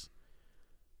as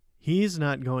he's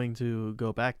not going to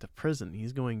go back to prison.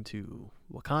 He's going to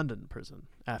Wakandan prison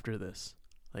after this.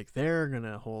 Like, they're going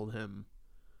to hold him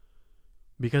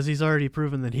because he's already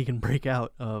proven that he can break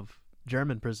out of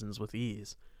German prisons with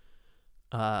ease.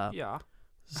 Yeah.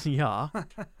 Yeah.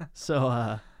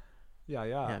 So,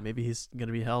 yeah. Maybe he's going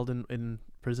to be held in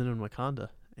prison in Wakanda.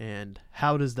 And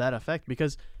how does that affect?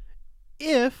 Because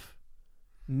if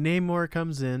Namor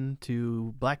comes in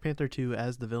to Black Panther 2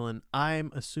 as the villain,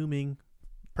 I'm assuming,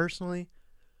 personally,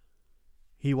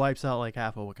 he wipes out like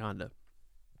half of Wakanda.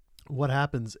 What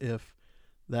happens if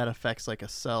that affects, like, a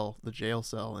cell, the jail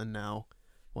cell, and now,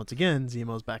 once again,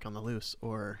 Zemo's back on the loose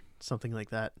or something like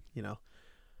that?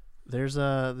 There's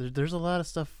a lot of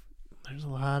stuff. There's a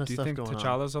lot of stuff going on. Do you think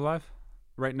T'Challa's alive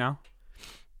right now?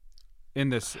 In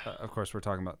this, of course, we're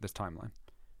talking about this timeline.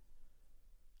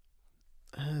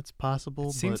 It's possible.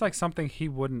 It seems like something he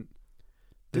wouldn't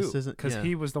do. This isn't, because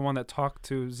he was the one that talked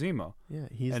to Zemo. Yeah,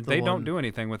 and they don't do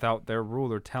anything without their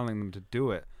ruler telling them to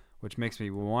do it, which makes me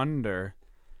wonder: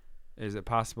 is it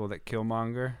possible that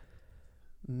Killmonger?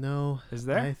 No. Is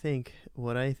there?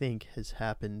 What I think has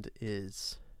happened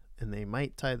is, and they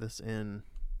might tie this in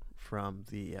from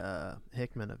the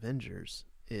Hickman Avengers,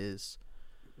 is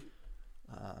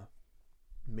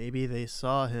maybe they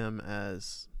saw him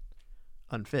as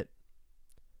unfit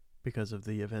because of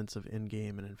the events of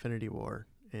Endgame and Infinity War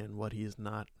and what he's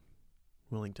not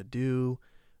willing to do.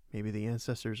 Maybe the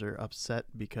ancestors are upset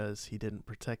because he didn't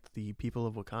protect the people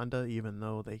of Wakanda. Even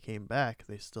though they came back,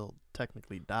 they still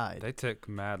technically died. They took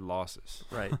mad losses.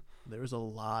 Right. There was a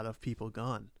lot of people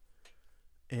gone.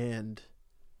 And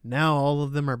now all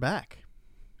of them are back.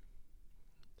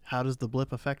 How does the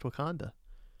blip affect Wakanda?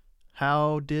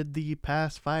 How did the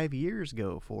past 5 years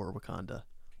go for Wakanda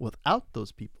without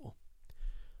those people?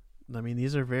 I mean,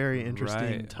 these are very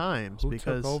interesting times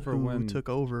because who took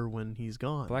over when he's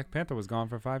gone? Black Panther was gone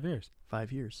for 5 years.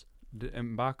 5 years.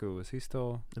 M'Baku, was he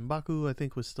still? M'Baku, I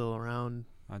think, was still around.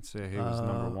 I'd say he was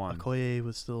number one. Okoye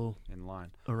was still in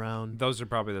line. Around. Those are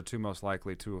probably the two most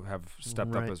likely to have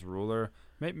stepped up as ruler.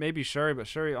 Maybe Shuri, but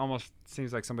Shuri almost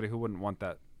seems like somebody who wouldn't want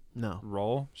that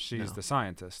role. She's the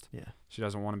scientist. Yeah. She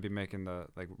doesn't want to be making the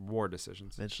war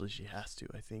decisions. Eventually she has to,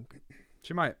 I think.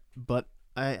 She might. But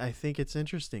I think it's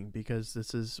interesting because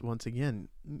this is, once again,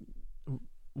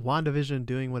 WandaVision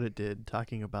doing what it did,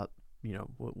 talking about,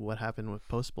 what happened with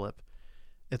post-blip.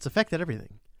 It's affected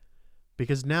everything.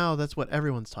 Because now that's what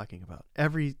everyone's talking about.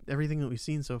 Everything that we've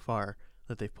seen so far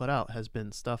that they've put out has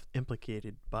been stuff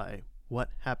implicated by what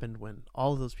happened when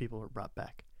all of those people were brought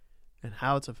back and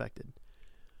how it's affected.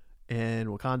 And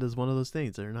Wakanda is one of those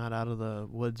things. They're not out of the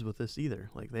woods with this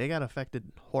either. Like, they got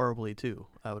affected horribly too,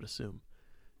 I would assume.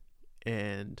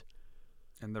 And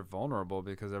they're vulnerable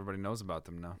because everybody knows about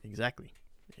them now. Exactly.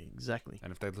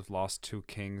 And if they've lost 2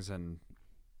 kings in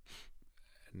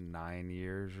 9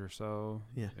 years or so,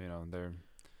 they're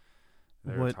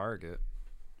a target.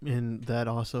 And that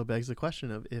also begs the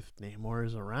question of, if Namor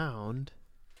is around,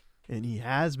 and he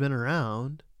has been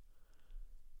around,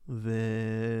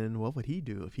 then what would he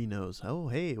do if he knows, oh,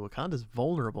 hey, Wakanda's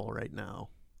vulnerable right now?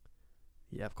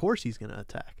 Yeah, of course he's going to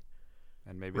attack.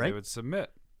 And maybe they would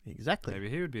submit. Exactly. Maybe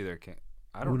he would be their king.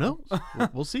 I don't know. Who knows?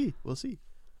 We'll see.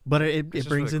 But it just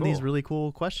brings really in these cool. really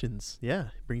cool questions. Yeah,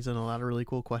 it brings in a lot of really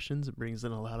cool questions. It brings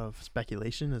in a lot of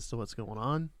speculation as to what's going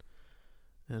on.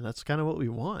 And that's kind of what we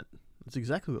want. That's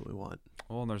exactly what we want.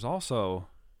 Well, and there's also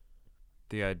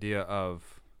the idea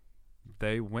of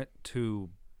they went to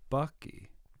Bucky,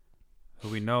 who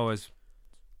we know has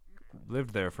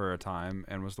lived there for a time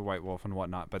and was the White Wolf and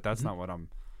whatnot, but that's not what I'm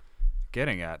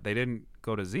getting at. They didn't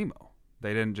go to Zemo.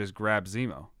 They didn't just grab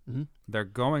Zemo. Mm-hmm. They're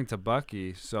going to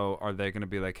Bucky, so are they going to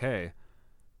be like, hey,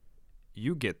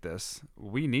 you get this.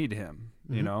 We need him,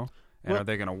 you know? And Well- are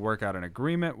they going to work out an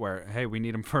agreement where, hey, we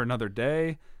need him for another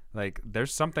day? Like,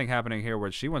 there's something happening here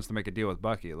where she wants to make a deal with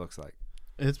Bucky, it looks like.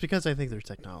 It's because I think there's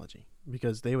technology.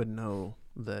 Because they would know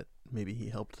that maybe he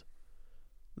helped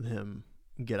him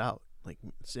get out. Like,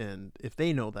 and if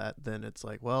they know that, then it's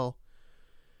like, well,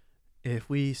 if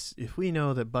we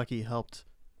know that Bucky helped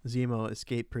Zemo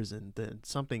escape prison, then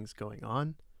something's going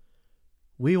on.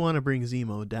 We want to bring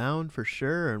Zemo down for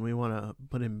sure, and we want to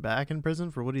put him back in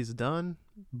prison for what he's done,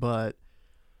 but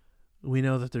we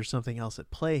know that there's something else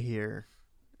at play here,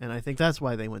 and I think that's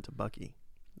why they went to Bucky,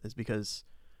 is because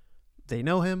they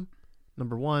know him,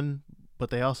 number one, but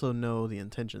they also know the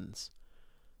intentions.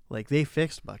 Like, they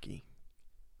fixed Bucky,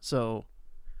 so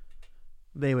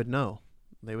they would know.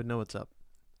 They would know what's up.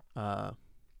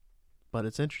 But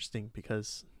it's interesting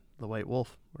because the White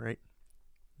Wolf, right?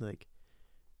 Like,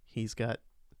 he's got...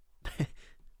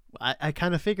 I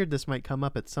kind of figured this might come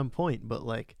up at some point, but,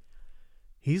 like,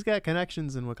 he's got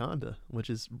connections in Wakanda, which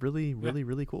is really, really,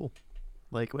 really cool.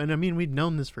 Like, and I mean, we'd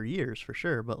known this for years, for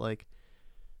sure, but, like,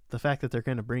 the fact that they're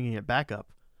kind of bringing it back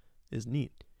up is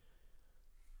neat.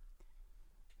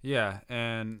 Yeah,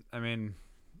 and, I mean,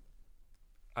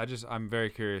 I'm very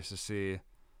curious to see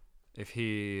if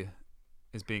he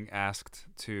is being asked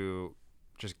to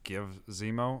just give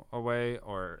Zemo away,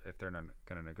 or if they're not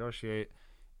going to negotiate.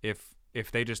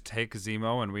 If they just take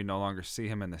Zemo and we no longer see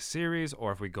him in the series,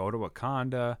 or if we go to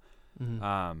Wakanda.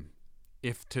 Mm-hmm.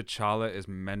 If T'Challa is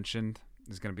mentioned,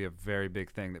 is going to be a very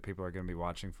big thing that people are going to be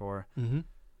watching for. Mm-hmm.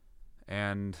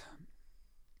 And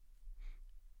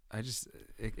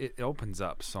it opens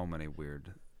up so many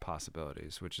weird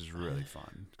possibilities, which is really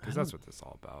fun, because that's what this is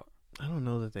all about. I don't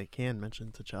know that they can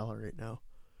mention T'Challa right now.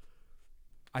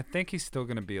 I think he's still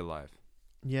going to be alive.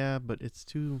 Yeah, but it's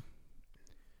too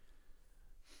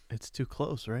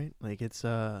close, right? Like, it's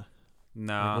No.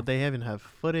 like, would they even have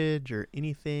footage or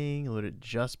anything? Would it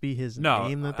just be his No,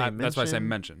 name that they mentioned? that's why I say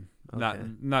mention. Okay.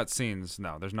 Not scenes.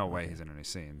 No, there's no way Okay. he's in any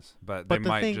scenes. But But they the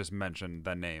might thing- just mention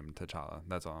the name T'Challa.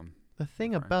 That's all. The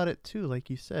thing Sorry. about it too, like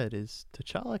you said, is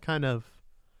T'Challa kind of,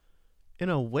 in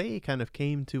a way, kind of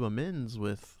came to amends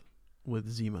with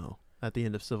Zemo at the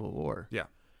end of Civil War. Yeah.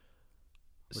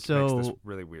 Which So makes this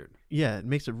really weird. yeah, it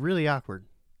makes it really awkward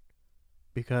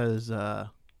because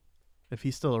if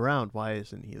he's still around, why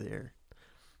isn't he there?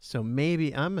 So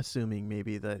maybe I'm assuming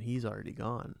that he's already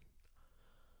gone.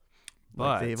 But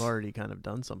Like, they've already kind of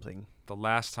done something. the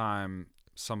last time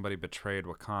somebody betrayed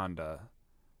Wakanda,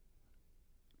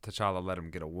 T'Challa let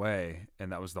him get away,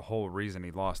 and that was the whole reason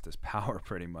he lost his power,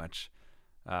 pretty much.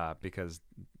 Because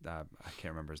I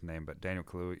can't remember his name, but Daniel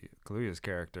Kaluuya's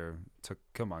character took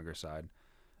Killmonger's side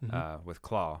with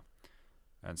Claw.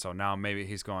 And so now maybe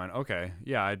he's going, okay,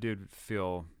 yeah, I do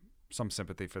feel some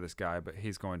sympathy for this guy, but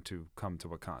he's going to come to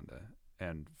Wakanda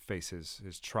and face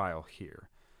his trial here.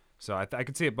 So I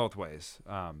could see it both ways.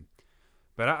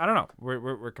 But I don't know.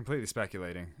 We're completely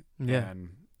speculating. Yeah. And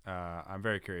I'm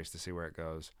very curious to see where it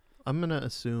goes. I'm gonna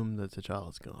assume that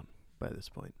T'Challa's gone by this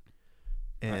point,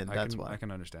 and that's why. I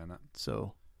can understand that.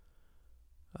 So,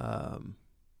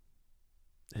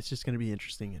 it's just gonna be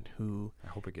interesting, and who. I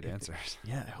hope we get answers.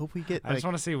 Yeah, I hope we get. I just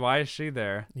want to see, why is she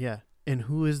there? Yeah, and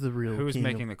who is the real? Who's king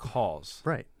making of, the calls?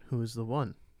 right? Who is the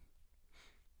one?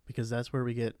 Because that's where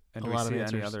we get And a do we lot of see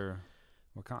answers. any other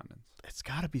Wakandans? It's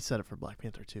got to be set up for Black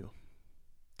Panther too,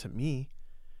 to me,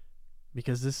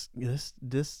 because this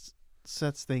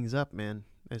sets things up, man.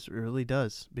 It really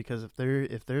does. Because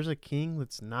if there's a king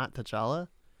that's not T'Challa,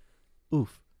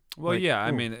 oof. Well, Like, yeah, I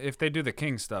ooh. mean, if they do the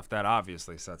King stuff, that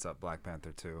obviously sets up Black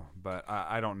Panther too. But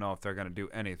I don't know if they're going to do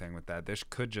anything with that. This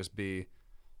could just be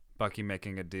Bucky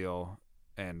making a deal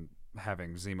and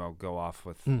having Zemo go off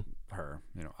with her,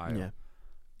 Io. Yeah.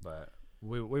 But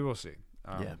we will see.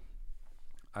 Yeah.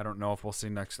 I don't know if we'll see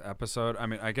next episode. I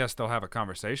mean, I guess they'll have a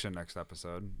conversation next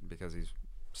episode because he's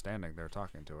standing there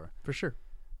talking to her. For sure.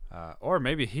 Or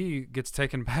maybe he gets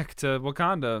taken back to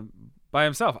Wakanda by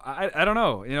himself. I don't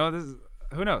know.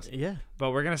 Who knows? Yeah.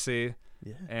 But we're going to see.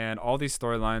 Yeah. And all these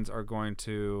storylines are going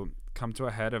to come to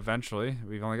a head eventually.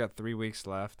 We've only got 3 weeks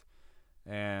left.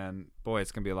 And, boy,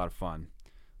 it's going to be a lot of fun.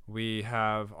 We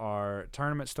have our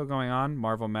tournament still going on,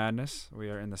 Marvel Madness. We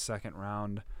are in the second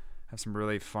round. Have some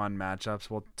really fun matchups.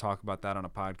 We'll talk about that on a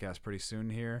podcast pretty soon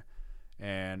here.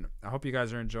 And I hope you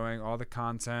guys are enjoying all the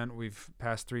content. We've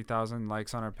passed 3,000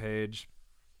 likes on our page.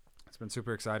 It's been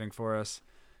super exciting for us.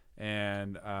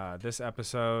 And this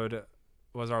episode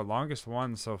was our longest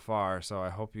one so far. So I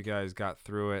hope you guys got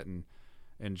through it and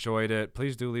enjoyed it.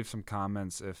 Please do leave some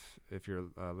comments if you're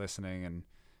listening and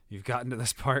you've gotten to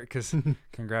this part, because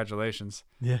congratulations.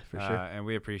 Yeah, for sure. And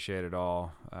we appreciate it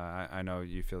all. I know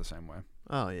you feel the same way.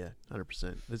 Oh, yeah,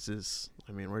 100%.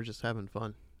 We're just having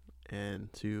fun.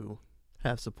 And to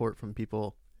have support from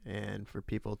people and for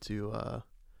people to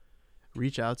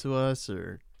reach out to us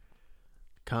or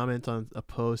comment on a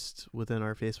post within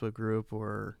our Facebook group,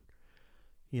 or,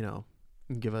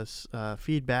 give us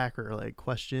feedback or like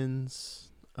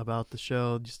questions about the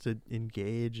show, just to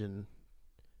engage. And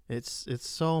it's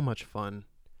so much fun.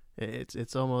 It's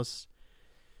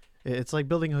like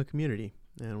building a community,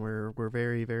 and we're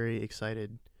very, very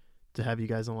excited to have you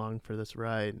guys along for this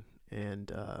ride. And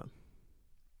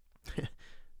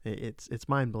it's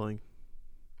mind-blowing.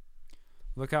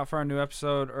 Look out for our new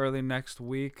episode early next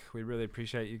week. We really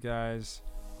appreciate you guys.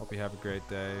 Hope you have a great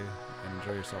day and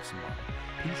enjoy yourself some more.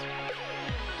 Peace.